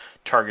have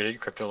targeted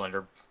crypto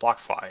lender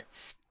BlockFi.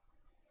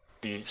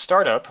 The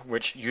startup,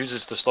 which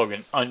uses the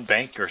slogan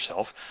 "Unbank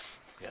yourself,"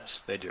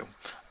 yes, they do,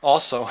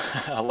 also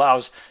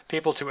allows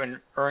people to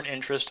earn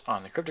interest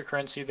on the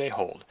cryptocurrency they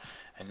hold,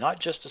 and not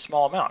just a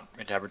small amount.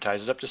 It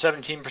advertises up to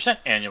 17%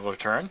 annual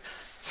return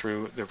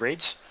through the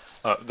rates,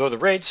 though the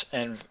rates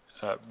and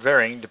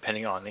varying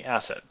depending on the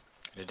asset.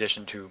 In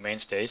addition to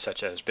mainstays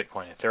such as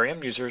Bitcoin and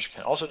Ethereum, users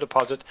can also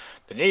deposit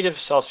the native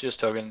Celsius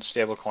token,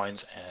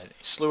 stablecoins, and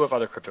a slew of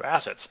other crypto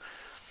assets.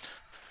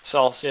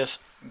 Celsius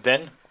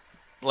then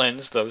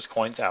lends those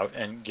coins out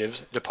and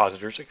gives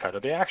depositors a cut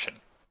of the action.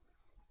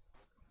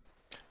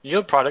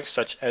 Yield products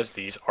such as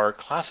these are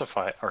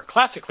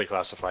classically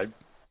classified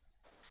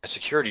as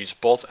securities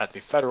both at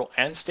the federal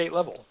and state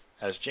level,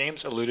 as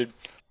James alluded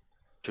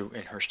to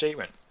in her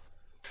statement.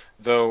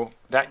 Though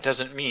that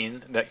doesn't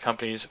mean that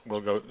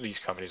these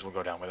companies will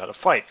go down without a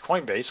fight.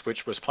 Coinbase,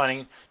 which was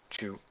planning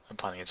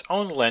its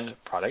own lend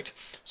product,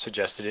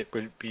 suggested it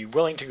would be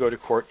willing to go to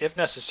court if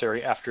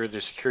necessary after the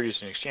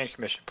Securities and Exchange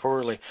Commission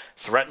reportedly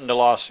threatened a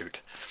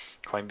lawsuit.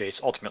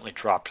 Coinbase ultimately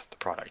dropped the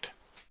product.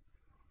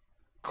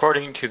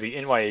 According to the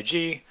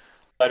NYAG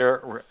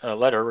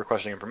letter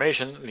requesting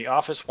information, the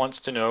office wants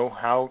to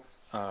know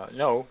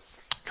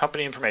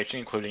company information,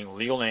 including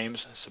legal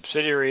names,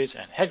 subsidiaries,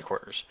 and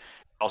headquarters.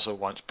 Also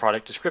wants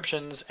product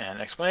descriptions and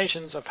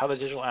explanations of how the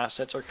digital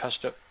assets are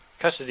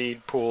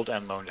custodied, pooled,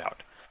 and loaned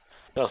out.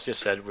 Celsius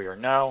said, "We are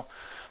now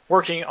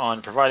working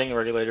on providing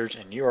regulators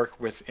in New York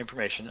with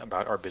information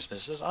about our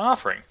businesses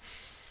offering."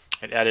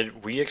 It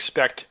added, "We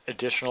expect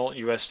additional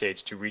U.S.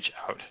 states to reach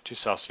out to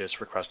Celsius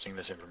requesting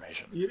this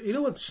information." You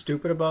know what's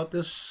stupid about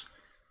this?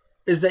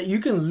 Is that you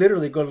can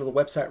literally go to the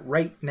website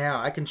right now.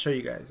 I can show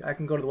you guys. I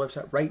can go to the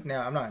website right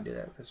now. I'm not going to do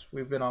that because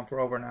we've been on for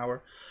over an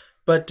hour.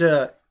 But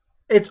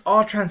it's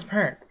all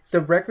transparent.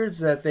 The records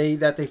that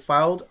they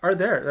filed are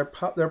there.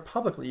 They're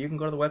publicly. You can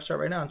go to the website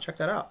right now and check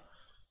that out.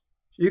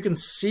 You can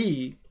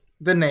see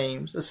the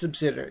names, the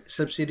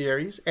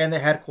subsidiaries, and the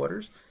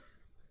headquarters.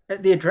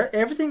 The address,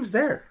 everything's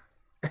there.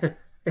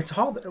 It's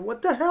all there.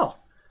 What the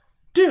hell?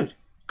 Dude,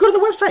 go to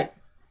the website.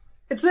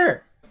 It's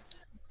there.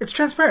 It's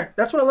transparent.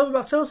 That's what I love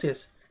about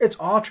Celsius. It's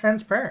all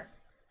transparent.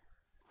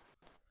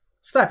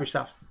 Slap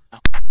yourself.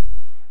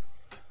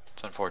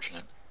 It's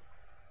unfortunate.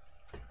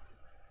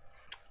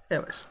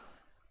 Anyways,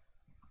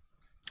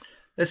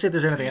 let's see if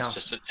there's anything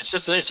else.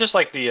 It's just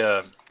like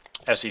the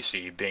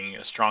SEC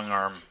being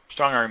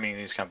strong-arming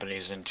these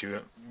companies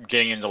into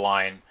getting into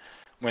line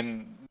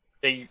when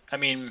to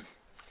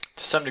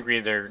some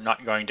degree they're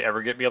not going to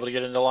ever be able to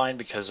get into line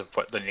because of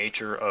what the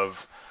nature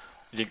of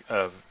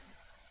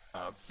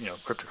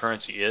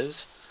cryptocurrency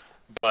is.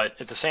 But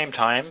at the same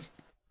time,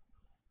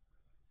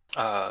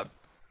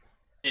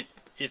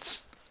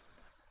 it's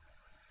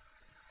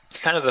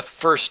kind of the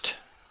first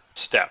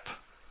step.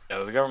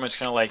 The government's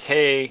kind of like,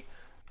 hey,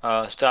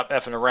 stop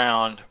effing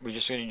around. We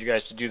just need you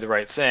guys to do the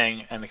right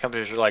thing. And the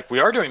companies are like, we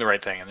are doing the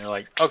right thing. And they're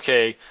like,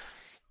 okay,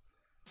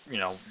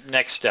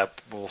 next step,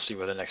 we'll see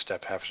what the next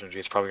step happens to be.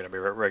 It's probably going to be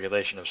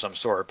regulation of some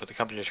sort. But the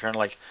companies are kind of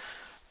like,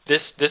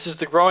 this is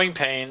the growing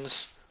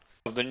pains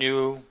of the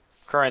new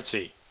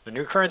currency. The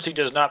new currency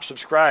does not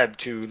subscribe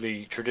to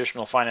the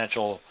traditional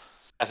financial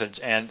methods.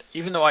 And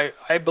even though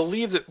I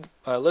believe that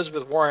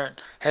Elizabeth Warren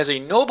has a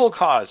noble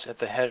cause at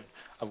the head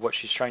of what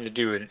she's trying to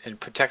do and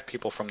protect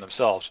people from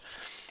themselves,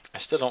 I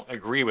still don't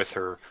agree with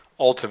her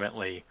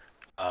ultimately,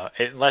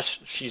 unless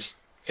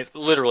it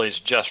literally is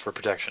just for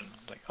protection.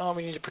 Like, oh,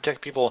 we need to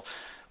protect people.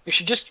 We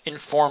should just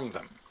inform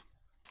them.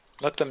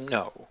 Let them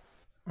know.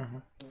 Mm-hmm.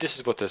 This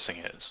is what this thing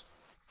is.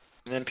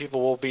 And then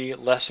people will be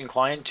less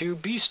inclined to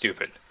be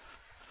stupid.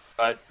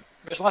 But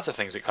there's lots of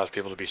things that cause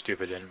people to be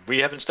stupid, and we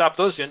haven't stopped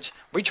those since.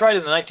 We tried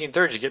in the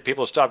 1930s to get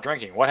people to stop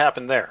drinking. What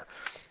happened there?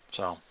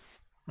 So.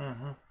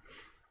 Mm-hmm.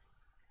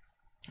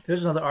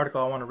 There's another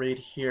article I want to read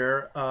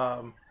here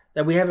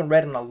that we haven't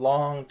read in a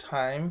long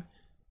time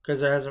because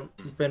there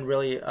hasn't been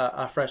really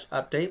a fresh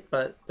update.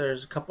 But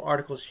there's a couple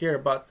articles here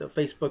about the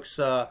Facebook's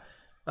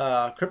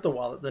crypto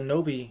wallet, the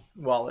Novi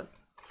wallet.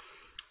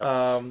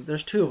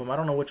 There's two of them. I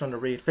don't know which one to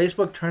read.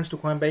 Facebook turns to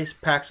Coinbase,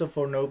 Paxos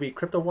for Novi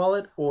crypto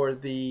wallet, or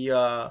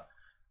the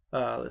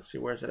let's see,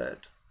 where's it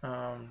at?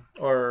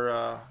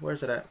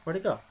 Where's it at? Where'd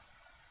it go?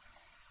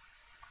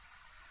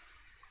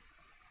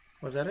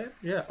 Was that it?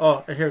 Yeah.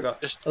 Oh, here we go.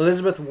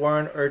 Elizabeth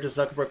Warren urges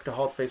Zuckerberg to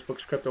halt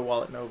Facebook's crypto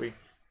wallet Novi.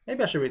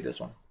 Maybe I should read this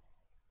one.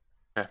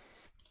 Okay.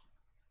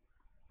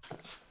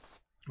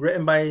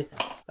 Written by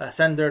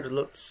Sander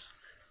Lutz.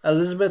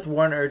 Elizabeth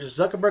Warren urges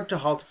Zuckerberg to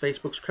halt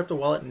Facebook's crypto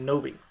wallet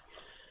Novi.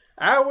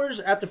 Hours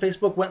after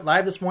Facebook went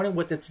live this morning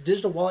with its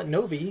digital wallet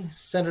Novi,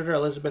 Senator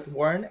Elizabeth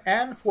Warren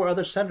and 4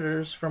 other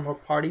senators from her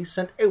party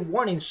sent a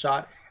warning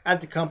shot at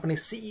the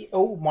company's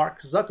CEO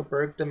Mark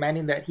Zuckerberg,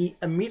 demanding that he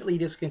immediately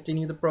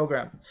discontinue the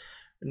program.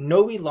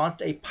 Novi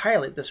launched a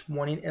pilot this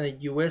morning in the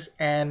U.S.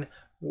 and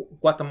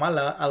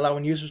Guatemala,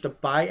 allowing users to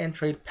buy and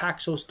trade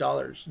Paxos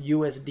dollars,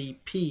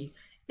 USDP,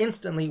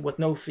 instantly with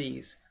no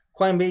fees.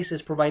 Coinbase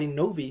is providing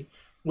Novi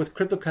with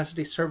crypto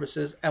custody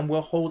services and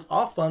will hold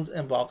all funds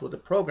involved with the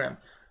program.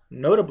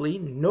 Notably,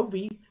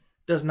 Novi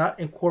does not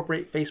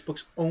incorporate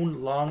Facebook's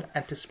own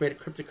long-anticipated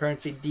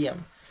cryptocurrency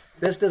Diem.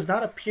 This does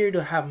not appear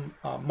to have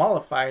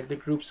mollified the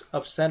groups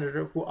of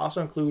senators who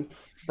also include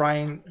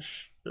Brian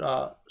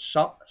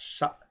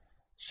Schatz,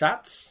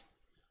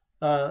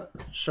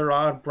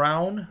 Sherrod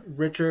Brown,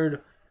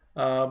 Richard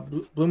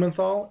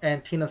Blumenthal,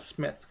 and Tina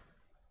Smith.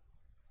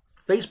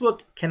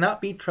 Facebook cannot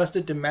be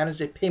trusted to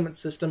manage a payment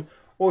system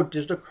or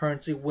digital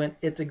currency when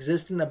its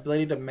existing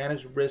ability to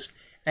manage risk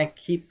and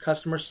keep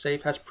customers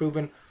safe has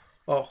proven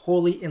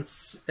wholly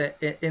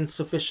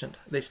insufficient,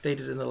 they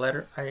stated in the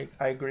letter. I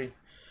agree.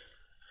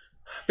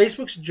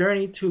 Facebook's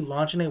journey to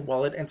launching a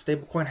wallet and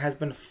stablecoin has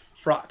been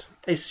fraught.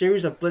 A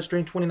series of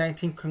blistering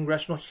 2019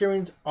 congressional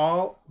hearings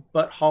all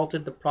but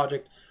halted the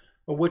project,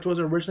 which was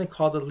originally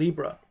called the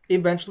Libra.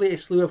 Eventually, a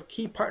slew of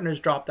key partners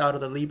dropped out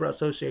of the Libra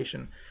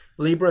Association.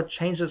 Libra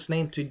changed its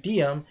name to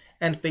Diem,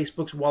 and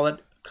Facebook's wallet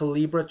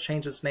Calibra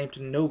changed its name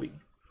to Novi.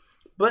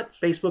 But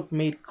Facebook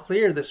made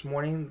clear this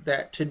morning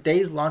that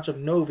today's launch of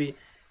Novi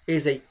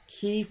is a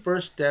key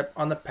first step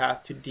on the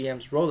path to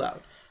Diem's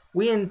rollout.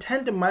 We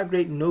intend to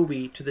migrate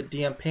Novi to the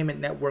Diem payment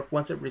network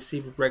once it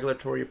receives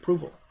regulatory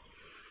approval.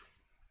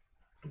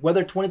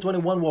 Whether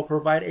 2021 will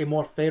provide a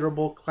more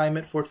favorable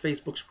climate for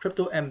Facebook's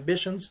crypto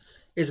ambitions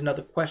is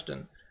another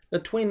question. The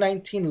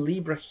 2019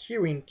 Libra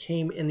hearing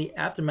came in the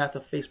aftermath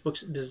of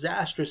Facebook's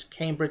disastrous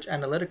Cambridge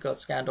Analytica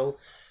scandal.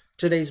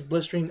 Today's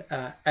blistering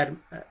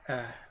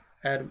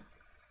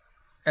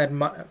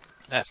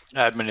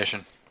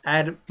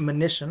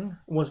admonition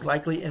was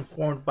likely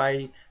informed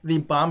by the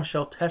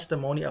bombshell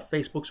testimony of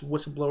Facebook's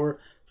whistleblower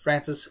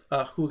Frances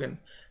Haugen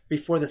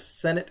before the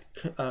Senate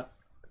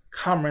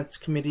Commerce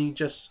Committee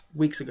just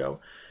weeks ago.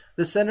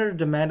 The senator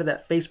demanded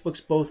that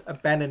Facebook's both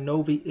abandon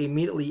Novi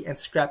immediately and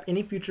scrap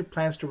any future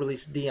plans to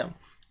release Diem.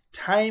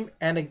 Time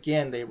and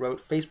again, they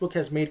wrote, Facebook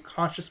has made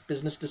conscious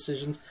business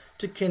decisions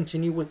to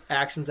continue with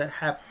actions that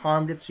have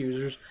harmed its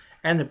users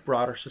and the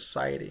broader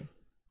society.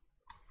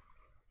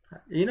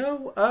 You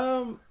know,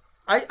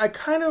 I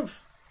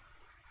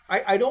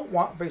don't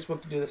want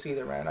Facebook to do this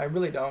either, man. I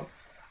really don't.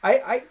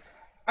 I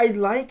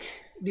like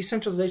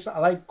decentralization. I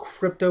like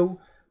crypto.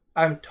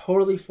 I'm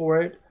totally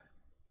for it.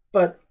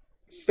 But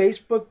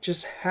Facebook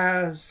just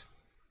has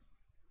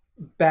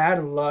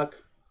bad luck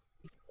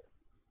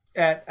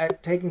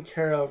at taking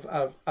care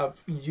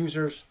of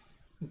users'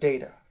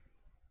 data.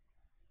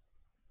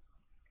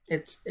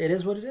 It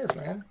is what it is,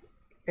 man.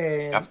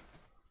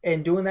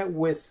 And doing that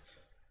with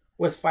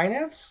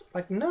finance,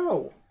 like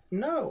no,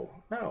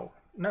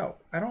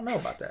 I don't know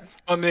about that.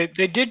 Well,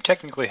 they did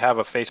technically have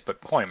a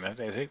Facebook coin. I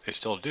think they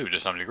still do to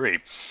some degree.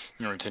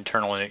 You know, it's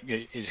internal and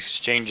it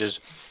exchanges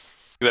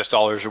US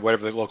dollars or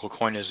whatever the local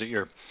coin is that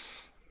you're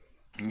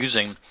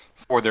using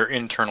for their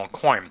internal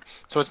coin.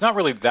 So it's not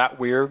really that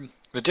weird.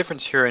 The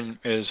difference here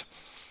is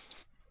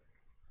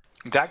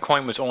that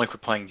coin was only for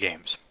playing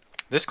games.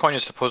 This coin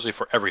is supposedly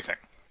for everything.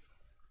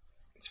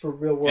 It's for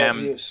real world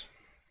use.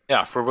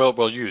 Yeah, for real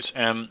world use.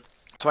 And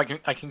so I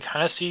can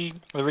kind of see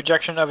the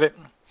rejection of it.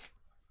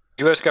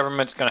 U.S.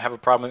 government's going to have a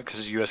problem with it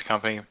because it's a U.S.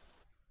 company.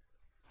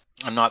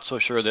 I'm not so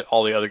sure that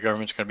all the other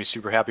governments are going to be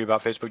super happy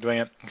about Facebook doing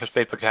it because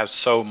Facebook has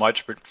so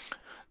much, but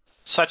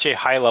such a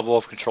high level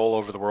of control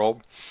over the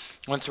world.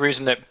 And that's the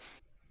reason that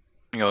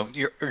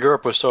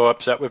Europe was so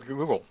upset with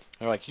Google.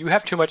 They're like, you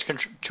have too much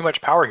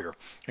power here.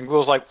 And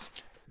Google's like,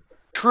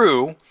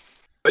 true,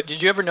 but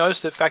did you ever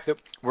notice the fact that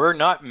we're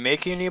not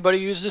making anybody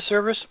use this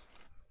service?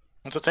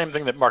 It's the same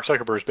thing that Mark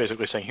Zuckerberg is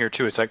basically saying here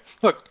too. It's like,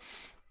 look,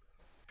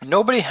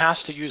 nobody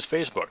has to use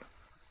Facebook.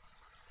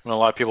 And a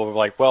lot of people are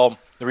like, well,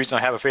 the reason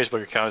I have a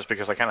Facebook account is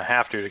because I kind of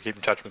have to keep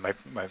in touch with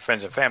my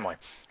friends and family.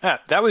 Yeah,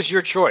 that was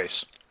your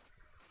choice.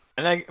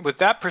 And with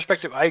that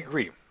perspective, I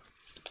agree.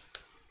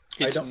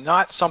 It's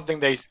not something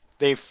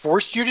they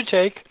forced you to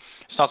take.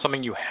 It's not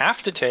something you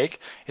have to take.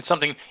 It's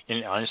something,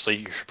 and honestly,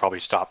 you should probably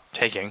stop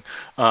taking.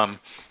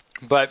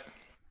 But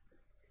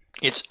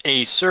it's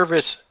a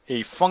service,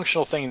 a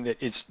functional thing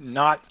that is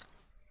not.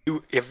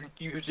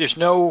 There's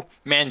no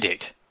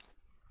mandate.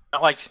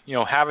 Not like,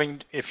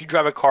 if you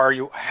drive a car,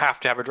 you have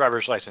to have a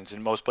driver's license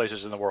in most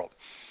places in the world.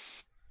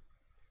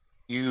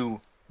 You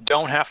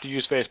don't have to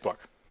use Facebook.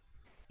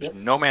 There's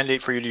no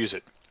mandate for you to use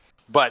it.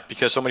 But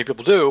because so many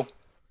people do,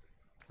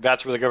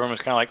 that's where the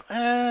government's kind of like,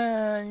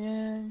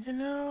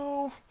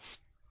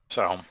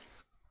 So.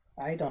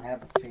 I don't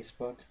have a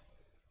Facebook.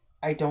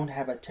 I don't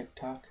have a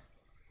TikTok.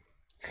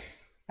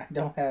 I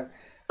don't have.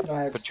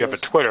 But you have a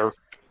Twitter.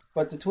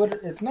 But the Twitter,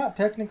 it's not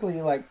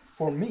technically like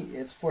for me.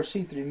 It's for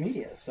C3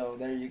 Media. So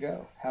there you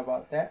go. How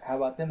about that? How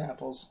about them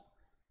apples?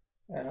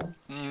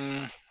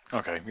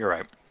 Okay, you're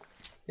right.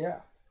 Yeah.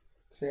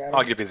 See,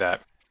 I'll give you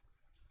that.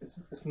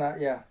 It's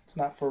not. Yeah, it's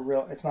not for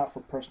real. It's not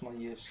for personal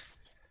use.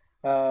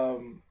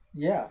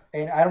 Yeah,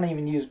 and I don't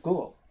even use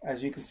Google.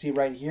 As you can see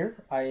right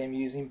here, I am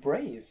using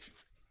Brave,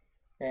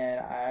 and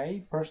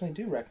I personally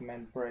do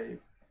recommend Brave.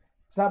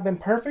 It's not been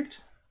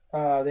perfect.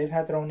 They've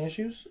had their own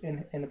issues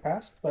in the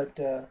past, but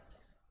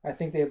I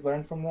think they've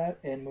learned from that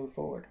and moved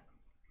forward.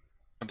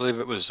 I believe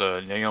it was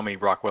Naomi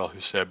Rockwell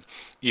who said,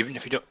 even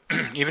if you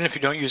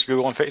don't use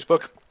Google and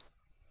Facebook,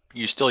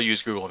 you still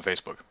use Google and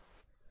Facebook.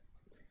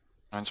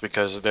 That's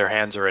because their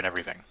hands are in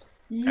everything.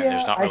 Yeah, and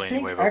there's not really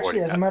any way of avoiding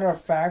actually, as a matter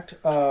of fact,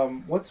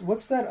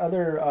 what's that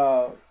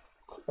other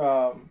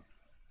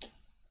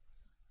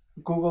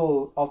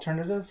Google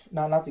alternative?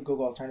 No, not the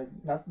Google alternative.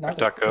 Not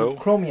DuckDuckGo?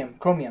 Chromium.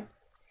 Chromium.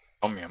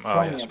 Oh,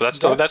 yes. But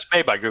that's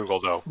made by Google,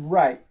 though.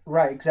 Right,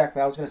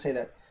 exactly. I was going to say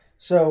that.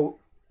 So,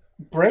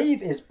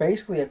 Brave is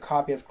basically a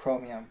copy of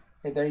Chromium.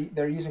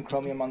 They're using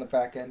Chromium on the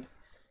back end,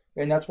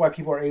 and that's why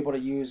people are able to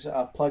use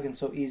plugins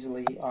so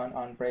easily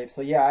on Brave.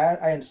 So, yeah,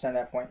 I understand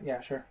that point.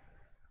 Yeah, sure.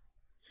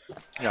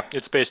 Yeah,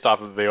 it's based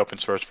off of the open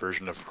source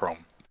version of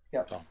Chrome.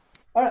 Yep. So.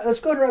 All right, let's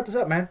go and wrap this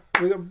up, man.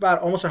 We're about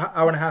almost an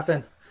hour and a half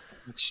in.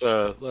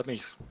 Let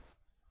me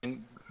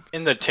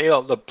in the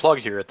tail, the plug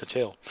here at the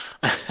tail.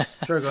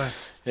 Sure, go ahead.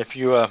 If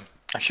you, I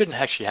shouldn't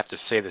actually have to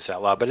say this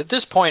out loud, but at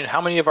this point, how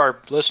many of our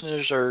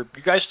listeners are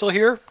you guys still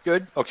here?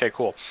 Good. Okay,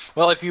 cool.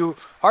 Well, if you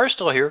are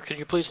still here, can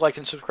you please like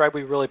and subscribe?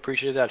 We really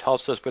appreciate it. That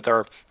helps us with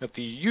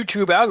the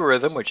YouTube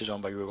algorithm, which is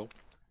owned by Google.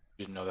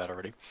 Didn't know that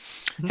already.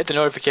 Hit the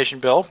notification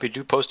bell. We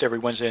do post every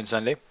Wednesday and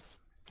Sunday.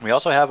 We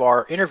also have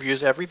our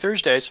interviews every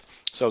Thursdays,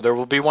 so there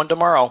will be one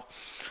tomorrow.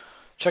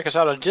 Check us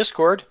out on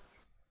Discord.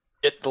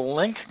 Hit the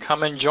link.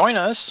 Come and join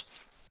us.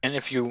 And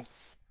if you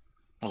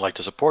would like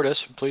to support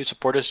us, please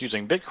support us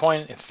using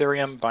Bitcoin,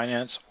 Ethereum,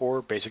 Binance,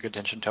 or Basic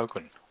Attention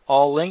Token.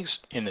 All links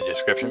in the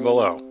description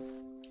below.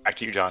 Back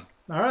to you, John.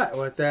 All right.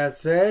 With that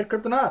said,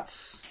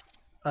 Cryptonauts,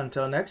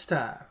 until next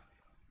time,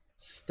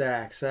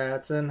 stack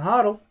sats and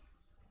hodl.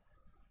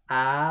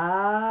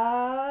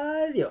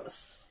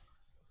 Adios.